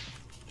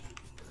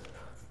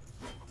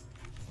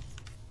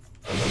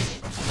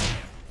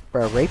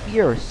 Bro,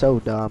 rapier is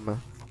so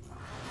dumb.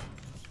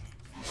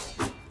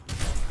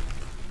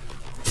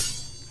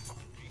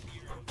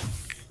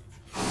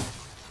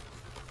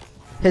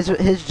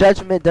 His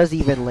judgment doesn't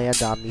even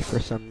land on me for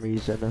some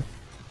reason.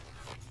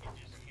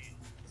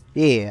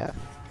 Yeah.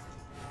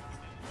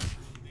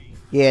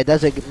 Yeah, it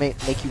doesn't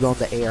make you go in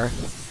the air.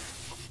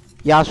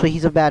 Yasuo,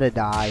 he's about to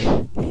die.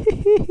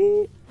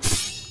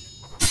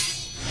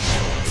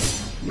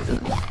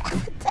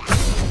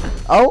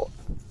 Oh!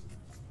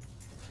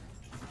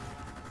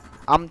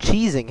 I'm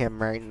cheesing him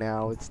right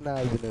now. It's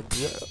not even a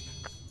joke.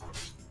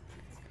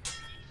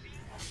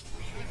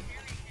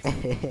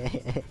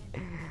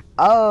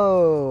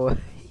 Oh!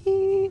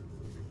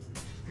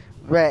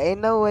 Bruh,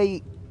 ain't no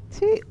way.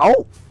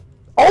 Oh!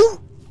 Oh!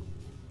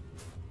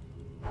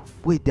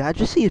 Wait, did I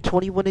just see a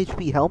 21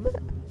 HP helmet?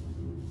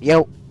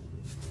 Yo.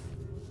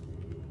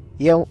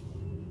 Yo.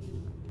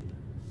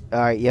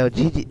 Alright, yo,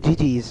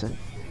 GG's.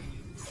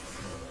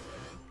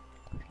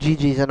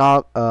 GG's, and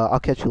I'll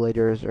catch you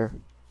later, sir.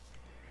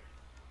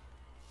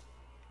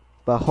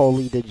 But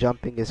holy, the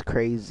jumping is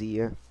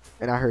crazy. And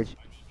I heard you.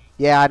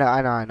 Yeah,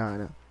 I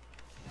know.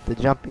 The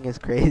jumping is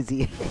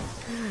crazy.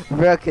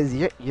 Bro, cause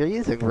you're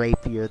using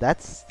rapier.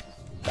 That's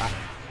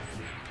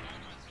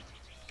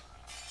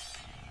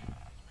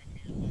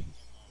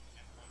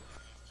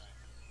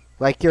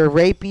like your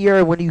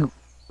rapier when you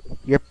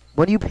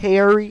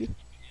parry.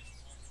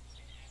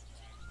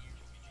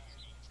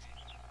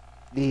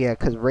 Yeah,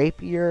 cause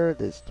rapier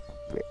this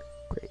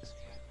crazy.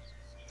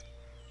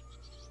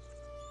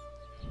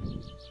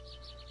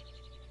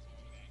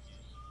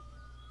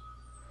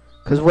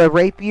 Because with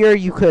rapier,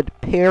 you could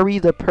parry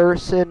the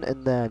person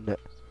and then...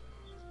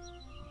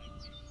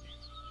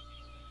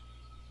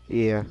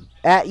 Yeah.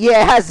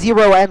 Yeah, it has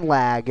 0 end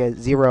lag.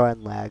 0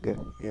 end lag.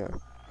 Yeah.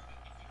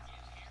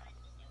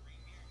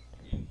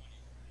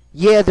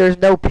 Yeah, there's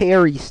no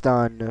parry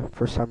stun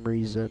for some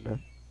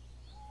reason.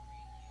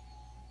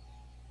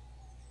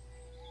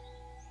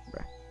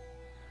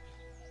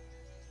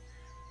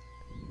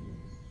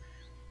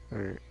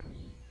 Alright.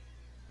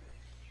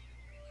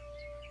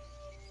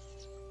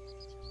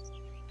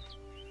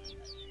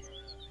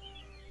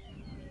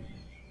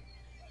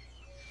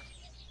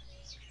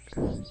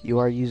 You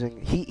are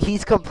using...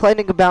 He's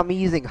complaining about me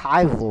using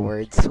Hive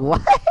Lords.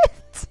 What?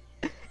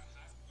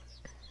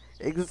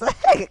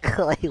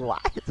 Exactly. Why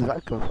is I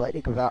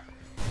complaining about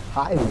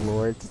Hive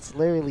Lords? It's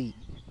literally...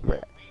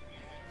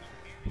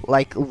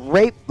 Like,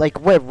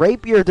 with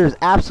Rapier, there's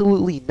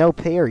absolutely no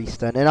parry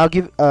stun. And I'll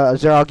give...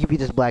 Zara, I'll give you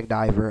this Black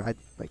Diver.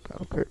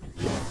 Okay.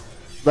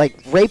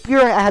 Like,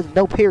 Rapier has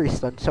no parry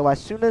stun, so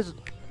as soon as...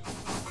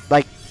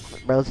 Like,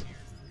 bro...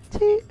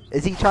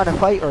 Is he trying to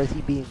fight, or is he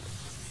being...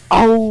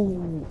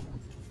 Oh!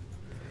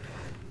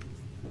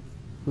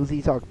 Who's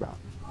he talking about?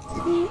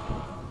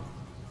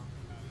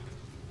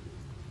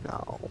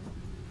 No.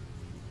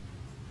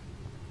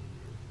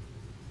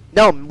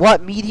 No,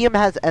 what medium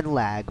has end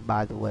lag,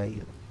 by the way?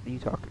 What are you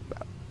talking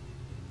about?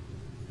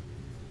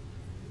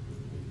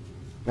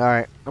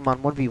 Alright, come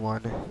on,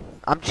 1v1.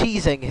 I'm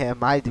cheesing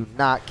him, I do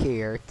not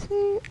care.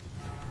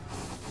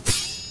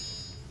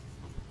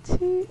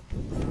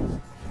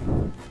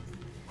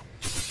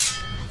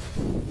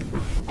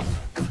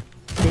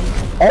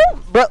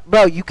 Oh,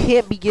 bro, you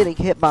can't be getting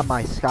hit by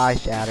my Sky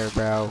Shatter,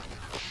 bro.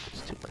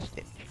 It's too much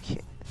damage. You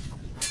can't.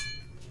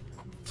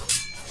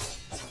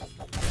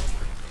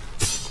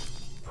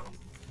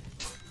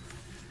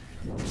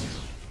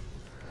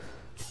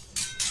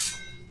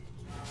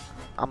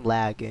 I'm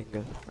lagging.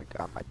 Oh my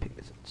god, my ping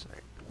is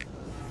insane.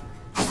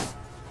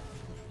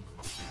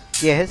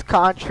 Yeah, his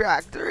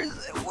contractor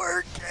isn't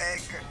working.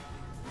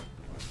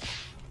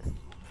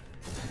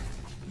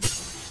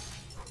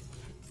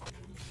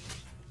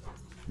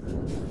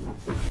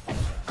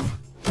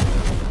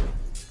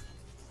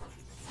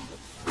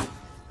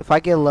 If I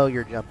get low,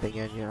 you're jumping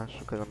in, yeah,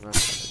 because I'm not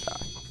gonna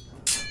die.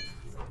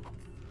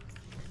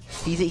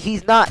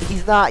 He's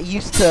not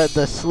used to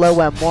the slow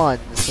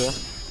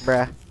M1s,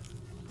 bruh.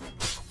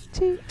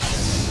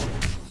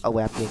 Oh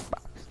wait, I'm getting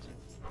boxed.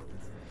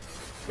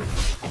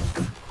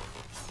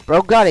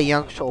 Bro got a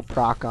Young Soul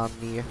proc on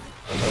me.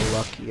 So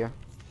lucky.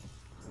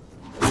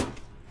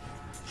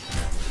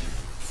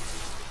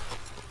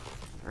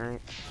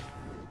 Alright.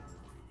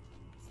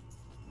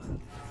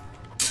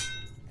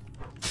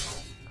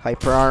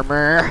 Hyper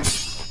armor.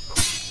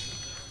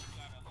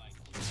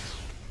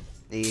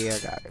 Yeah, I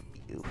got him,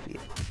 goofy.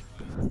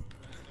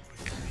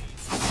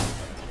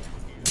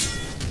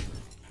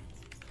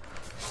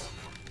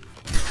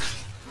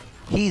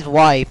 He's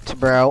wiped,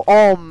 bro.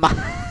 Oh my.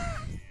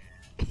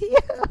 Yeah.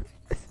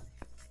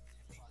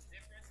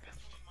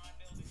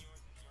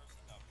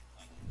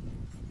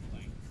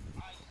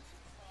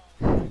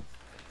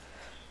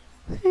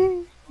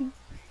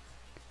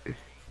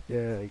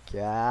 Yeah,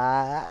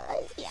 God.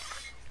 Yeah.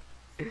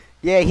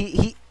 Yeah,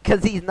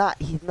 cause he's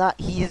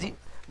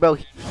bro.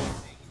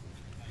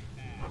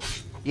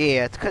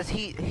 Yeah, it's cause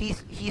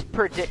he's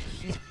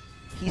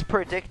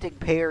predicting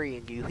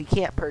parrying you. He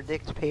can't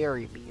predict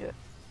parry me.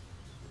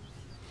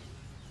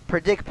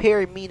 Predict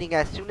parry meaning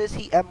as soon as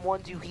he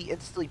M1s you, he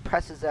instantly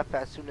presses F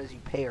as soon as you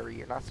parry.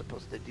 You're not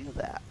supposed to do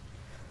that.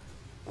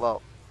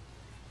 Well,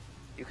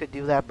 you could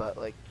do that, but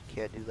like you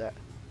can't do that.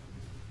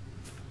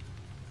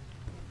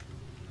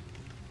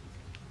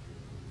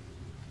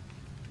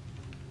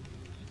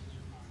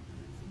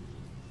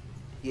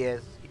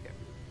 Yes.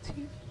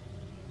 Yeah.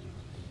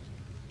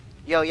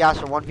 Yo,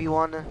 Yasha,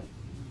 1v1.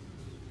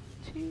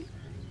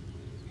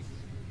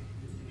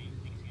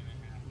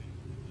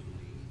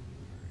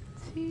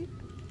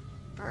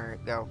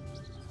 Alright, go.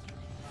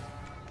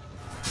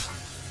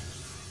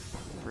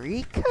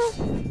 Freak?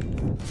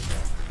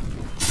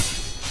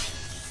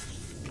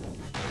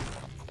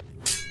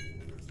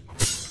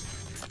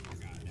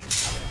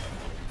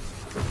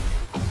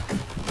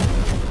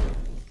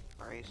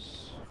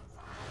 Nice.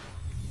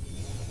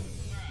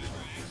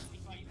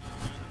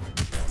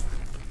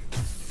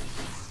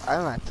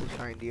 I'm actually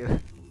find you.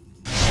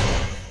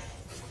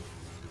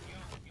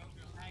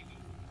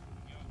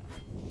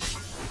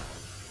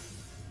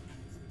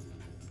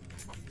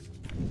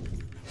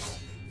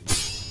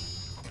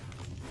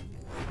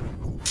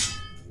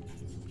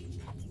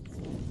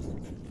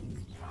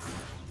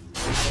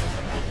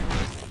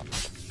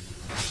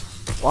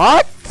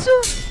 What?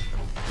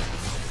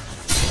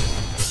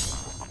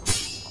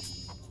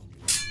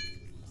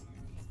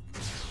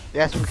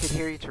 Yes, we can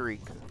hear you, Tariq.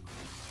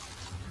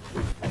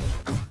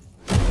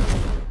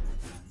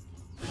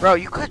 Bro,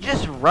 you could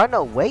just run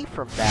away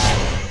from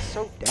that. It's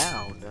so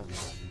down.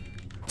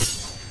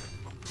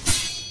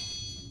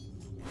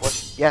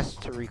 What? Yes,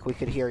 Tariq, we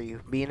could hear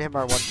you. Me and him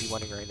are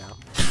 1v1ing right now.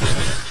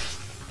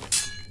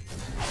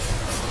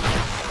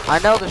 I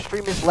know the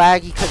stream is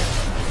laggy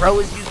because bro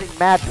is using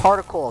mad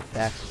particle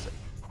effects.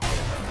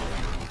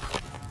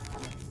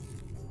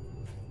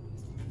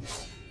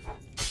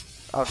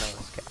 Oh no,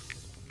 this guy.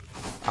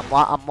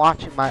 I'm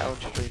watching my own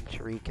stream,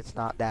 Tariq. It's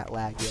not that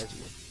laggy as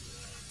you.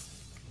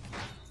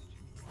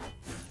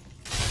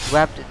 You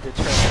have to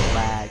determine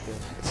lag.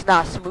 It's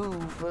not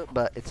smooth,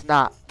 but it's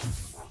not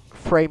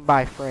frame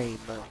by frame,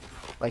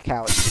 like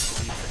how it used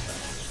to be.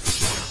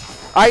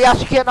 Alright, Yash,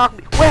 you can't knock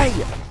me. Wait!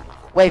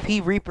 Wait, if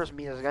he Reapers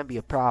me, there's gonna be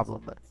a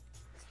problem. But...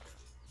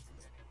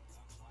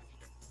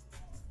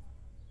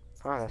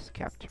 oh, that's the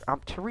capture.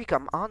 Tariq,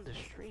 I'm on the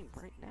stream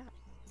right now.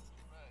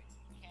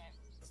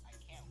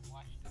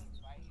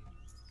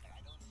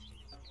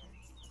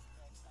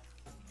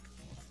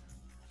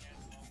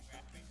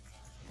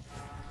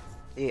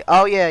 Yeah.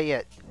 Oh yeah,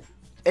 yeah.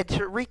 It's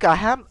Tariq.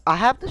 I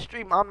have the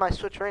stream on my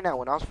Switch right now.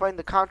 When I was fighting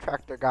the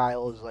contractor guy,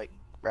 it was like,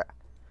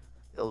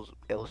 it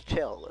was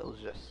chill. It was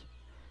just.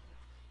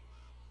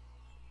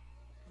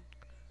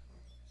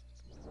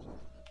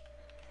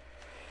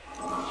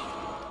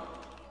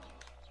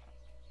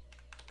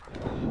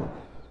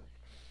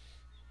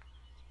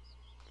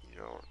 You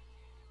know,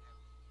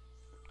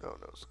 oh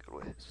no, it's good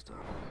with his stuff.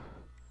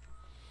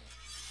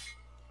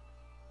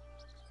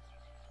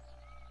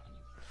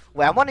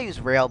 Wait, I want to use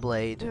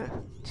Railblade.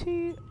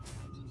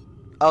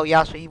 Oh,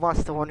 yeah, so he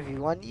wants to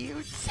 1v1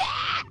 you.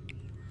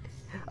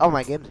 Oh,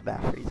 my game's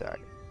battery,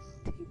 sorry.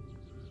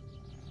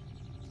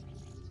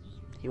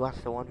 He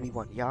wants to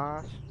 1v1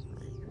 Yash.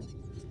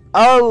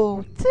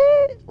 Oh,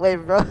 wait,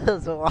 bro,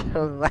 doesn't want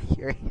to like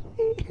your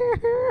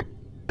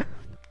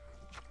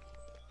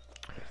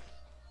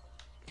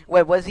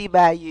Wait, what's he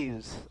about to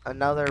use?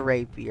 Another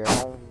rapier.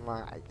 Oh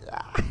my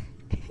god.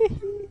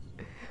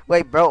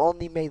 Wait, bro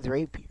only makes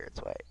rapiers.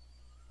 Wait.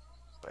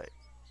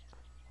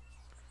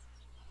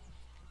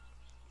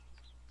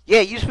 Yeah,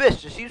 use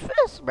fist. Just use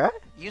fist, bruh.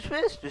 Use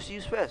fist. Just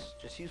use fist.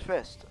 Just use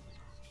fist.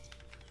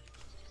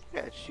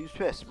 Yeah, just use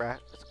fist, bruh.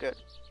 That's good.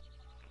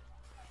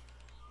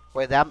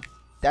 Wait,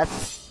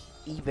 that's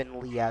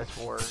evenly as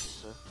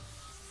worse.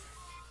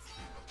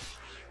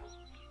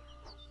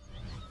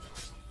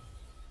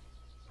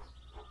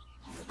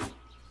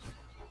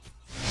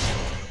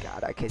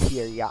 God, I could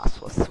hear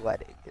Yasuo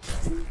sweating.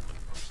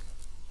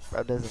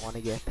 Bro doesn't want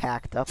to get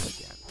packed up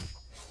again.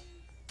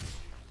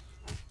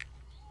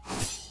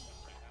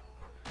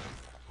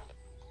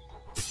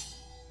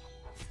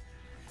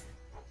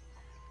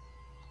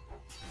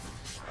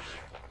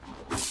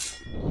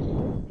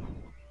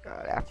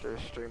 God, after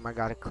the stream, I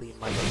gotta clean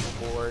my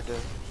keyboard.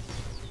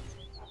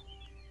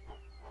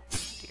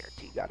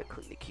 Guarantee gotta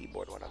clean the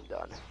keyboard when I'm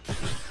done.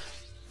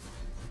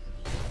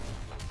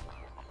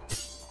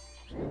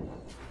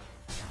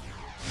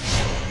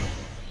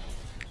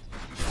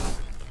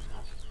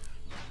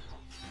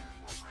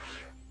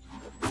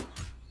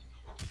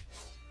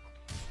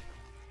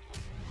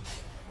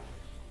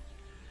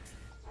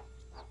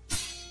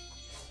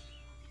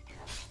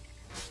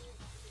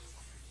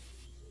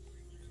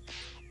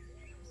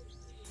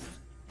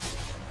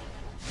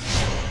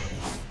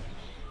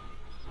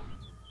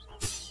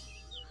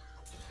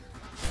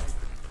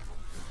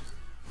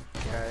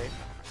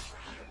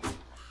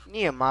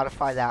 Need to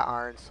modify that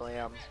Iron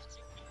Slam.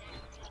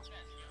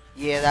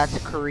 Yeah, that's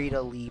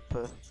Karita Leap.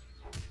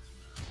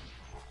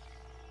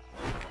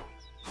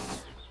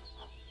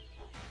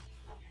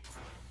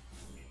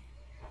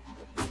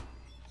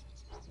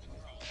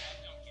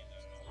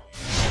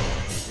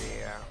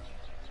 Yeah.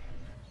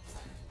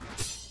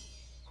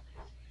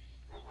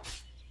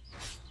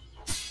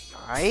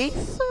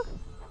 Nice.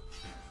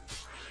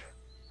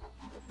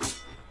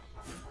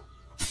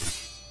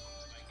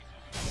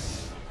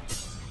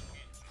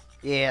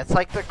 Yeah, it's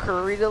like the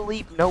Karita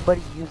Leap,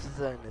 nobody uses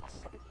it, and it's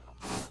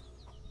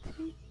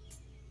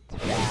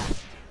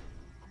fast.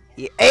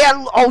 Yeah,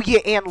 and, oh yeah,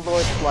 and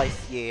Lord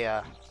Slice,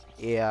 yeah.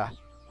 Yeah.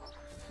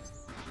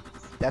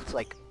 That's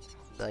like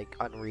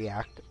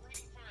unreactive.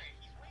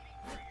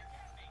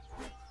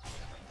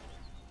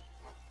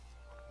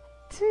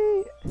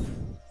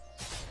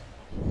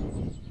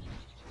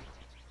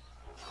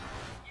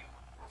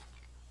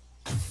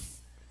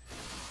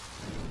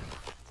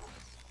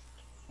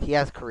 He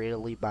has Karita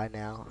Leap by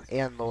now,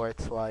 and Lord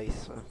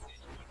Slice.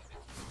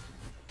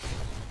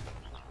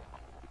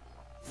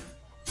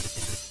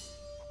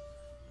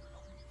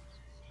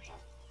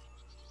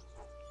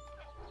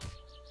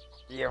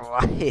 You're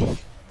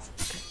right.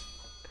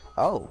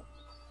 Oh.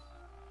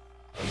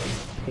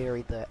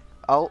 Parry that.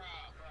 Oh.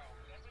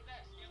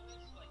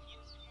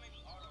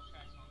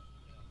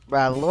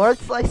 Bruh, Lord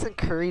Slice and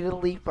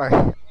Karita Leap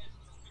are...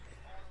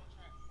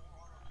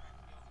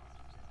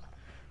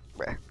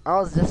 I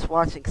was just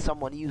watching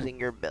someone using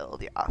your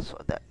build,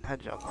 Yasuo. That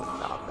jump was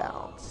not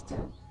balanced.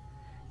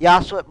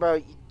 Yasuo,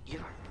 bro,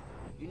 you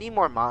need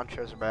more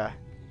mantras, bro.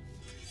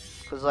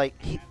 Cause like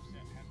you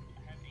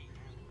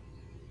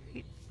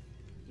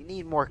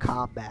need more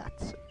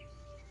combats.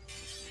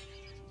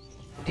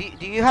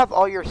 Do you have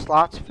all your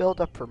slots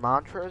filled up for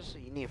mantras?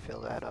 You need to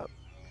fill that up.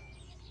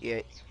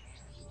 Yeah.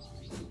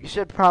 You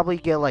should probably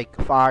get like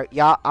fire.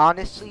 Yeah,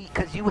 honestly,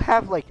 cause you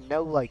have like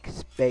no like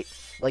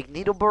space. Like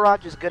needle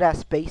barrage is good at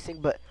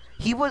spacing, but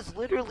he was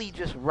literally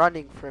just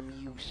running from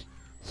you,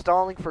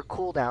 stalling for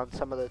cooldown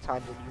some of the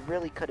times, and you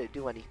really couldn't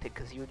do anything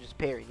because you would just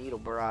parry needle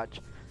barrage.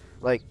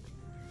 Like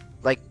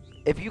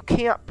if you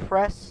can't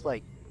press,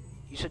 like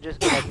you should just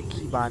get like a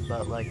keybind.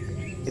 But like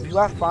if you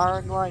have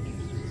firing line,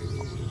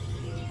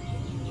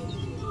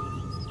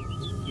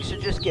 you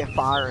should just get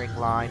firing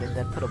line and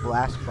then put a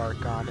blast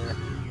spark on it.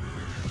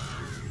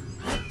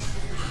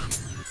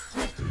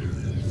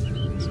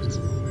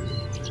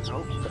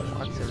 Oh, that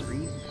wants a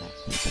rematch.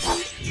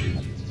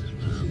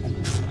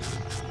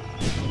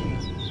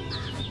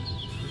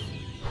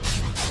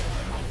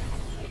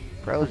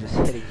 Bro, just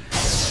hitting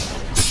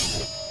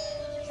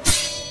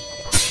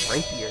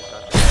rapiers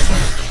on the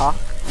cock.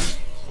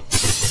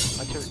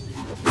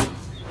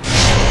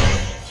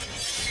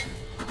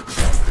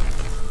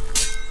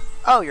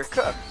 Oh, you're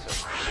cooked.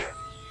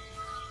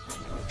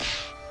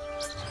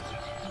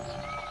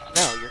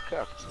 No, you're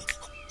cooked.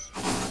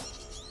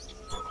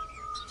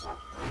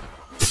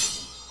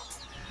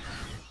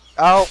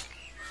 Oh.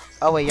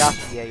 Oh wait,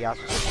 Yasuo. Yeah,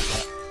 Yasuo.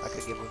 I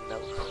could give him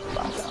notes.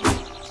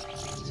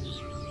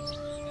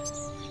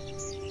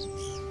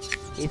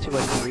 He needs to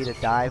like Karita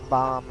dive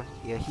bomb.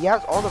 Yeah, he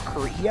has all the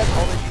Karita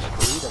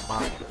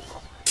monsters.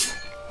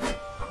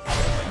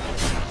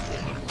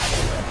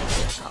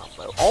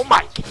 Oh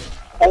my!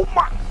 Oh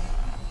my!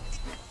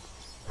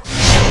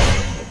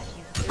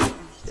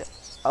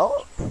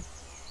 Oh.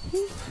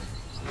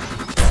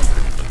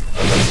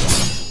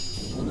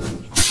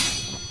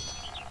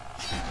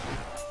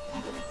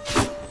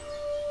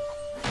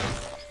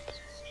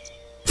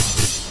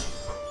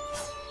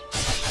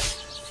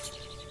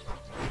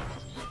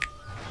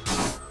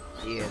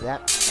 Yeah,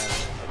 that.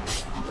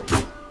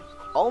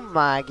 Oh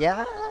my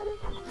god!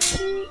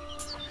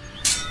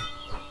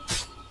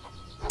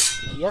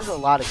 He has a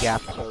lot of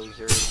gap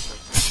closers.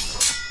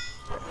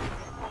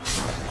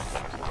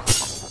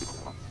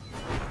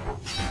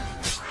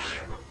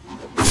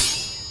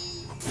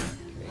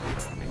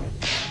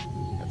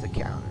 That's a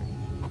counter.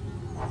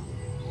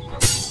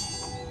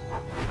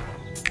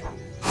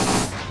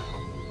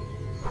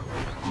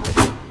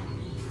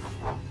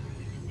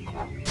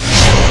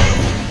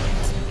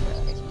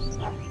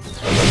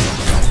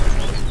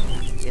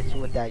 It's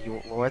with that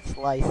Lord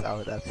Slice.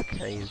 Oh, that's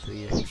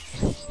crazy.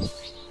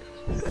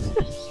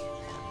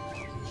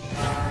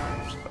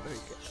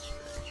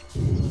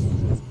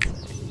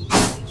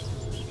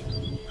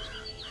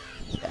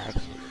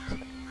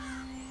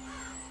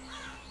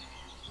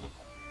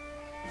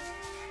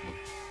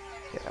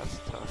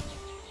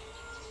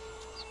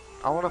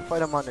 I want to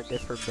fight him on a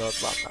different build,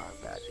 but I'm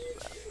not bad at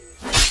that.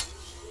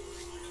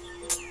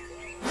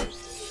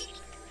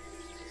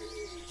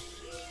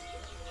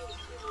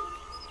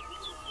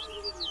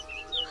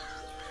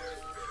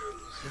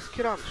 Is this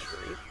kid on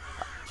stream?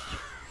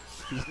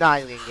 He's not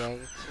even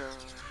ganked, so...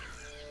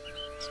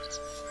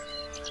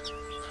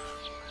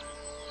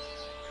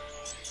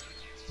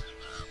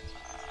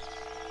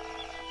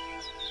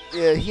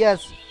 Yeah, he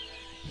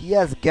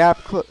has gap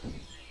cl-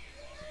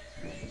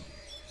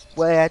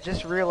 Wait, I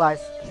just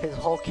realized his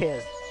whole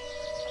kit.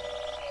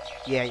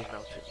 Yeah, you know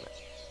too.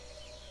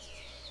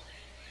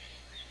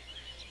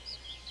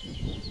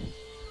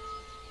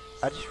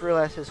 I just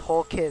realized his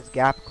whole kit is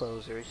gap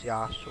closers,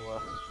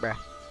 Joshua. Bruh.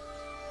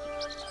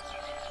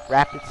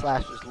 Rapid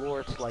slashes,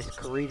 Lord Slice,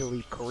 Karita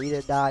Leap,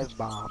 Karita Dive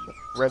Bomb,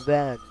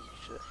 Revenge.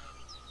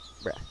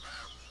 Bruh.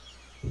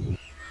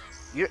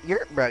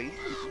 Bro, you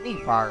need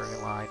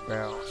firing line,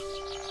 bro.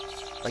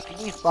 Like, you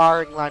need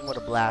firing line with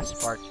a blast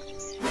spark.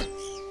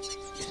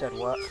 You said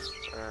what?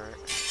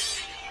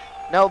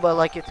 No, but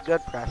like, it's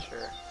good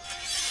pressure.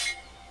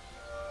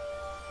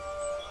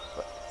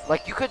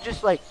 Like, you could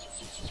just like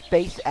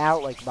space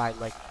out like by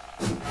like.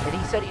 And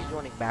he said he's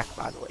running back,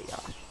 by the way,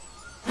 Josh.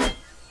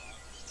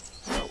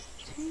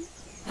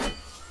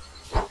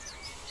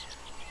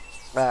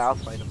 I'll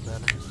fight him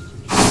then.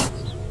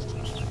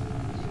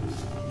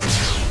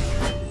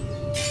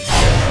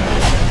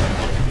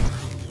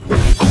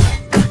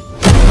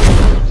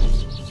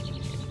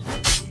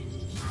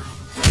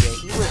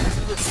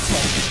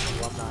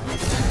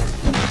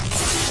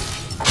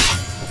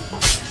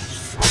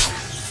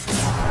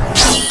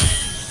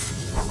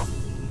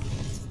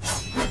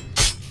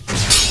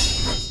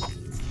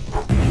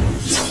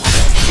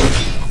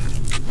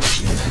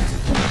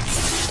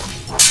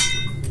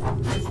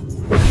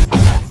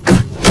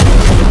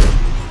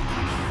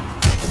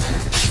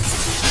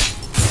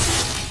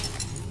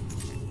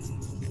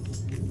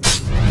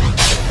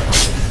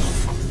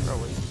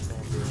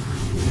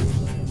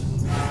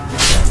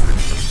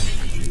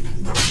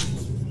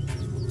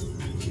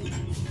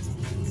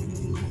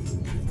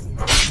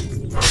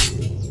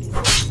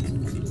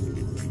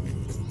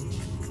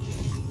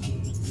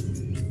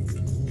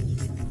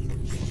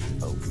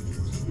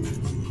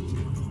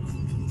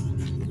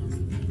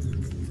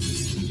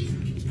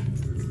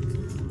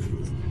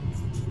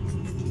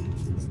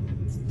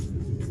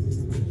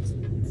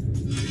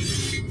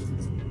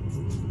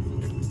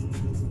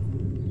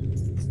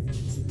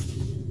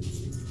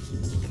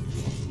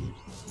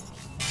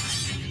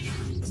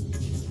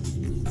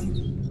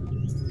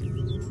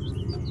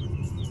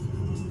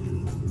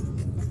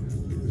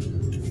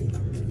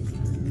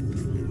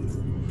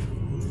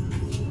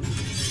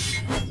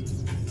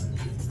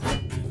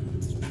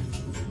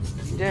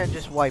 didn't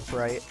just wipe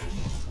right.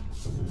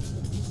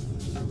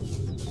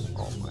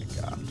 Oh my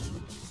god.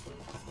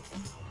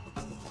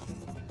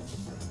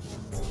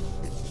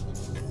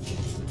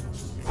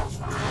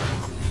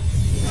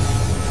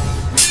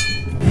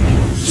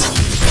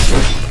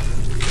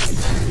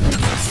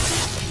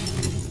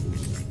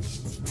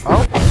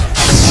 Oh!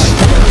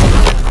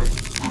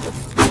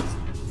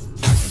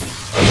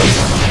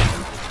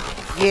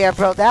 Yeah,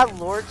 bro, that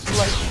Lord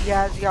Select she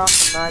has, y'all,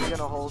 I'm not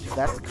gonna hold you.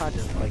 That's kind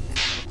of like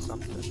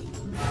something.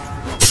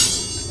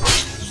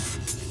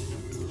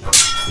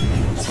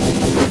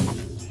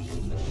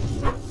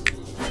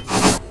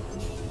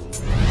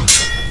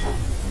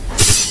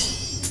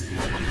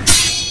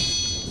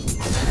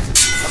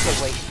 Okay,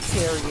 wait,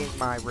 carrying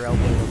my railway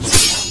a little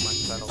too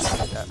much, I don't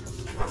like that.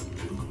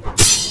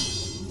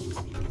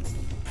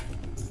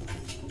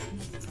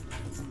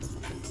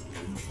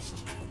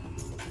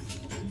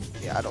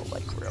 Yeah, I don't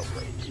like railways.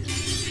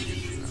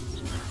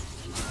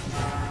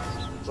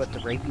 What, the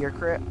rapier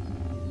crit?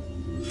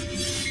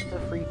 It's a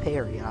free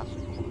parry, awesome.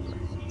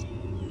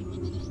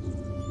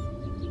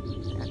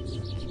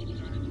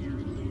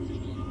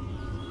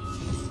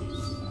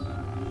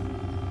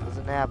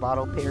 Doesn't it have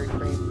auto parry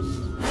frames?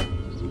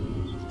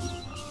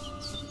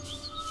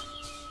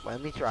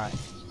 Let me try.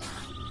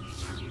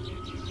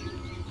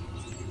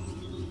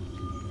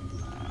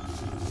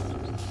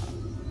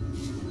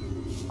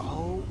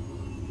 Oh.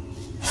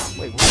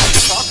 Wait, what are you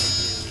talking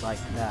to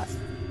like that?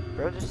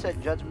 Bro just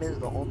said judgment is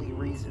the only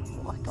reason.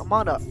 Like, I'm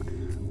on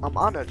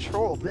a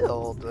troll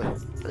build.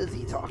 What is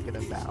he talking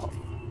about?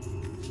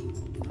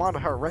 I'm on a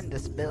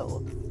horrendous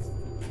build.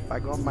 If I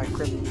go on my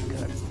crypt,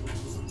 good.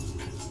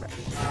 Right.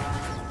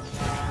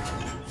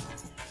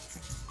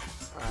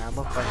 Alright, I'm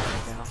gonna fight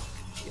right now.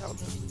 Yo.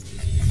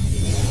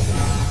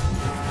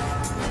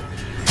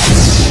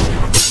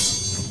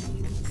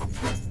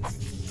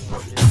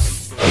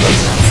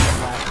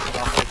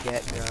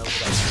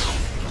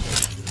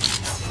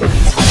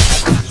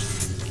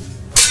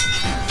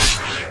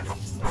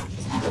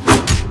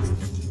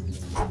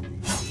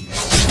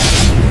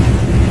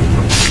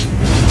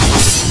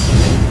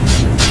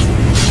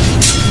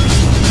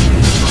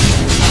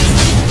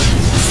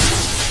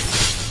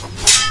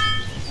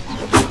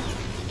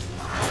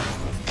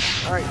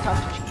 Alright,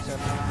 time to cheese him.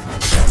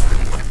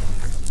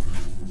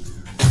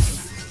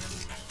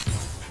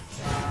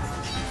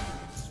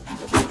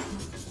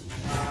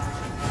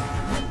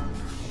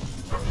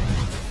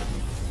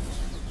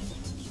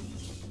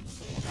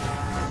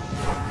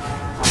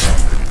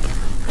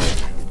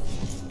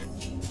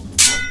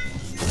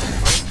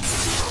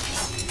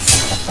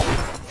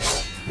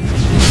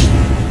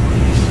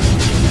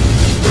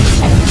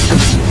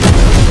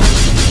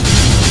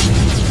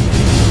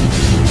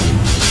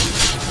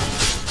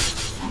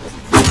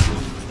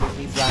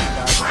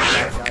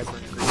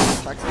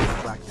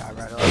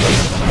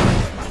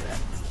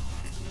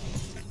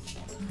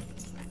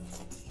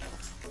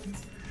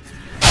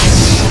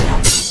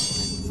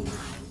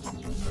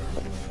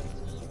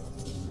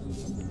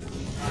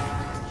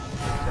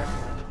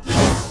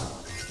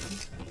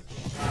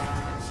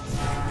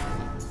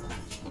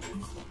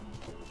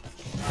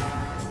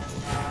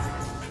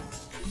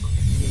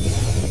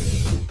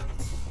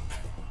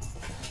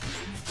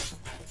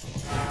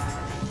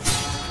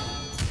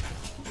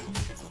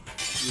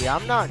 Yeah,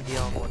 I'm not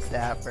dealing with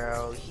that,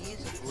 bro.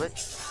 He's literally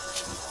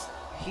just...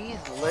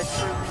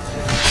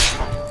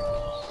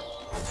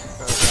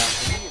 Bro, yeah,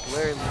 he's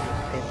literally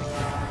just pinning.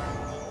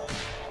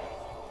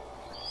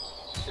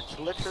 It's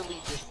literally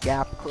just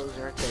gap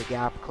closer into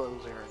gap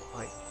closer, and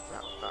like, no,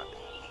 not it.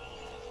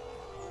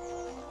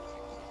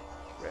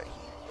 Right,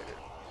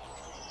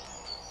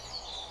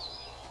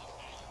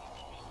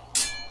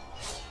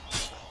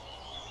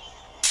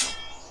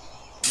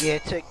 yeah,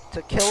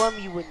 to kill him,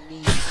 you would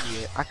need...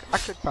 Yeah, I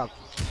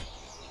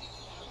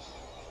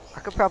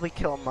could probably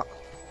kill him.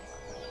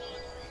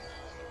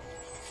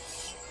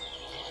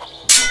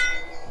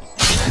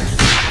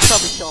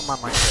 Probably kill him on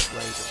my quick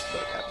blade,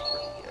 but that's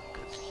really it,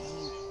 because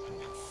he's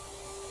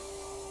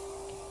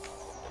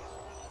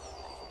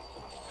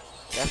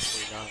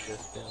definitely not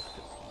this build,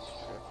 because he's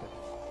tripping.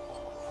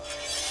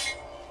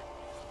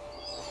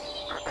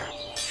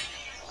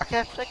 I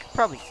could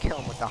probably kill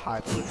him with the high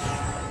blade.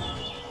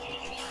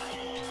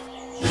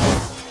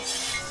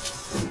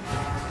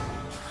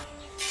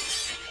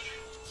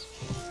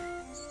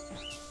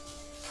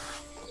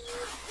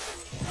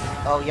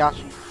 Oh,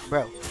 Yasu,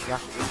 bro,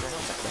 Yasu, you're gonna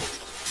help me.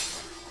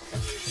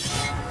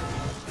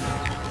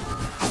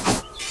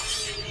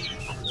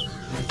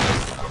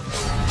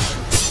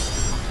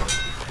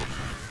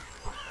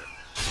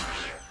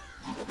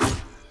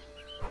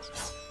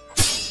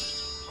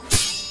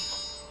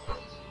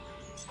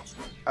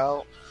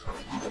 Oh.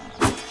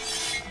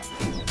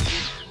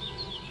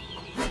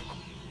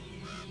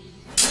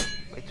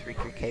 Wait, Tariq,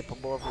 you're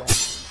capable of that?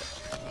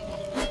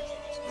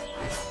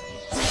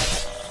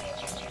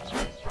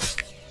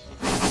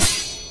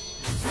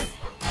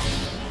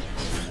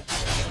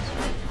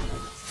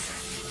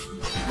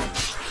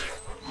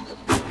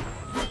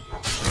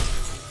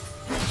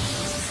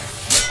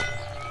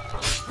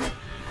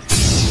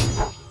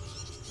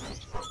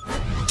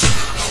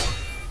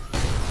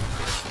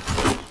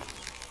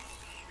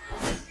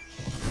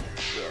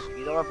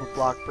 still have a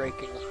block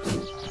breaking.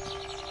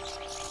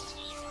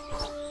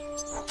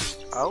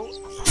 Oh.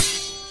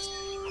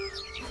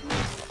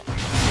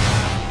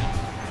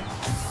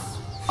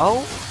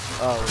 Oh.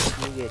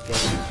 Oh, you get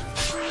damaged.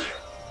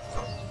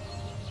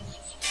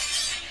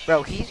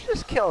 Bro, he's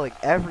just killing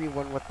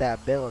everyone with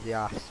that build,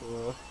 I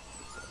swear.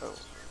 Oh.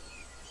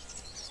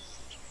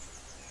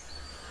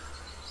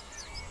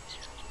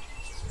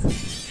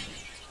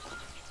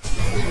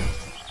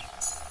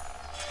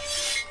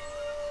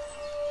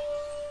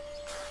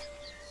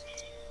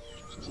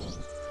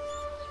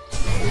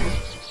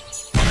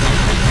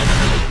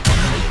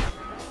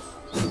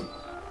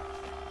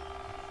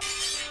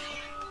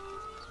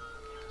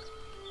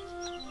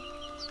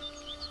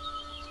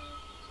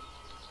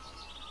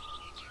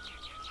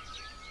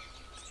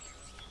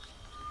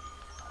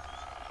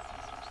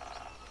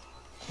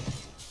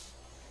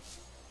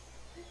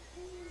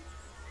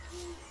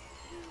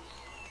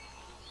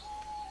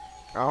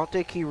 I don't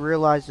think he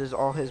realizes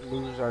all his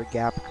moves are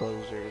gap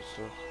closers.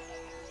 So.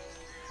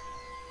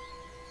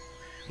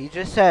 He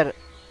just said,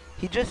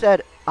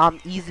 I'm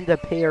easy to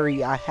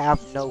parry. I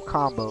have no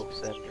combo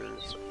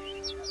senders.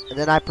 And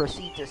then I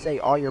proceed to say,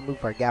 all your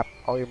moves are gap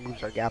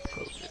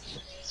closers.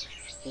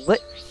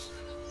 What?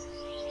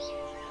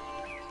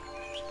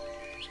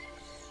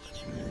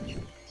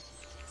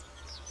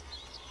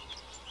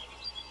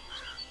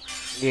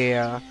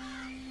 Yeah.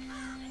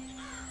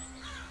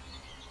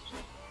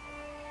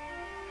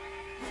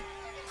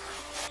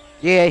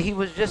 Yeah, he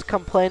was just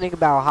complaining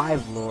about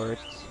Hive Lords.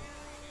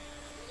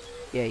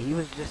 Yeah, he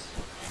was just...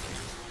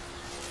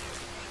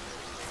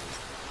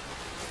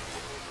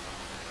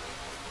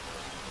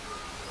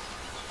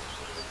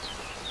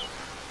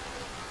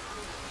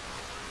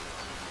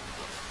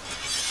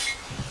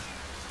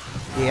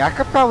 Yeah, I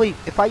could probably...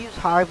 If I use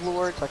Hive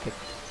Lords, I could...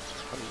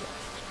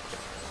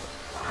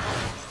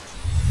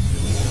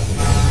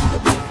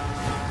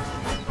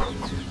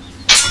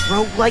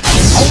 Bro, like,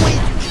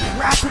 always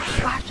rapid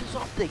flashes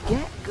off the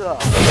get-go.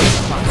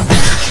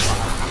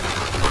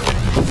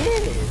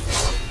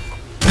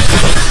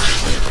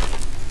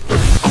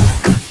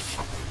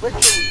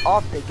 Literally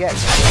off the get-go.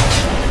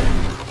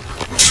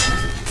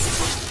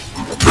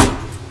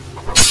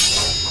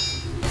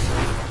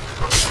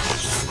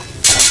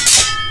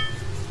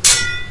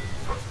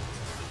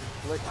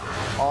 Literally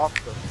off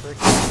the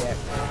freaking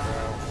get-go,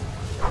 bro.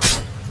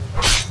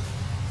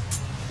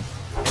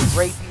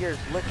 Rapier is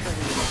literally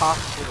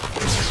impossible to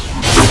play.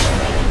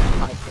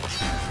 I think.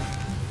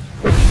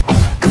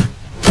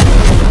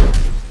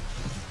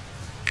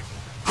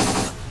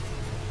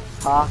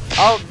 Huh?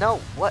 Oh no,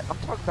 what? I'm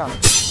talking about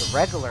the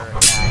regular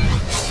attack.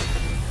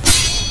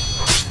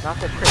 Not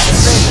the crit. The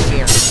crit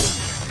parry.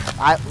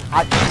 I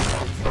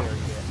just parry it.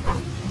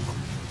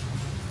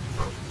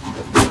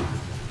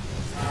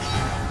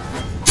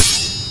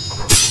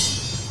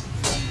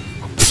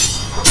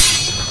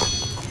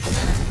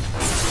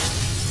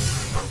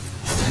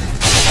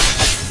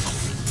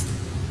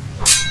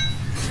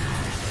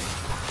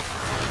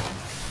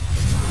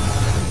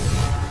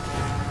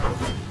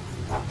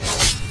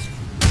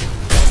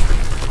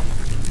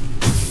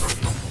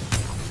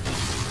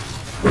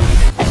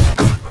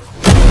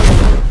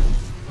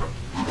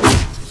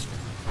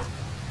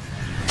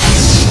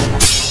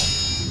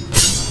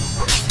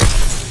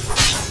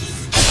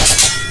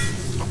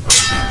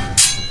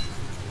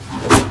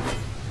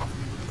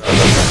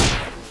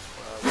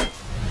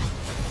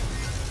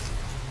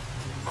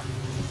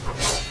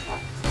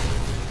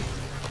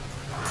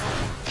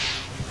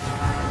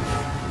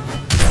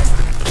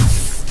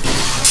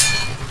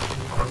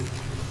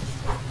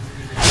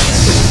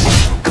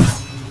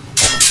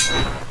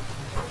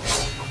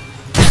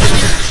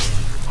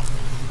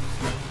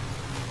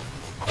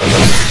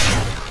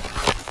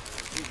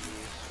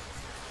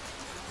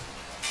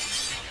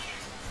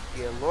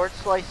 Lord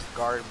Slice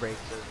guard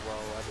breaks as well.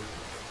 I mean,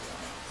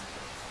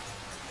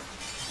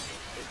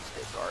 it's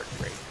the guard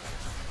break.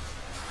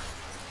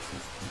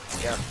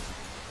 Yep.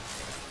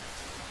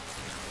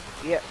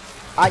 Yeah.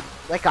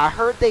 I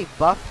heard they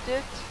buffed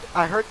it.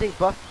 I heard they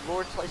buffed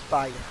Lord Slice, but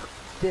I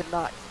did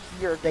not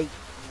hear they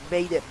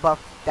made it buff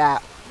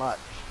that much.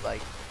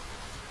 Like.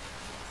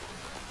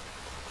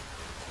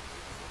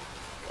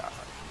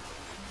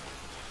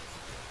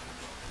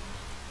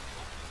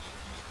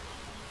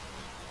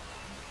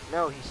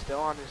 No, he's still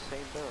on his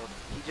same build.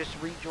 He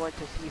just rejoined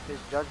to see if his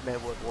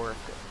judgment would work.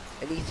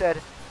 And he said,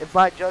 if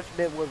my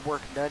judgment would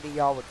work, none of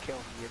y'all would kill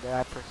me. And then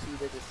I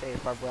proceeded to say,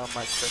 if I run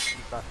my crit,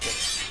 he's not killing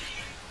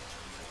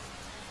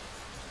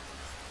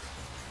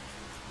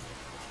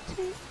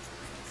me.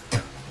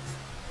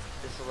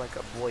 This is like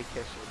a boy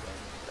kisser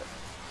game.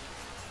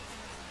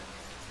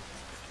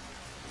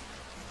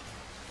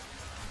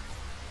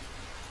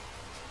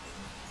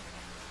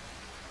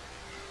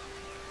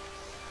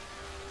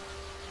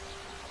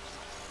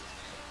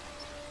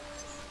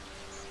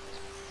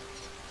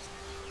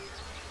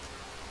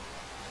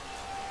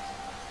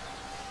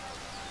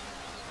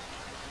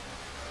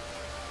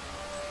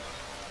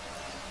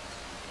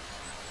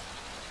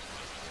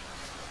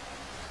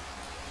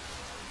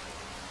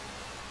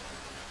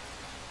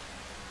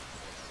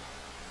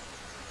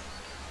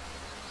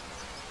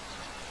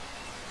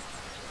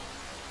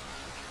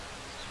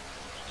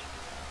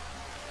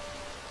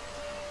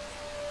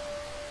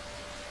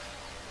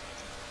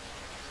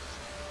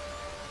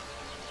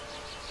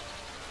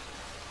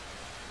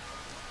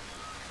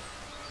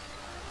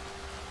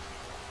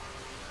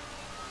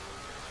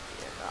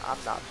 I'm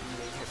not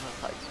beating him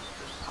if I use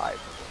this high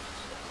for this.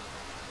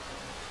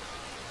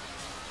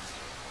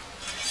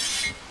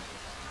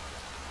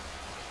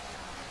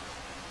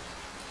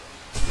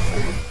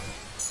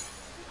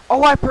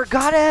 Oh, I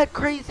forgot I had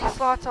crazy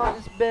slots on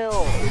his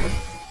build.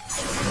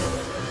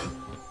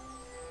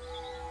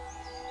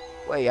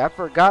 Wait, I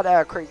forgot I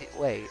had crazy.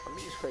 Wait, let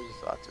me use crazy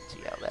slots and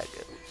see how that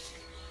goes.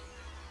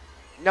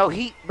 No,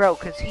 bro,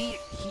 cause he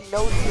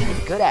knows he's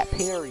good at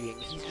parrying.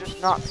 He's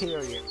just not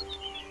parrying.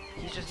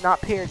 He's just not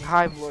parrying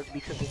Hive Lords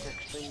because it's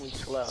extremely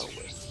slow.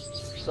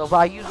 So if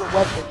I use a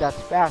weapon that's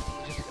fast,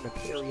 he's just gonna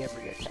parry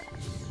every attack.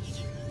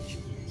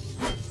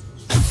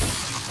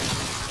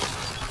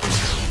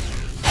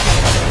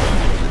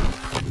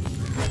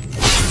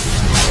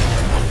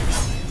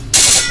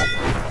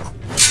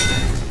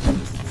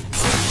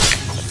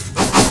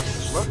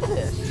 Look at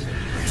this.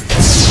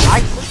 I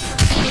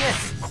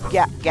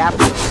can't gap.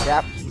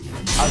 Yep.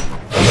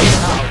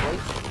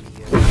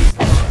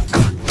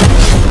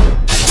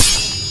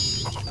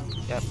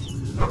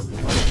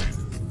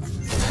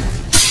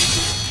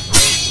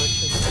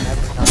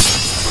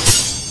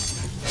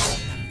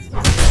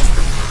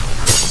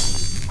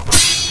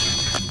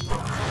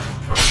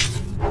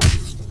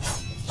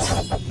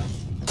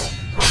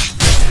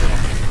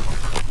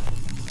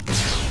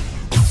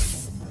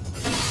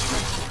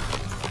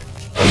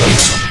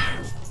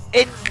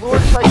 And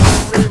Lord's like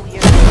really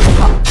in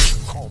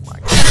oh my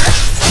god.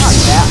 Not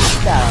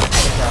that.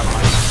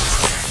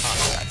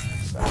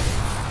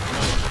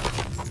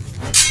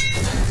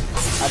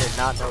 I did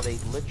not know they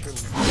literally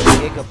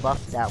giga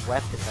buffed that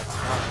weapon. That's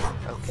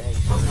not okay.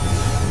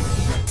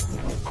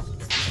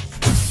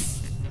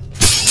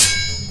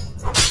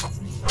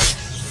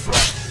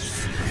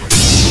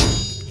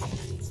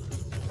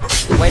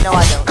 Wait, no,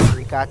 I don't.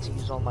 I got to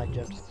use all my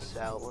gems to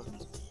sell.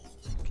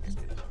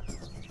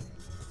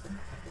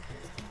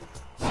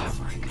 Oh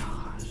my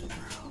gosh,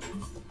 bro.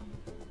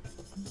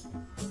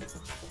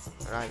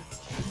 Right.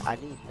 I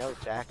need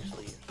notes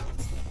actually.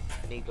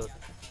 I need to go.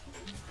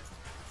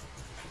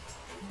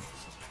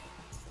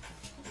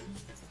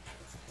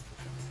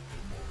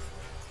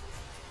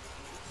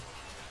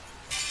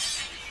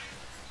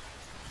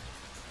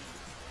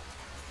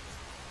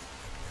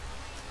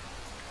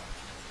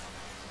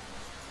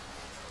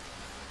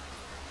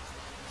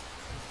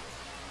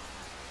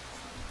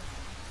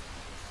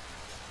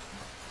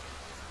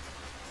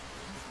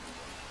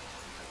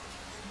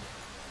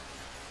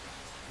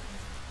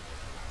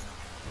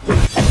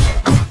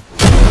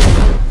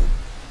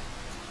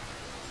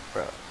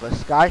 But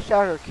Sky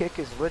Shatter Kick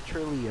is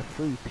literally a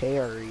free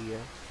parry.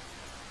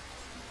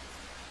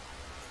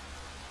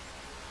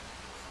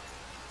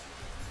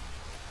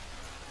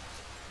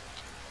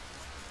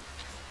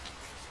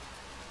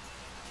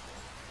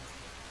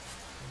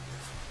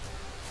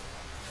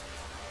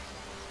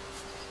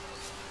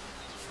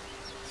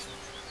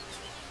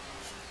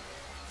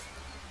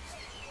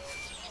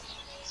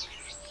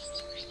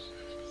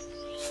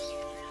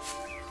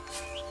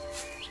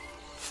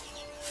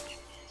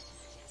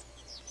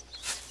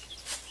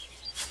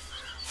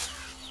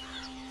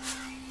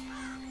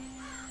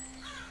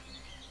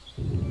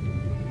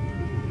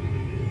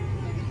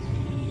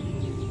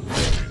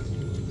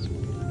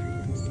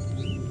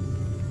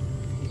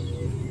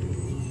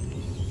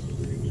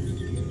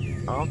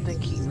 I don't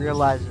think he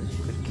realizes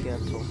you could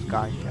cancel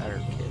Sky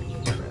Shatter Kick.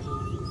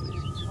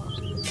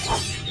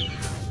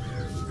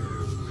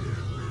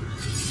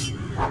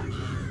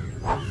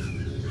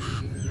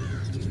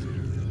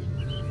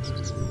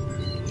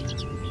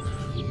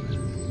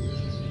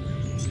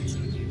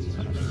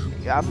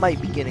 Yeah, I might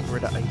be getting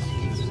rid of Ice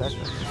Cubes. That's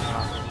just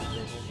not oh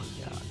my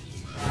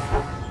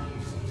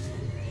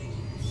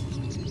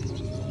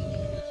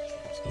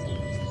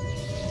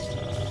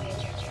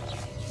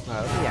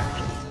god. Yeah.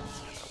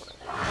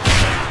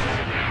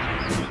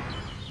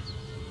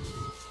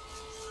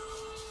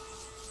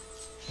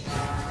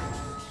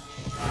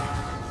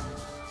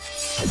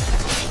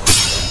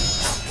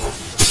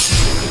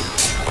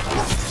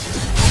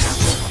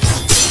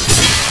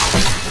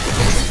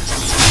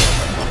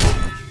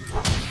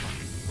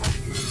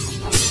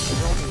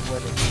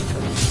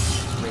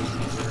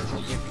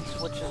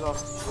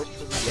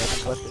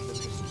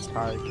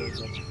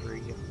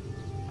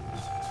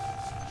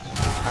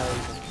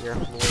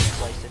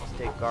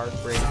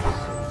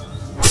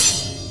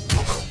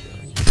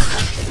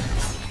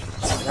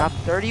 Got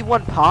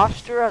 31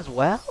 posture as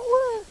well?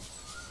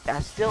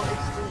 That's still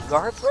instantly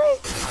guard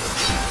break?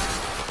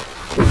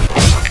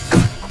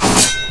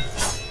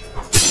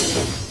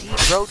 See,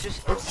 bro,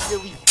 just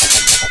instantly.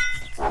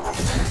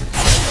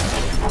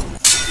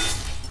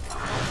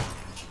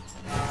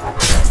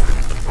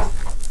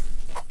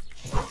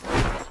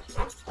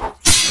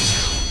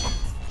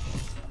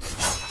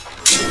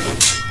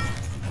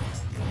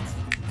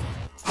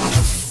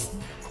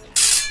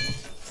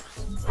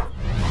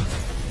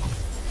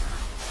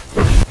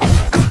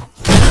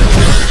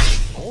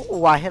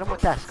 Oh, I hit him with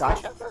that Sky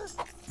Shatter.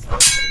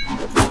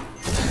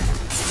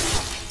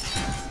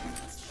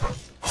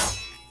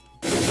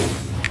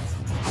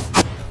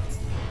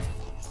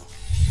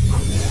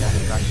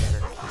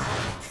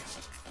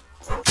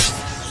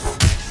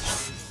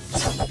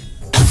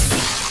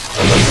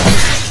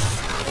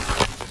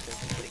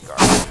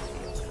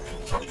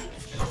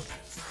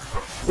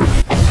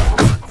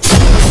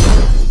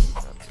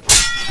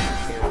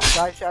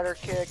 starter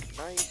kick.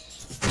 Nice.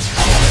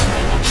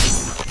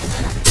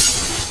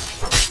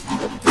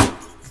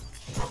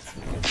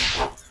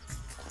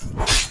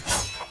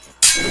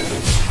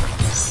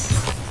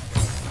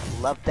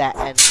 Love that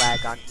end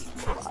lag on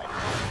equalizer.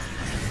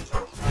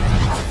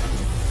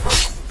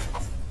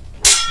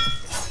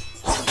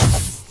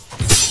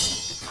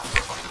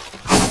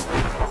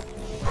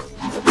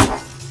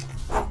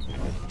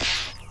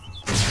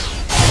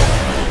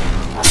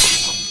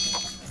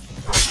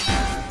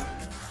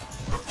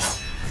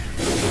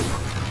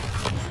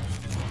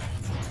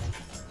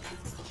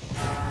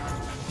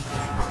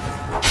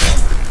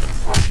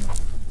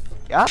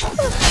 Yeah.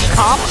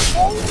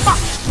 Oh my!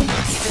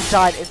 He just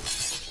died.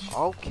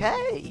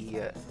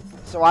 Okay.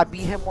 So I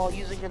beat him while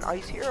using an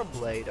ice hero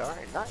blade.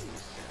 Alright, nice.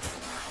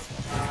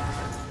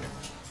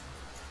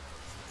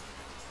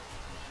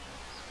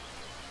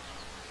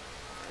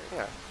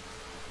 Yeah.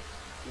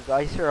 Use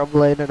ice hero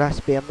blade and I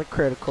spam the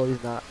critical.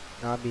 He's not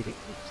meeting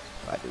me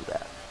if I do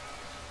that.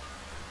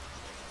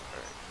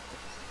 Right.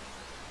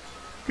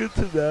 Good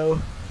to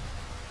know.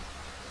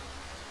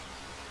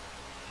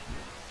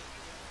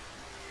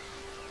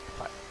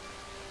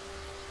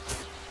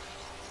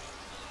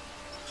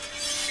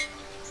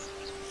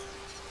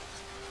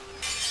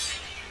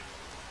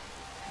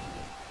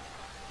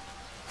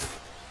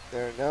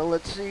 There, now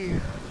let's see.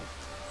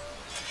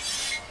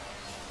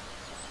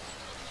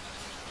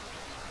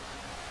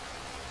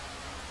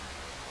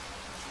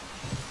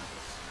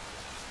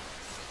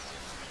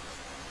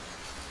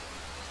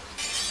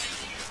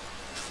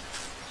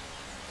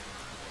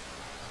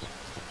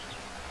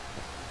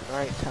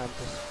 Alright, time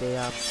to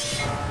spam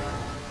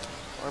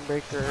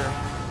Stormbreaker.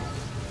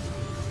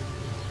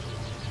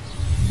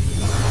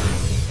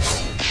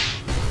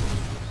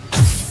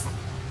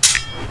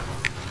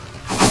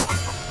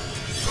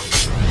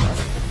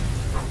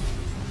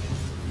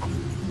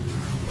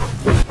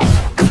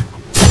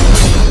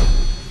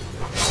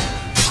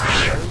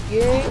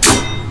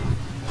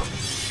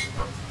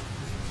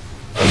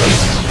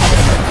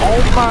 Oh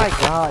my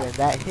god, and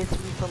that hits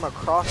me from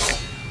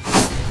across.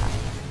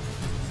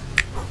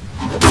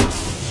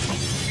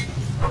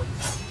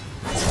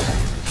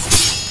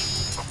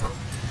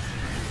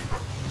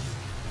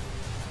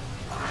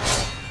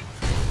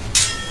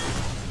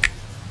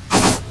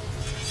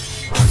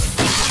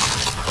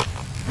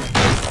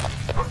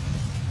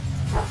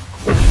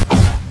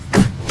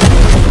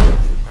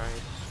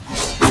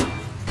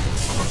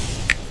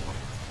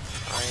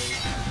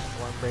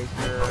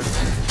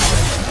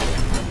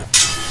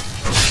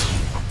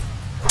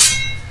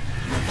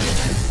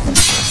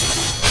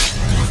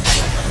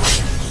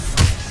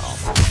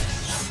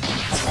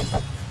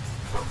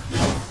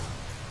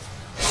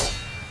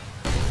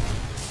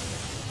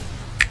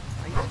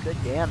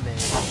 Good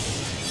damage.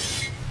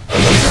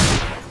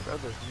 Bro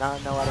does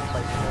not know how to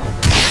play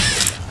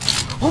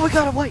Stormbreaker. Oh, we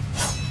got him, wait!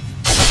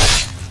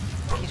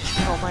 He's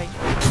still my...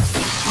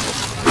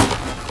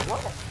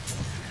 What?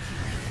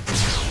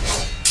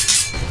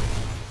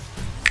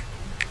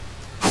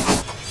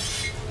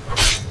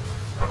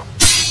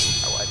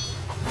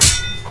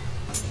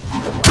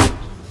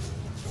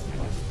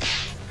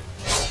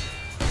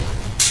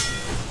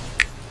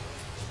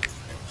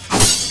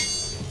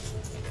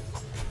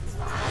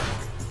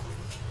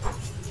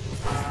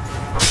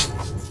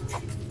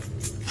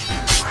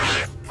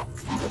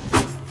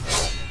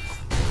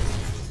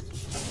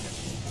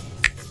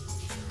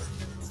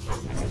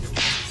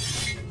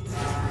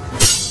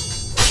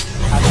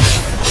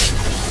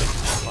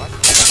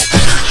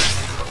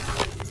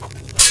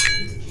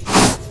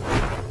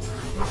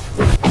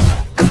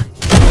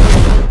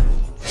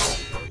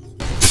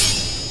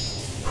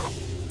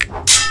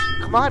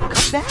 Come on,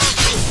 come back!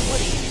 What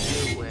are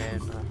you doing?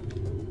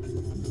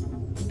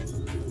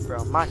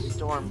 Bro, my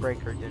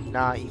Stormbreaker did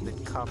not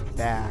even come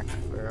back,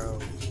 bro.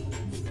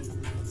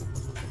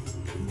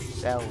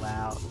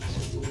 Sellout.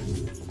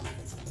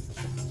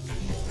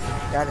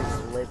 That is a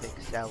living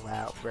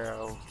sellout,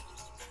 bro.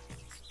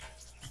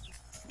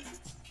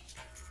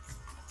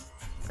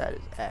 That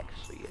is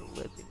actually a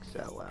living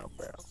sellout,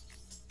 bro.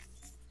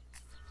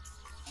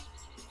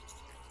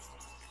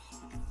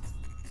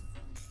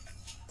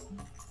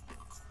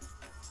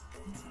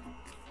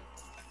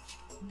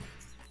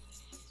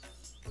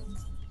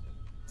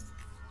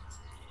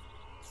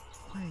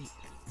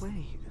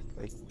 Wait,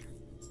 like...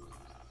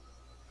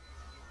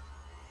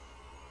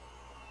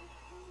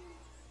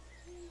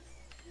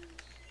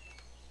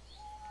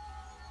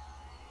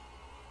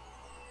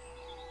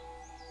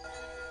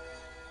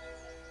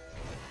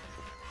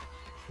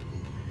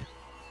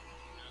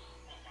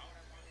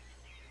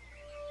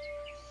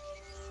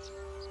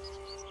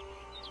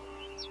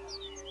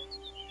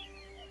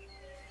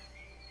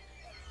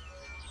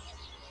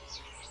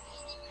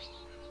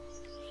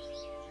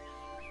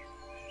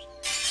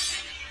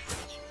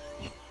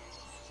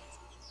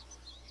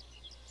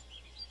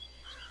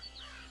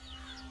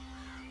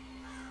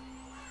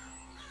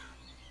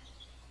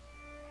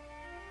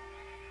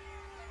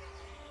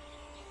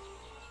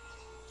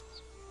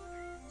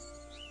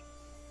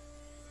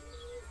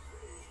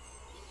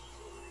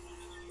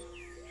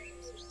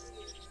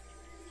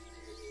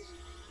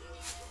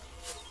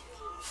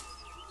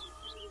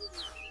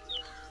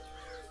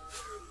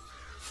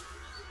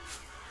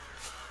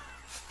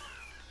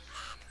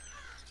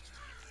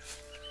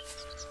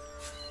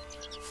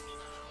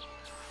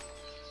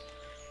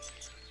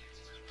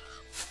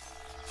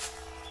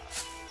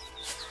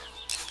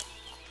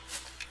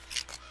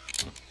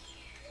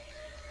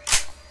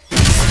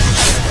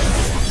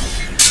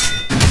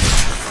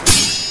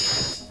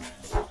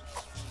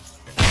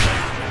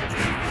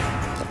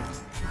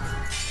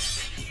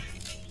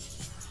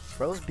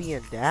 Bro's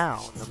being down.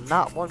 I'm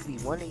not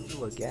 1v1ing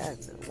you again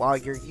while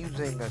you're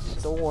using a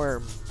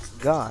storm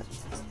gun.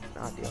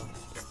 Not deal.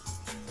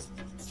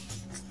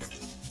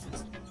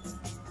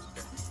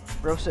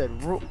 Bro said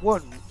run more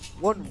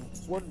 1v1.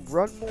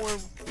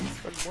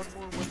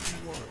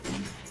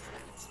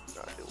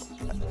 Not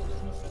doing that.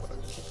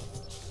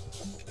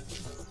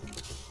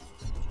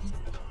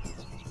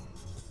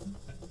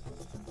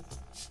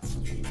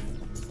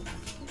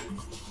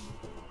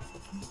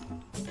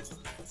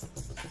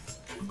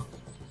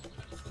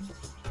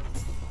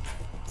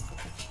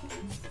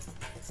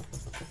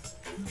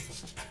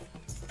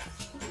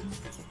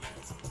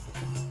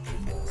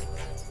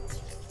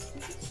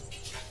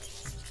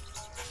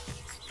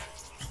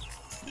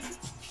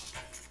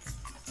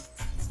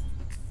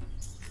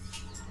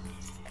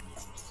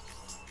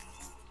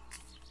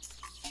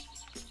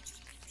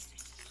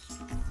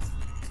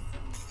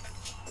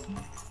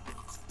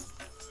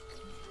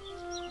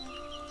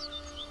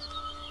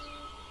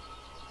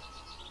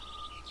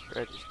 Should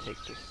I just take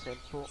this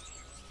simple?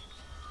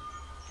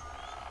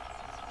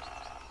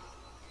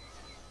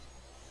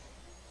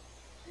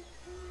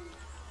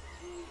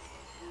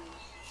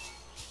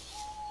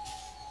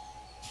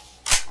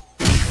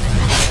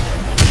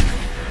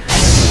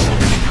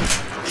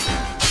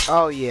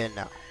 Oh yeah,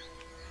 no.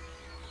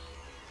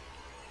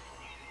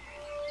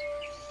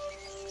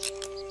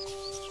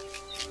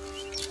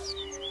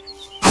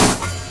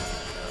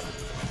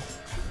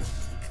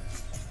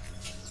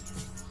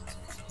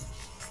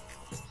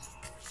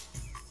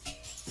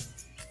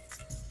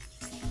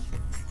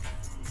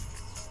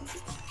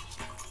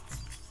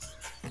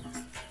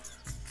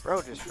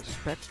 Bro, just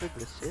respect the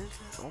decision.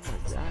 Oh my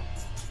god.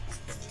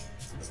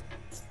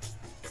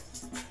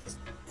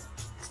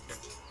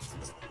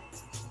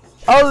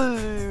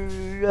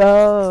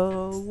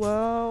 Oh,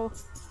 well.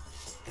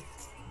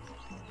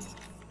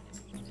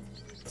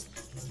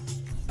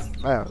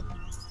 Wow.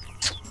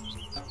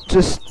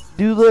 Just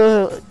do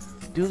the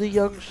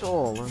young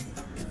soul.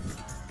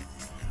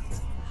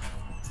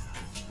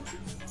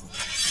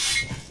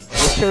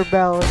 Get your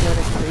bell and then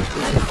increase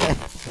your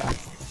defense.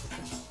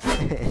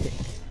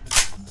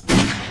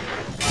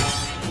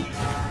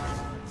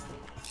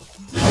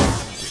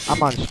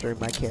 I'm on stream,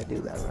 I can't do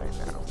that right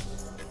now.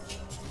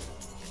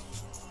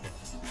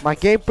 My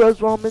game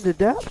pros while I'm in the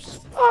depths?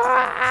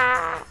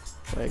 Ah!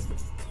 Like,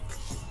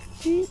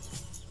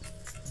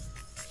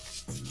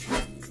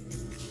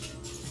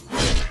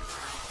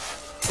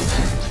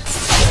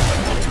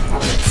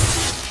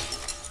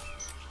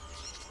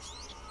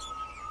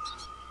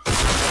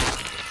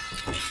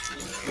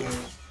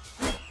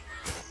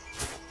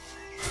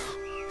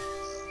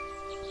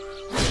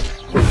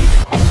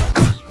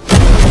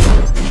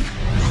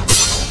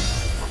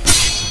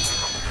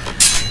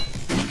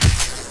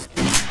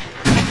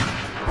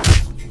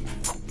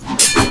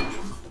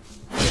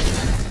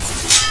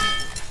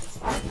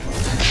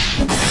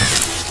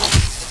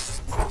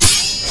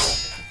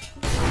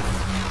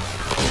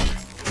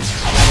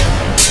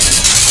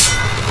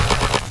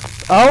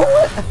 oh!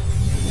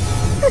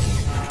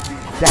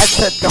 That's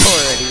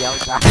authority, I'm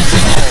not.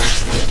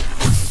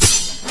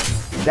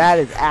 That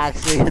is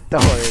actually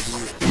authority.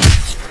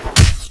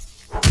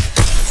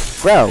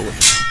 Bro.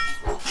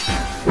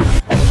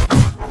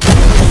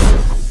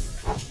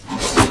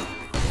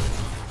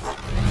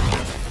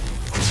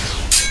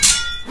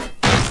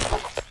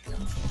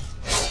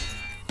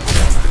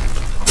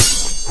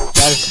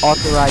 That is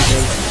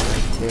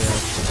authorization there.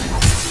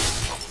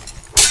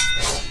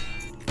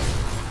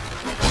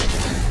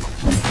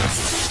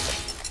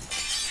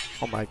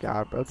 Oh my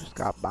god, bro just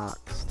got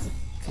boxed.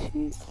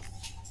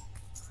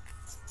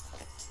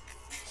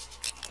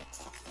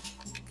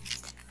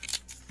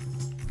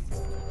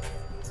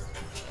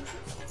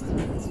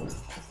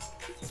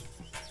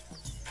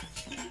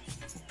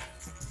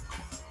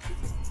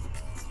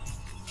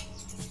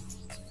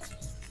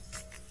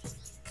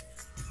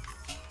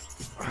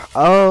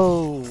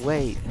 Oh,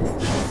 wait.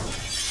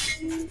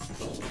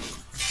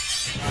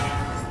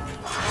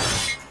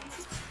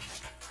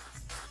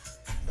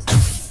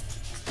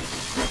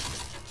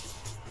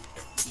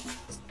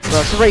 Bro,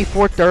 it's already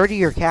 4:30,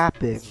 you're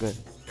capping. Good.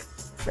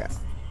 Yeah.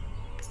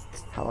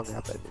 How long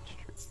have I been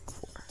streaming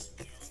for?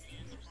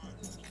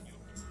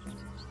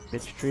 Been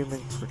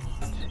streaming for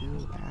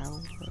 2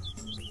 hours?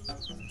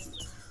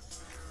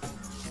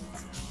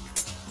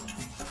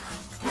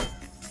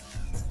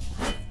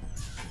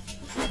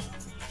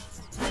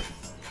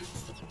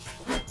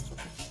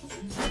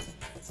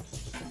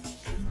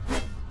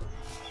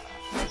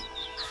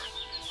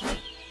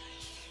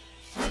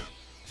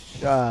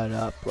 Shut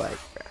up like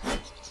that.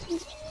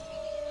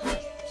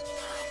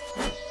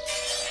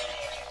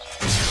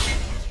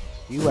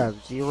 You have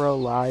 0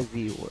 live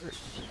viewers.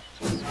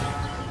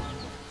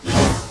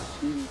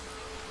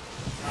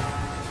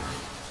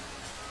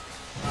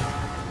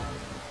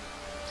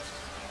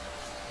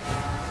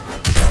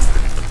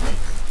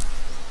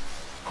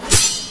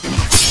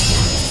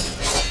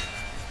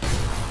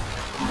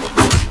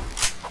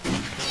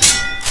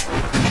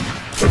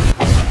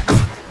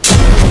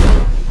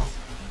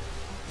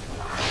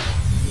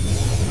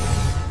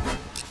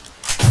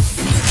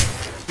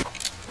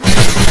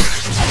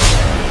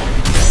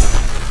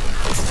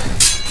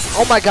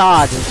 Oh my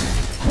god!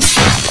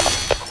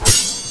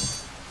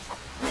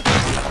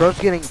 Bro's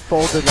getting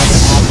folded on the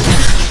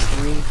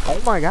screen. Oh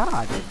my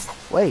god!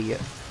 Wait.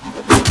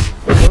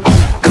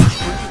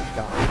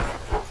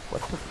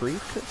 What the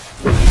freak?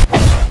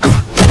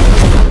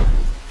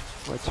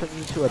 Well, it turned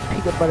into a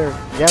peanut butter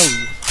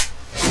jelly.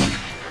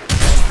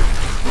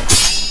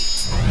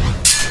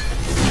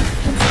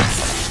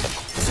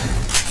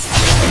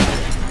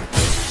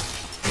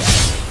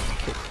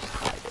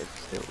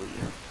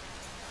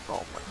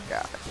 Oh my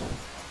god.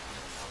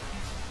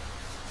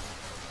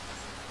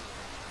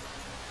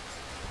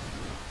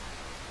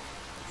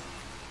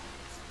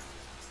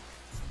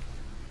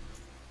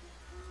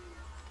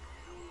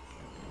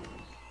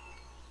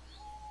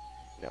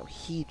 No,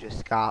 he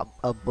just got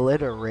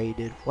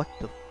obliterated. What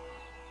the?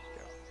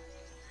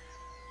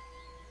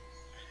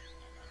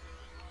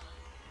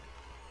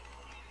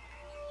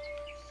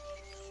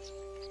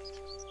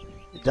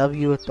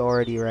 W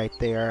authority right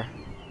there.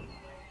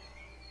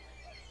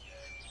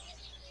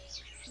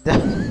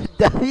 W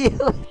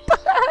authority.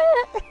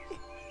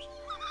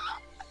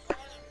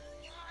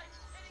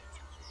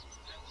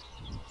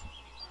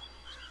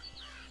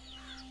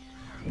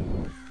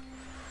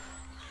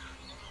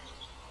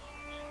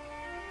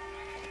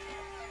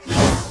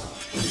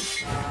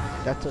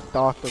 That's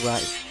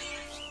authorized.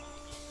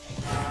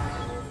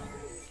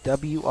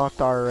 W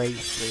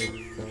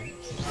authorization.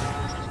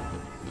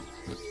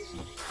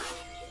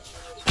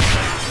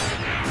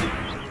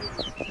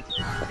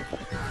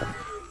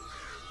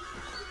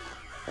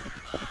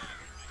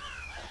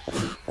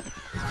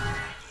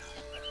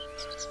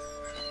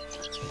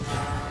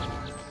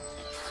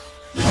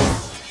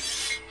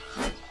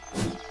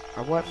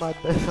 I want my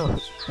bill.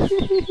 I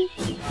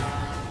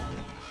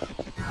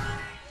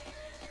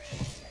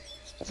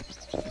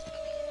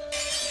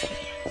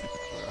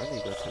need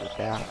to go to the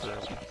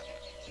bathroom.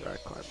 So I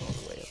climb all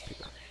the way up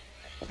here.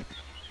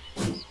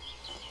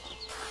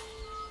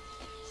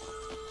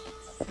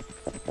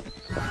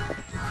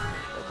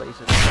 Nobody's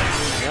in the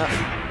bathroom yet.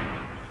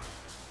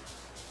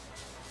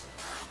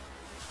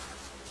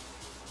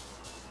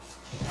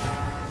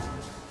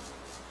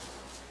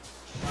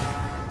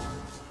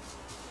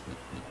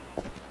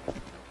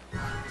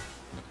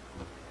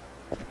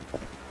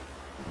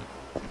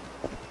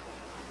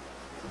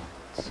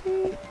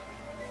 See?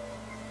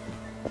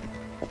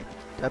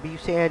 W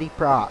Sandy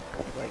proc.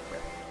 Like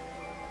that.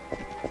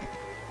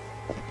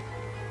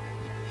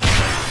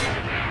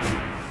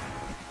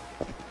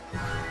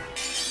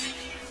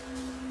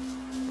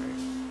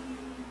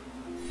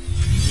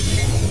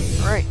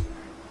 Alright.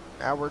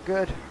 Now we're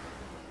good.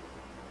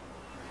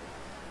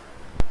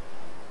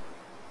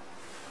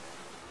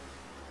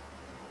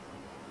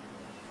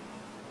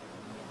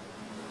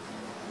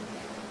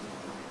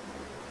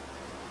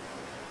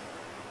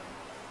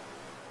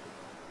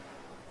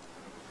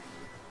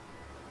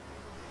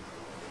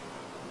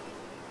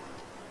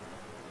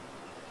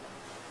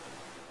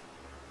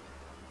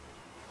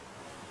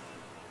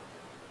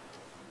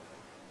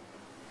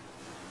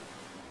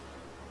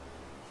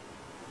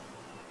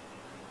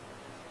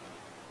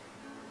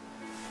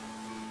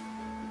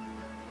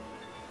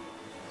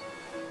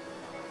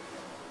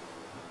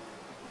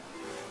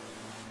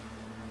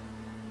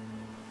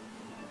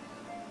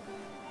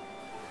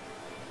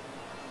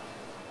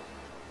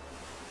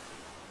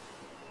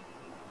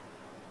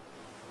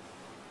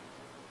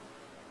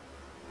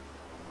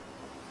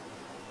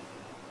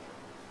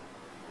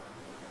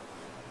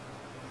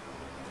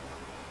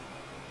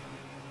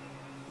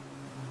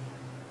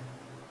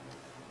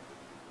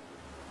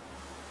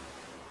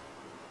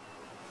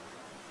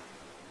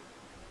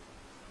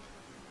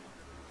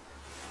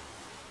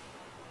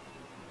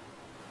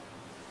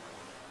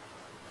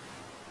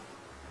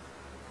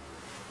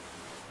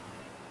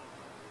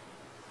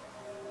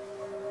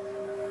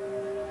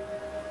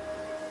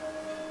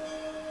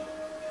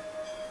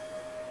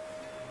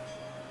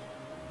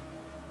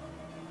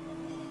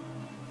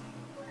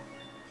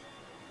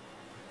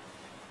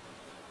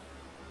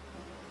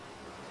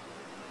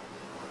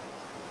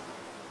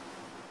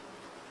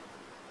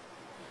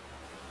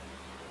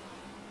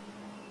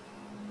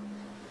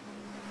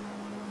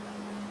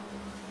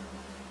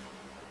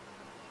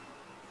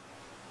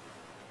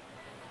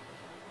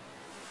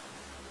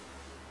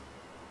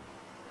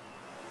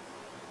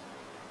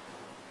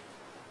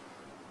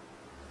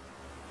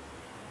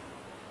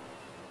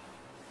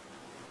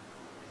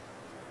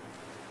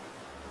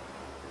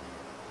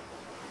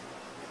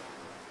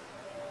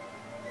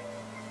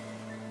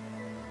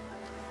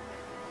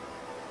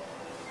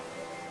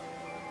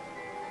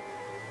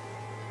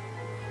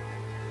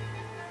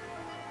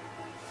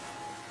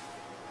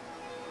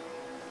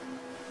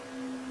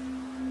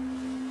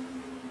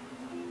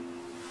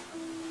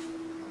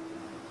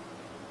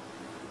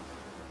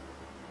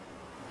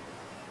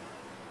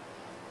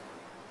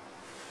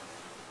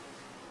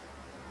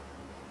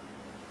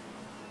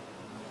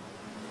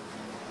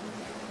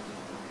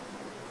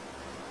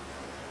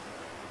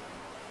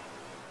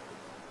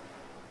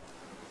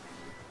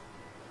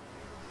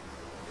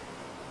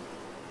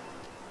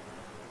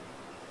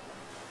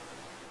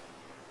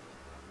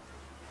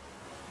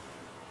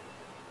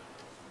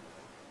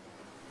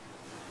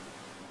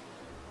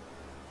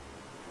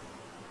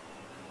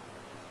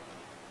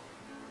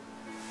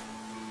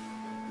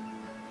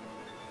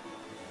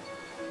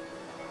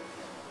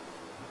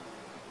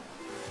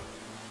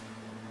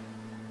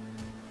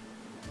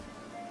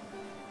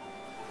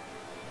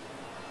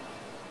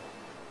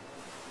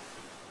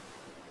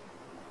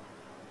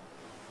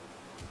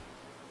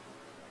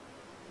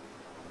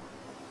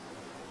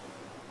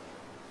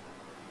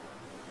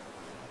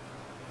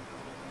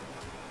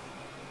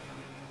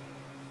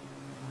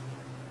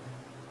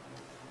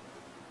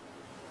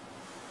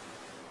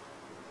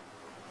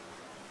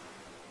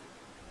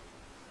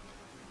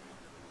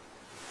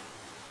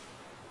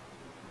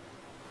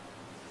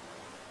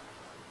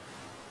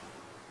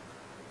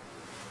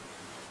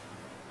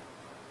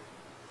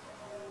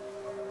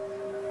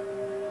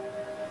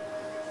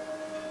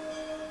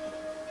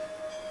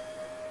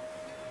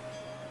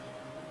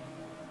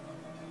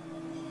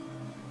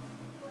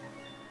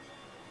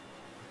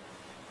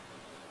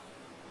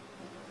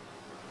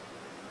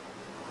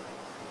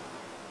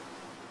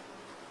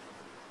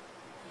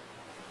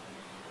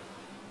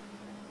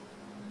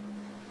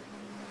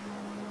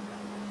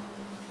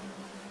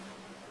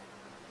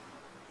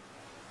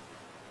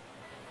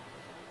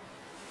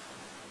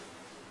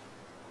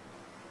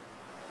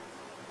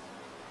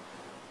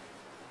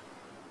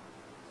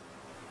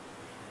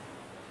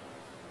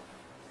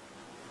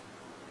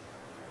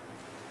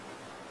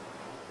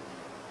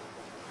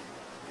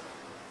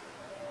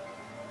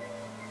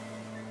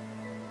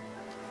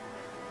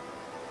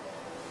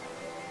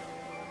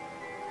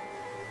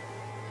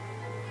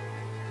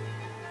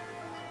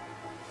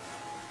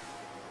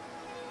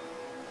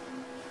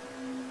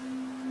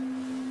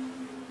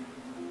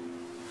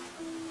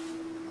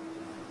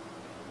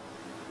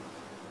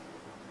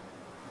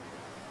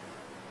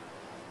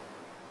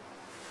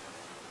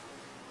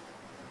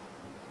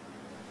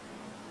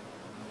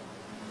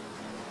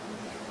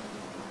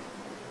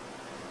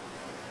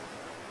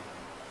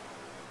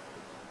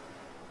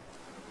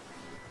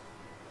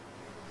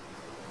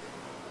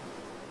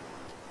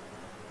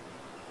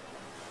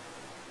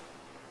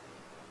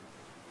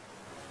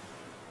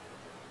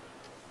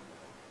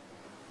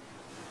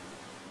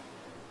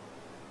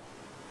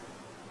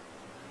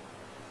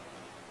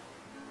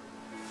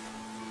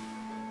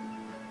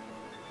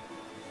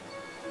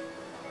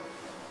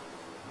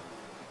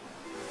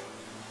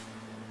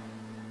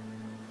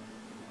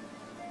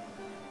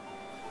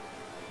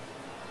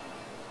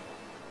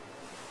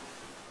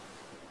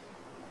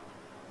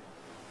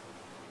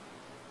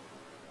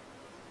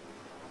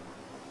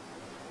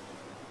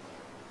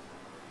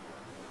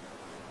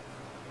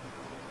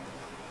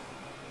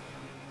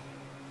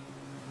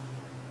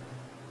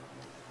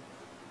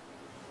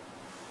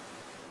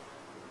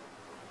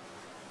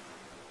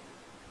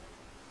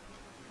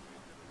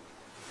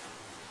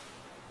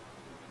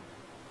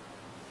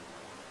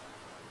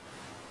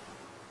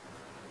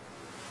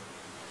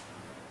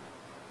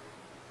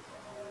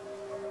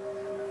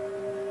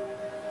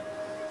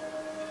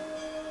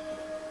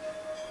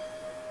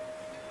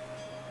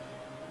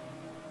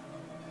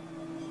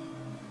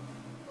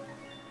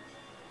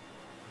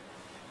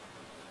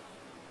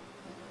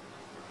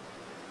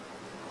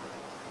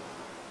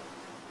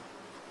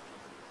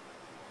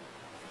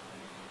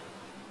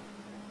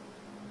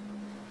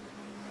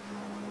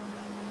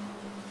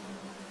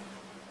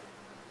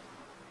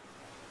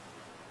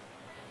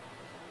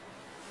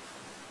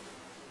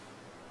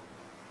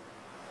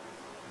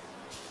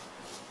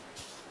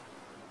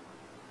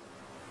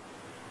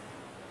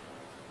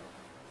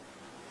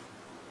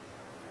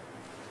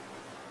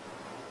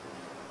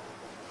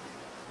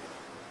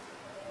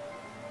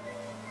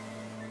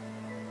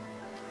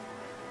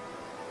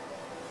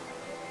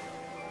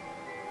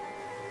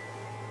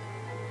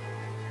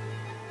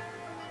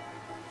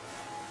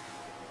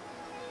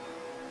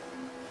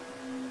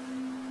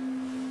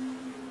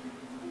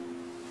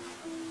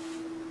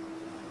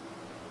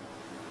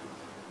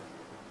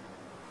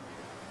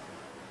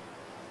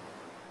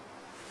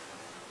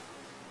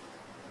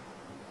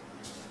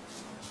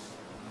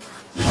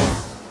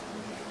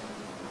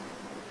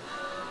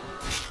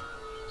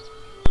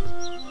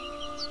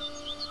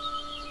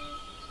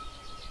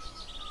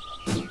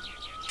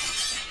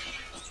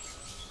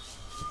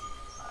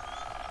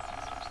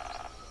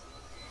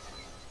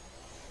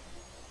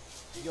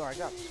 Yo, I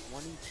got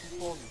 20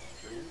 people on the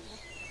stream.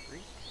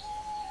 Freak.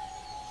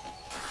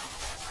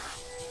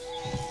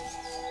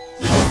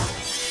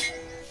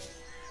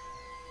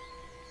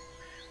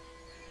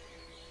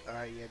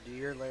 Alright, yeah, do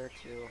your layer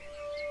 2.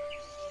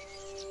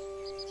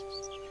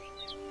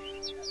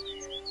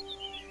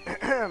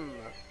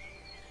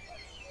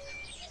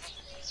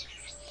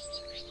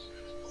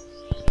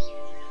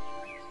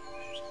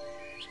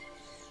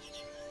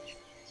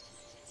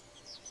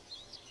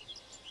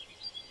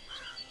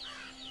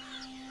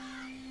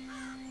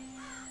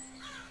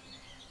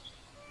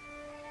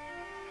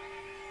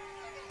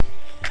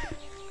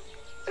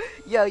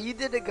 Yo, you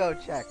didn't go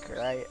check,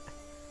 right?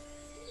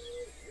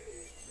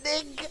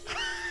 Nigga!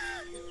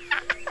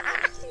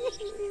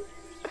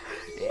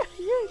 Yeah,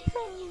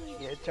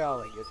 you're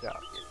trolling.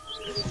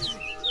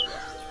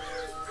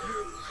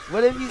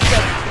 What if you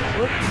said,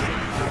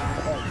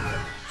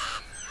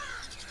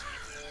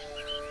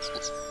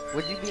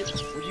 would you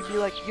be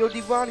like, yo,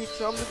 Divani,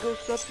 tell him to go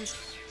sub this?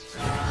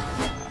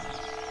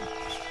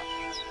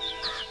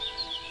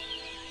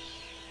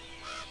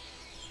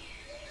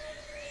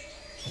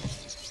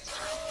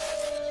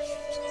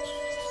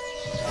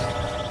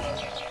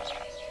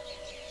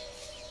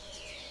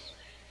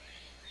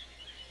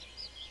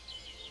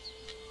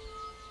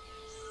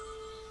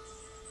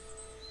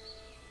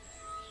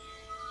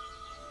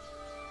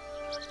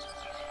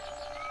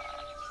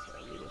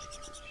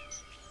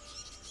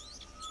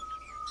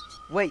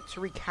 Wait,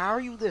 Tariq, how are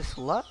you this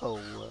low?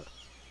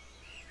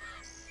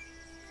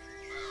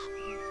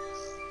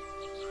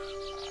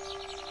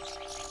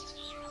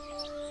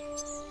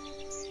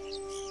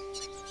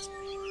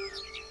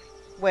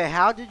 Wait,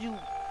 how did you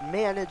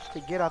manage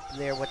to get up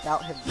there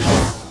without him?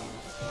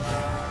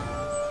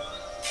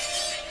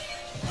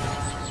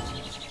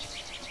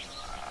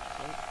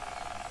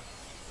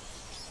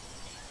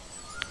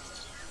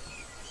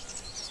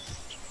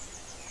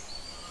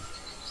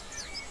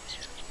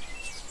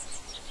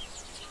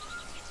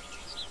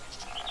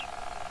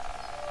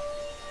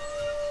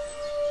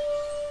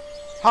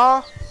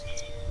 Huh?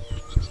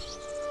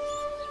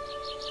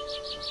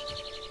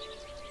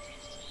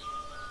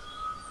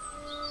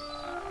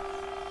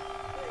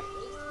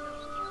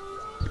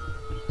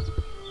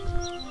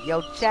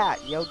 Yo chat.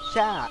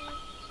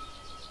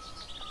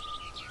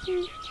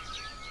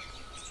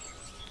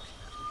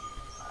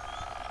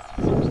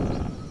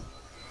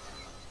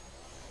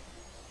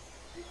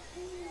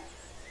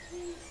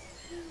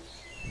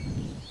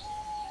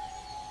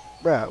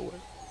 Bro.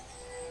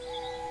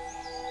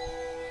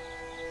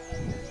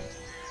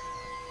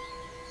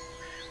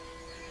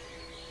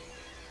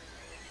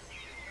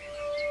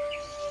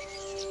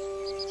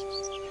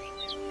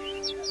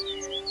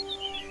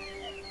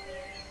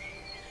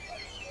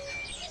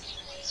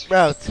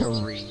 Bro,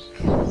 Tariq.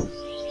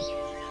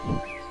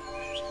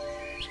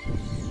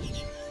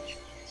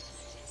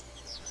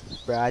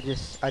 Bro, I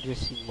just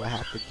seen what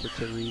happened to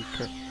Tariq.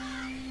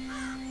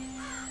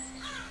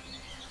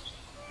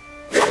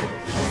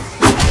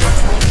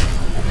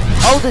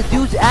 Oh, the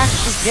dude's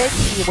actually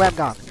ganking me. Wait, I'm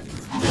gone.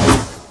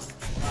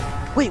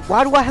 Wait,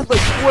 why do I have like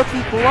 4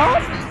 people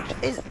on?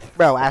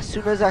 Bro, as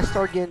soon as I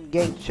start getting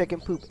ganked, Chicken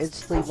Poop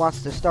instantly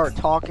wants to start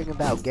talking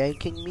about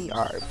ganking me.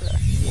 Alright, bro.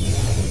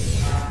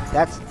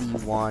 That's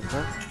D1.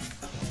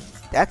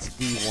 That's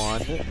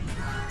D1.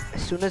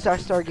 As soon as I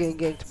start getting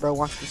ganked, bro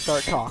wants to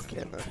start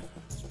talking.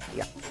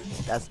 Yeah,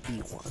 that's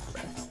D1,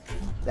 bro.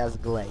 That's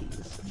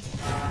Glaze.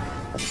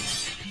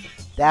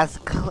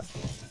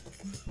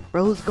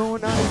 Bro's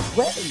going on his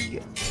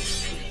way.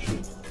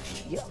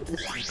 Yo,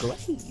 this is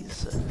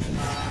Glaze.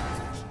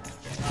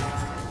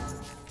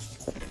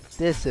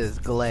 This is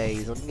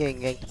Glaze. I'm getting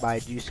ganked by a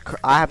juice.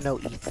 I have no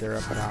ether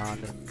up and on.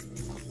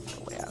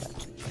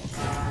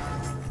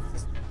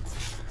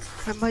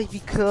 I might be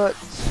cut.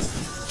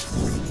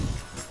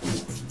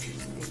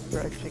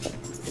 Fried chicken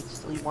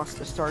instantly wants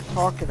to start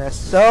talking. That's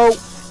so.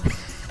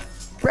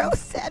 Bro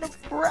said,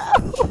 bro.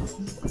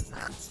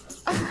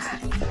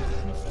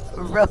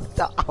 Bro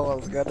thought I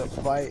was gonna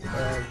fight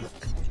him.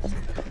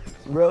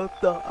 Bro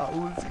thought I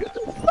was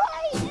gonna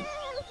fight him.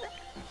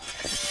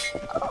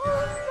 Oh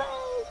my god.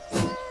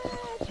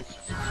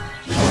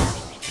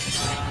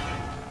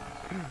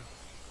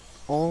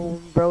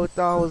 Oh, bro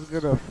thought I was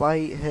gonna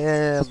fight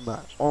him.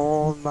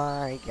 Oh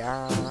my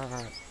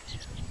god.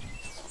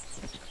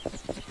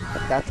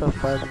 That's a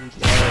funny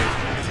day.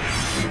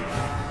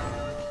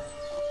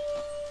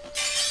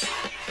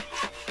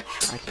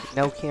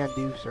 No can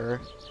do, sir.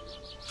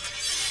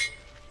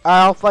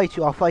 I'll fight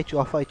you. I'll fight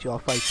you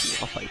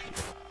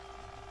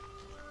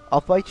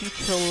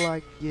till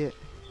I get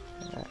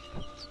that.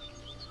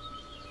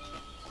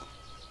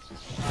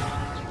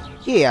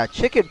 Yeah,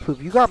 Chicken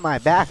Poop, you got my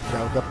back,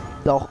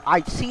 bro.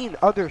 I've seen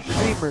other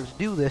streamers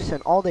do this,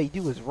 and all they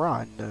do is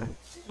run.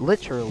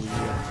 Literally.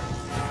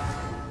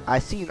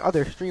 I've seen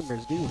other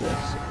streamers do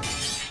this.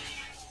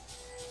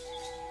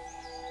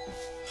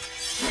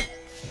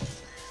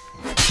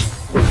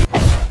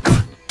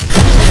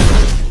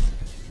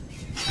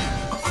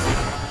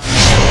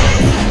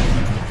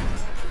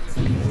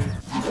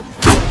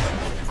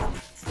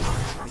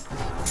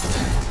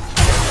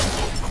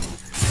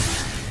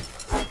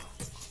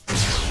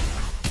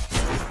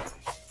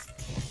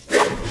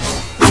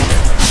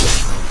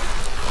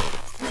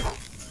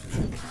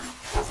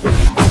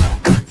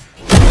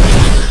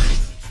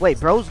 Wait,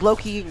 bro's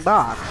low-key getting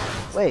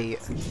boxed. Wait.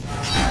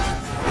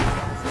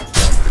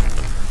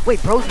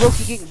 Wait, bro's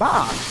low-key getting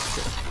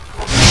boxed.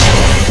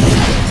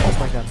 Oh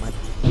my god, my...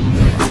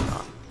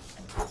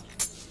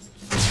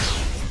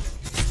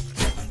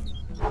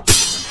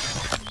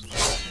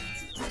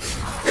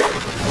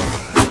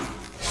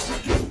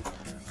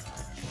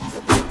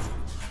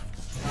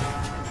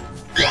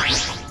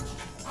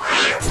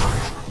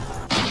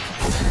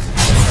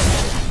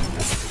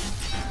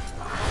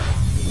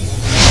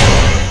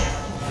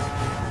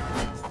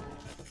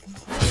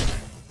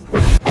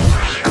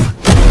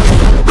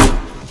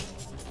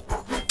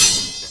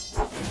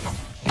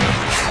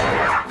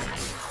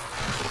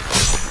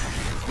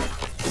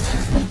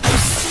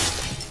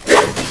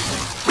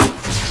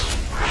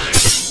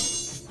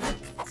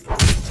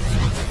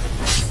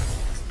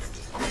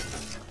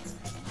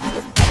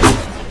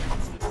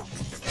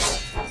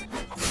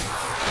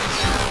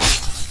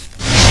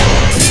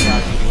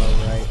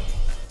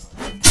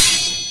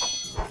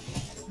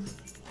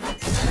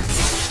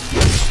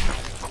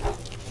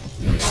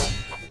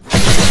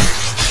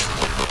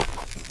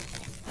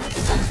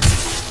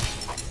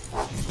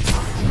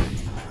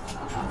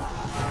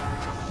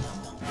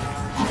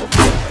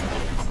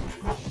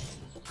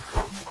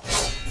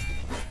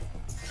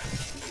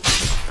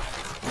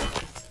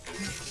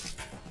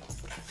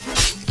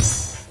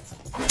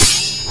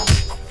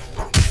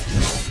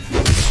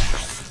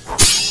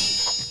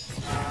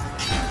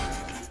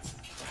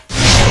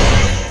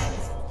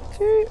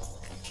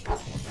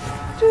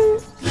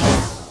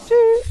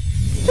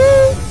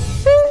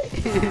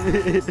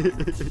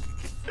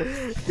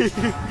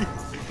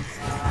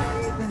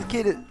 This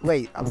kid is...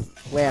 Wait, I'm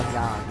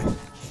gone.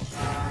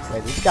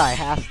 Wait, this guy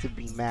has to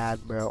be mad,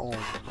 bro. Oh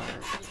my.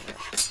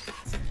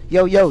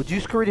 Yo,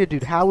 Juice Corita,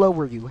 dude, how low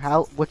were you?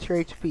 What's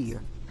your HP?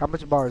 How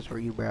much bars were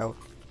you, bro?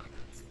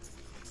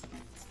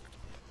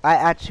 I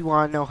actually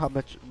want to know how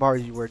much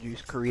bars you were,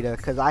 Juice Corita,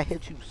 because I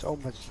hit you so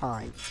much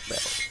time, bro.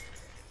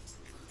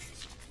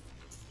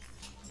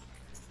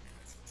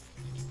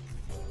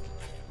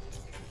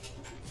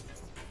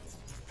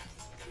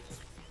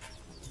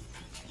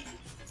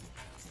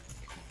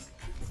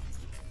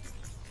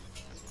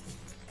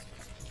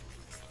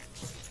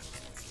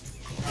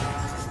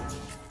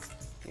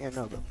 Yeah,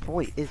 no, the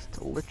point is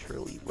to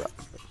literally run.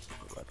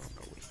 I don't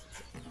know what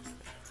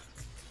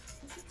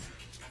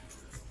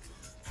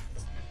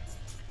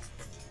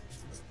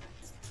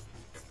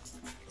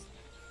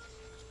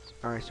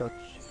Alright, so...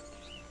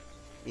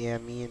 Yeah,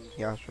 me and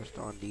Yash are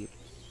still on deep.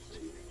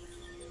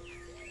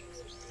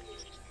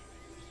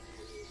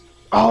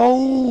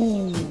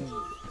 Oh!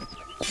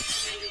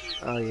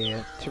 Oh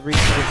yeah, to reach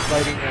the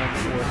fighting round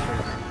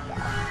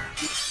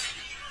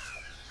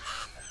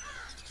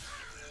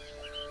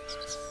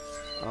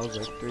 4 Those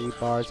are 3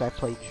 bars. I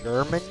played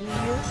Germany.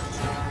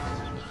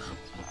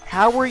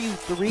 How were you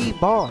 3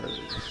 bars?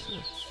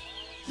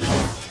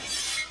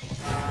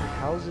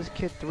 How is this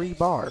kid 3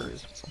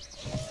 bars?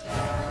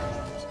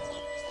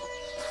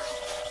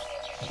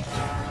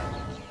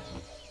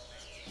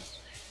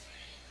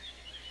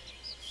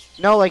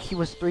 No, like he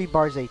was 3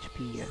 bars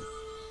HP.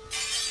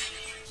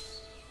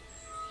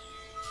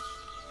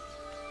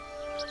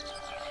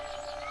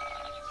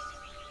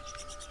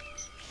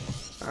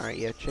 Alright,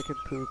 yeah, chicken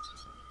poop.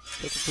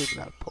 Chicken poop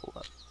gotta pull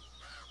up.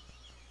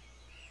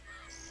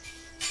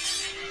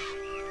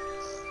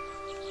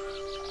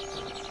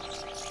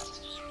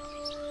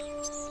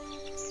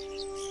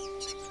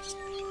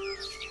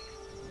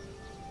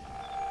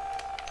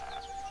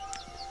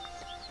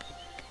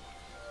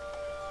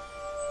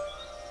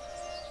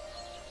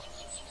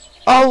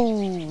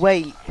 Oh,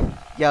 wait.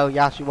 Yo,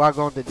 Yashi, wanna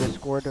go on the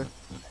Discord? Chicken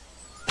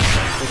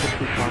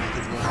poop wants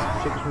to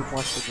join. Chicken poop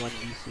wants to join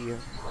DC here.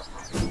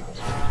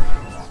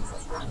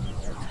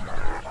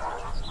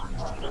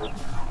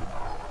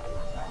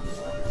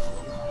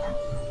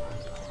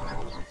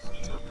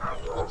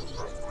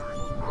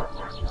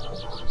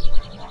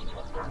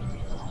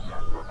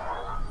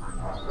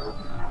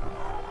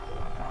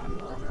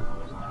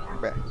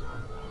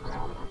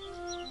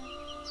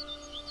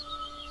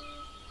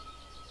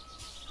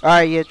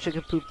 Alright, yeah,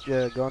 chicken poop,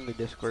 go on the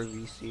Discord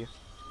VC.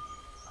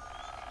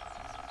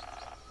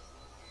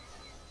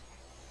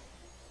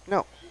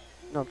 No,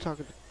 I'm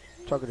talking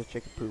to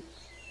chicken poop.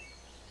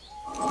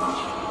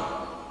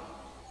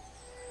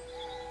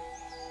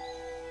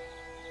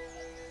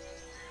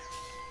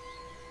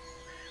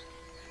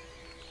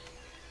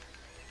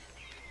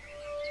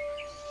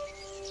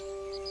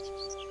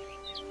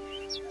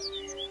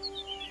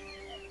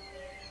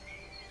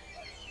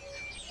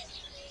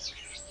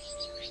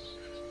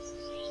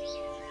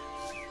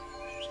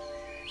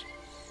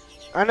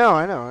 I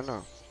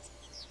know.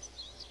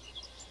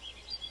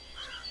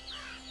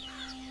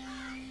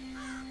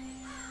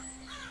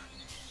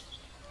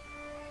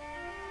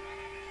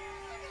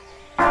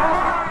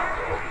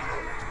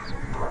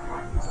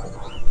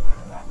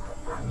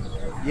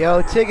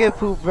 Yo, chicken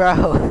poop,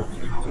 bro.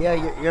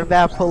 Yeah, you're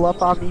about to pull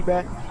up on me,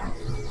 bro.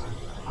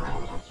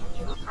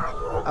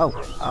 Oh.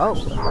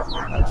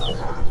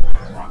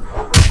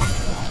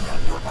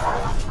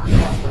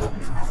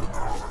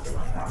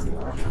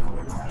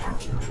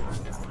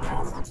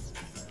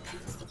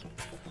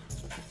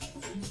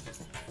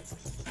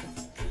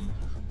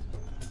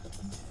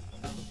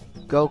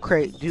 Go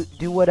crazy.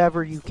 Do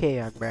whatever you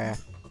can, bruh.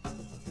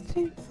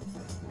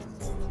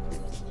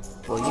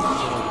 Well, you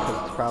can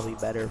because it's probably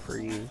better for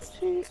you.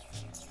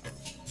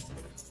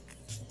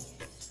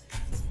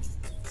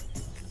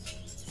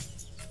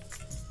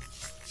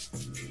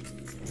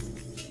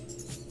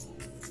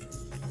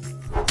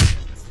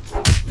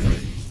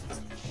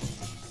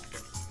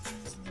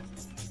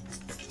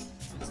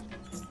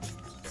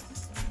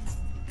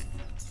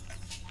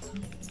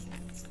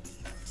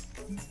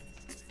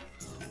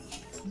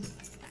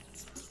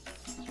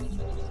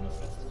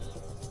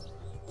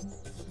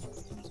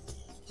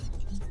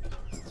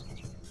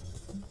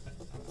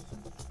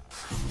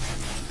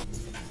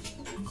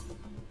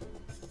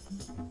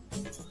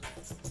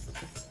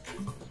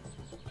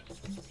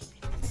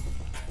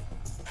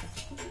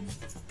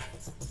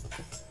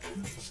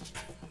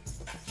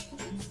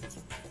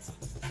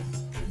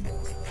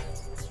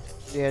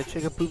 Yeah,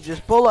 chicken poop,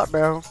 just pull up,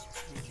 bro.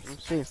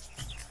 Let's see.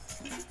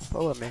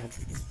 Pull up, man.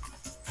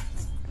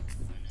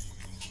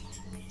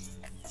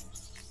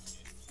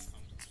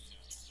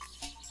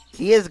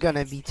 He is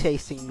gonna be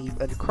chasing me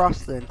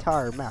across the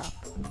entire map.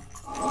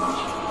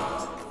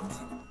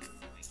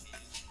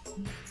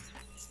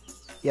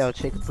 Yo,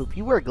 chicken poop,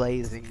 you were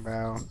glazing,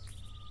 bro.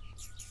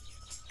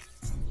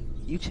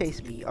 You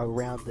chased me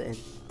around the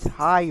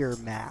entire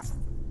map.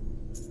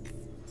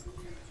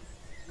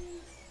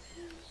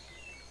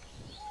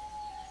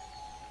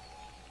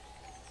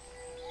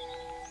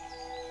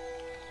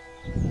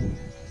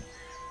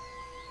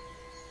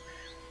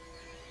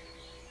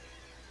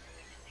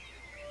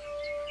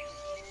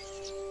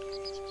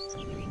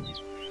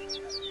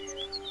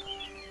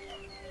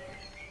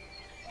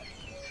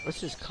 Let's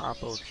just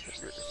combo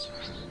triggers.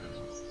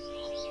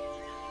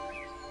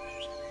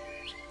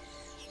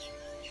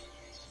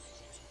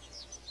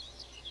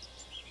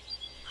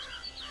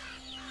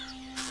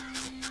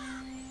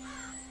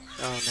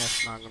 Oh,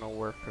 that's not gonna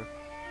work.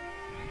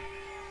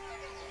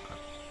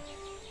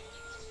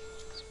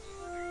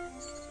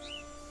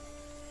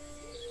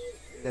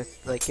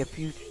 That's like if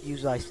you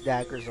use ice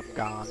daggers, I'm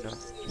gone.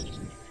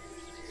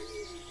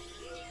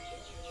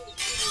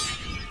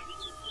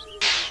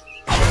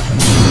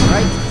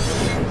 Right?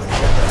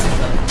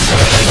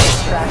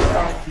 Trash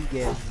talk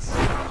begins.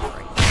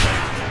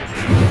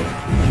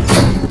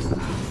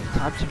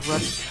 Time to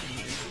run.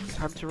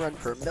 Time to run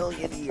for a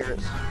million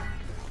years.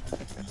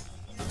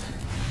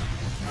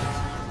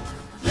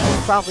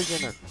 That's probably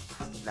gonna.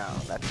 No,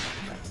 that's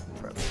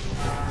not.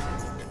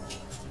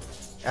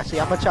 Actually,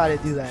 I'm gonna try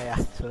to do that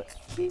after.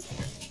 I'll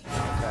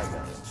try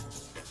that.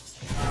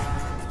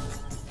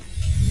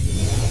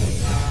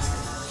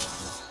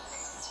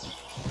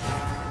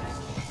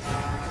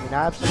 I mean, I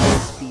have some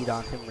good speed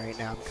on him right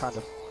now. I'm kind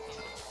of.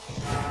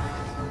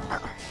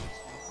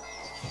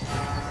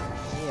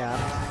 Yeah,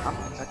 I'm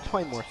at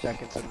 20 more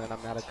seconds and then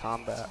I'm out of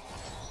combat.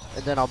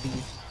 And then I'll be.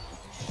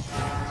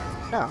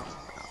 No.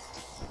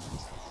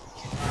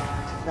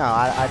 No,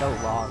 I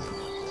don't log.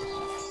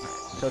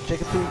 So,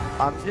 chicken poop,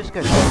 I'm just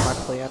gonna do my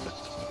plan.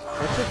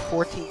 Once in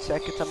 14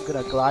 seconds, I'm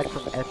gonna glide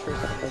from Ethiron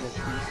to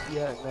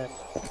Menetricia, and then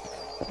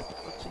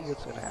let's see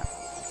what's gonna happen.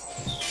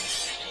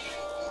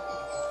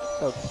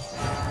 So,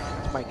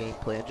 that's my game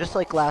plan. Just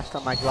like last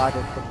time, I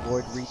glided from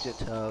Lord Regent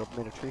to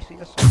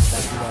Menetricia, so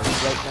that's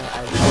right now.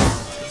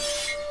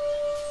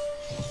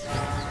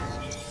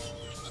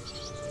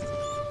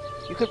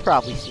 You could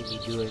probably see me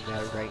doing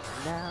that right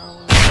now.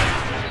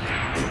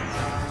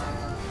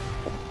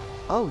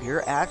 Oh,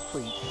 you're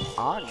actually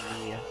on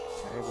me.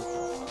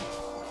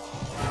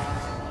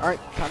 Alright,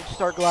 time to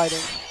start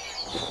gliding.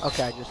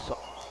 Okay, I just saw.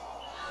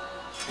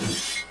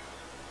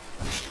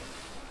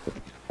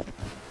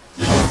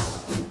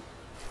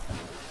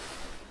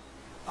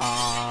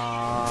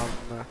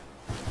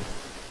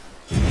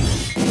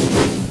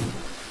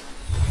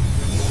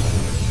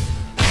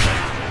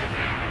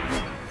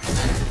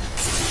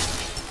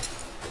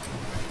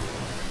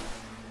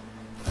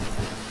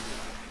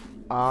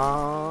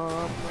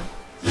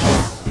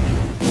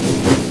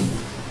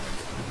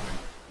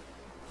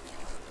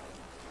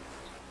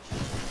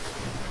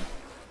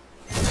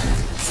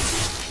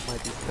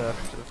 Might be tough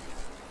to.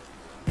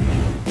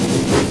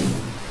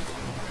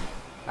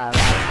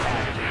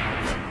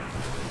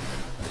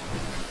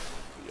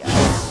 Yeah.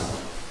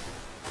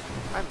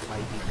 I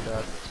might be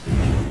tough.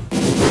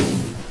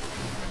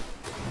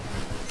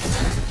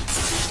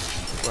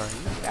 Bro, are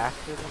you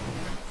faster than me?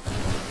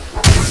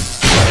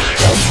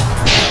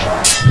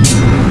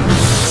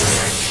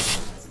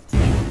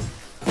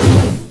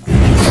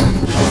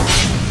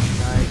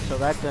 Nice, so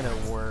that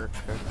didn't work.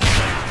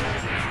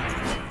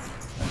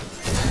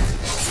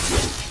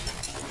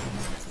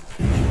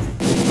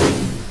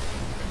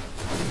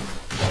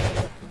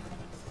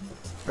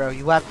 Bro,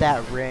 you have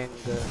that ring.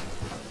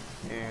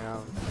 Yeah.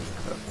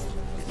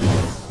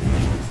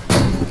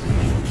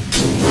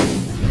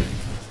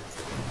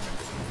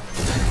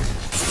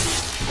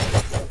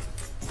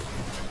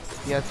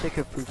 Yeah,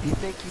 chicken poop. You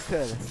think you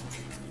could?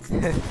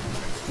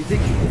 You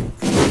think you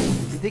could?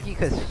 think you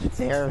could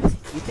spare? You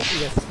think you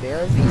could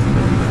spare me?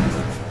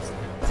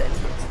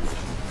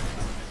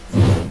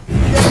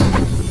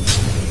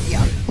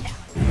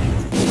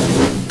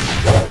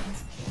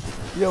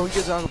 Yo, we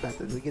can talk about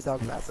this. We can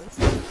talk about this.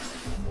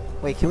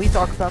 Wait, can we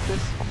talk about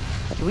this?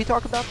 Can we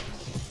talk about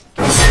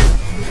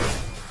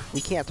this?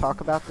 We can't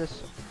talk about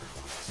this?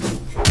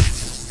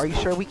 Are you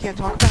sure we can't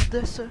talk about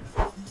this?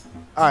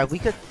 Alright,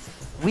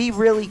 we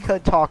really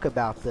could talk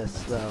about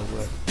this, though.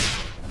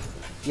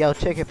 Yo,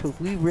 chicken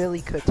poop, we really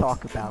could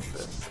talk about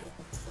this.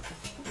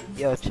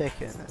 Yo,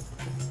 chicken.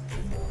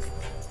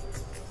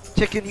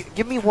 Chicken,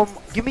 give me one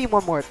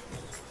more.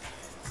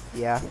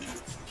 Yeah.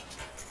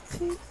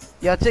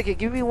 Yo, chicken,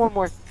 give me one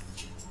more.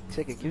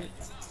 Chicken, give me.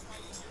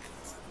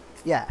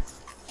 Yeah.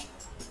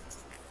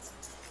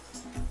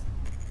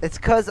 It's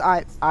cause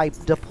I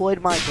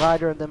deployed my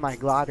glider and then my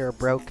glider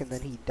broke and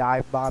then he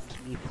dive bombed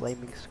me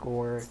flaming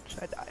scourge.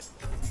 I died.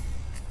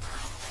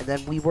 And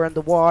then we were in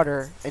the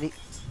water and he.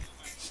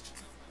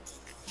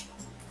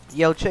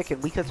 Yo, chicken,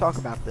 we could talk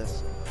about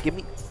this. Give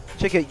me,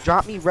 chicken,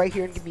 drop me right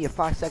here and give me a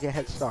 5-second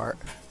head start.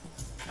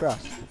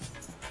 Trust.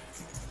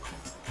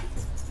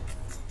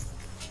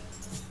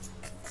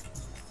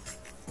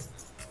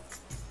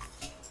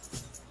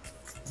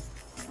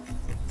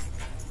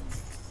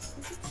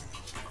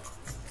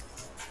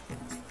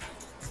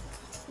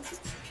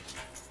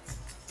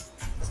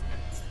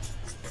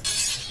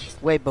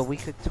 Wait, but we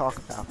could talk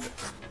about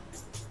this.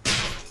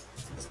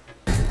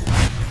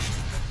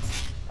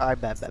 I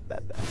bet.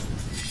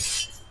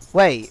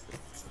 Wait.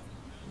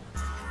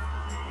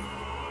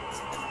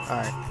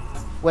 Alright.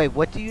 Wait,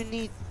 what do you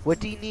need? What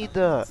do you need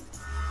the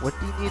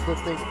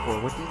thing for?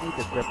 What do you need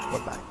the grip for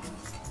back?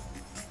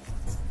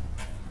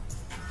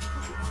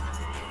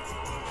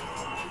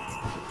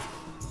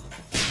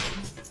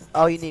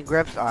 Oh, you need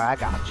grips? Alright,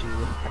 I got you.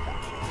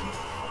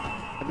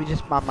 Let me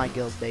just mop my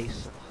guild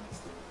base.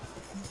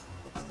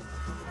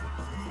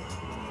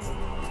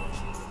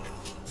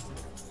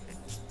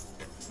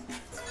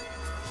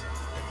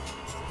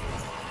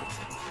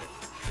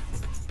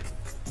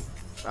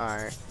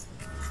 Alright.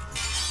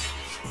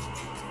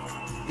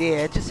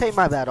 Yeah, just say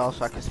my bad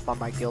also, I can spawn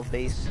my guild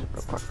base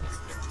real quick.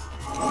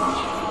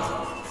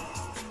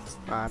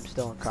 I'm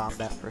still in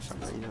combat for some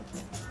reason.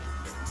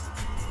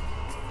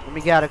 Let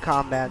me get out of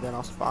combat, then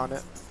I'll spawn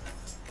it.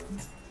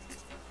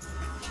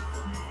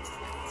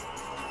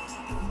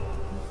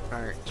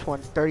 Alright,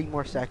 30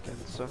 more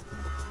seconds, so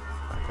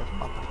I can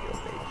spawn my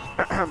guild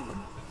base.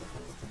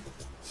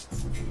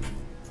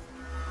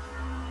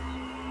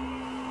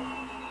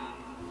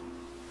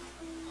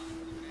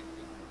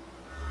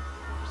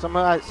 Some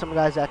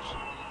guys actually.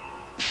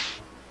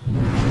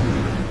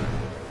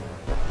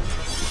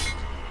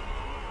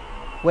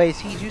 Wait, is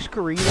he juice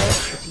Karita?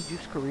 Is he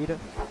juice Karita?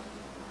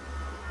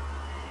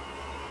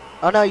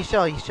 Oh no, he's chill.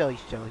 Alright.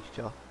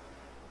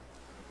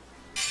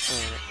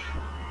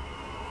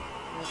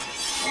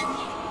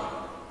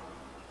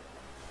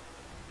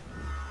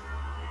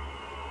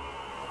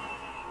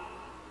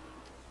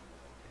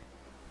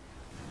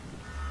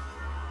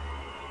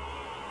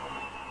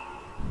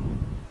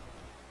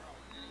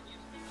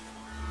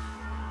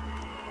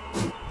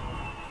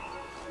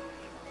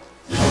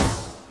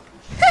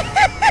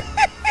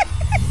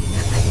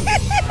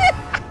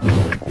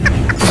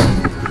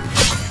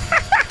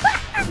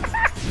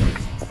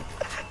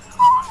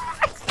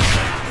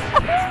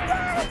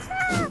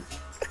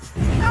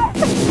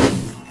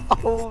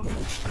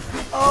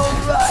 Oh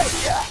my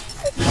god!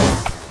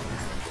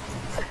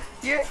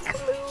 You're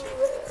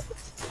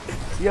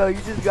clueless! Yo, you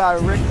just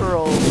got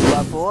rickrolled,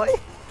 my boy!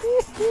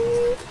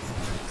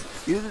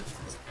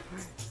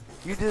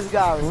 you just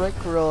got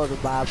rickrolled,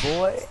 my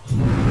boy!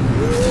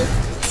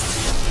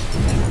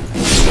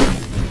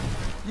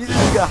 You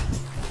just got...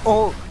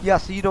 Oh, yeah,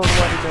 so you don't want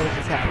to know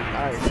what's happening.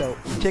 Alright, so,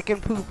 chicken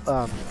poop,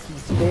 he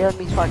spared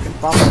me so I can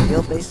follow my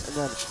guild base, and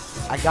then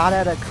I got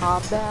out of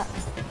combat,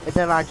 and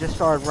then I just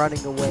started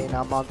running away, and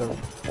I'm on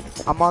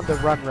the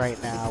run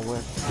right now.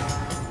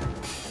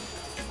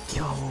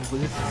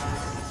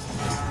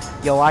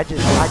 Yo, I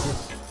just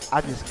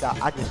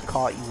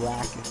caught you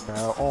lacking,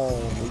 bro. Oh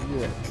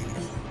yeah.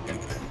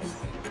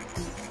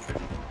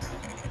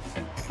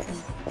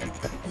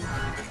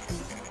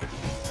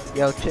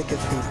 Yo, chicken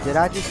poop, did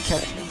I just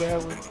catch you, bro?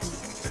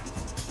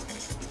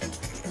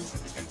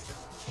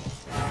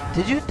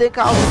 Did you think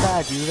I was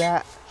gonna do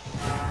that?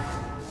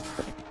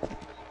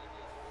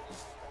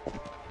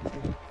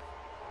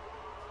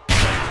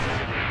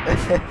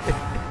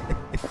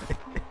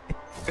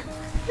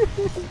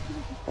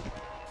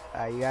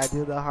 You gotta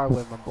do the hard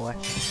way, my boy.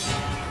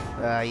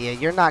 Yeah,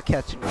 you're not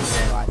catching me,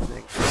 though, I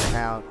think.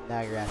 Now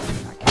you're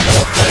actually not catching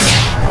me.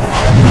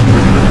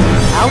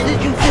 How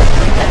did you just...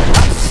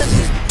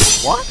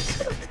 What?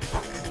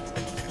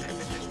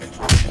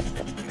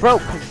 Bro,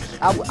 cause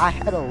I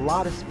had a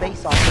lot of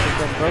space off of it,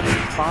 then bro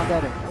spawned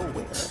out and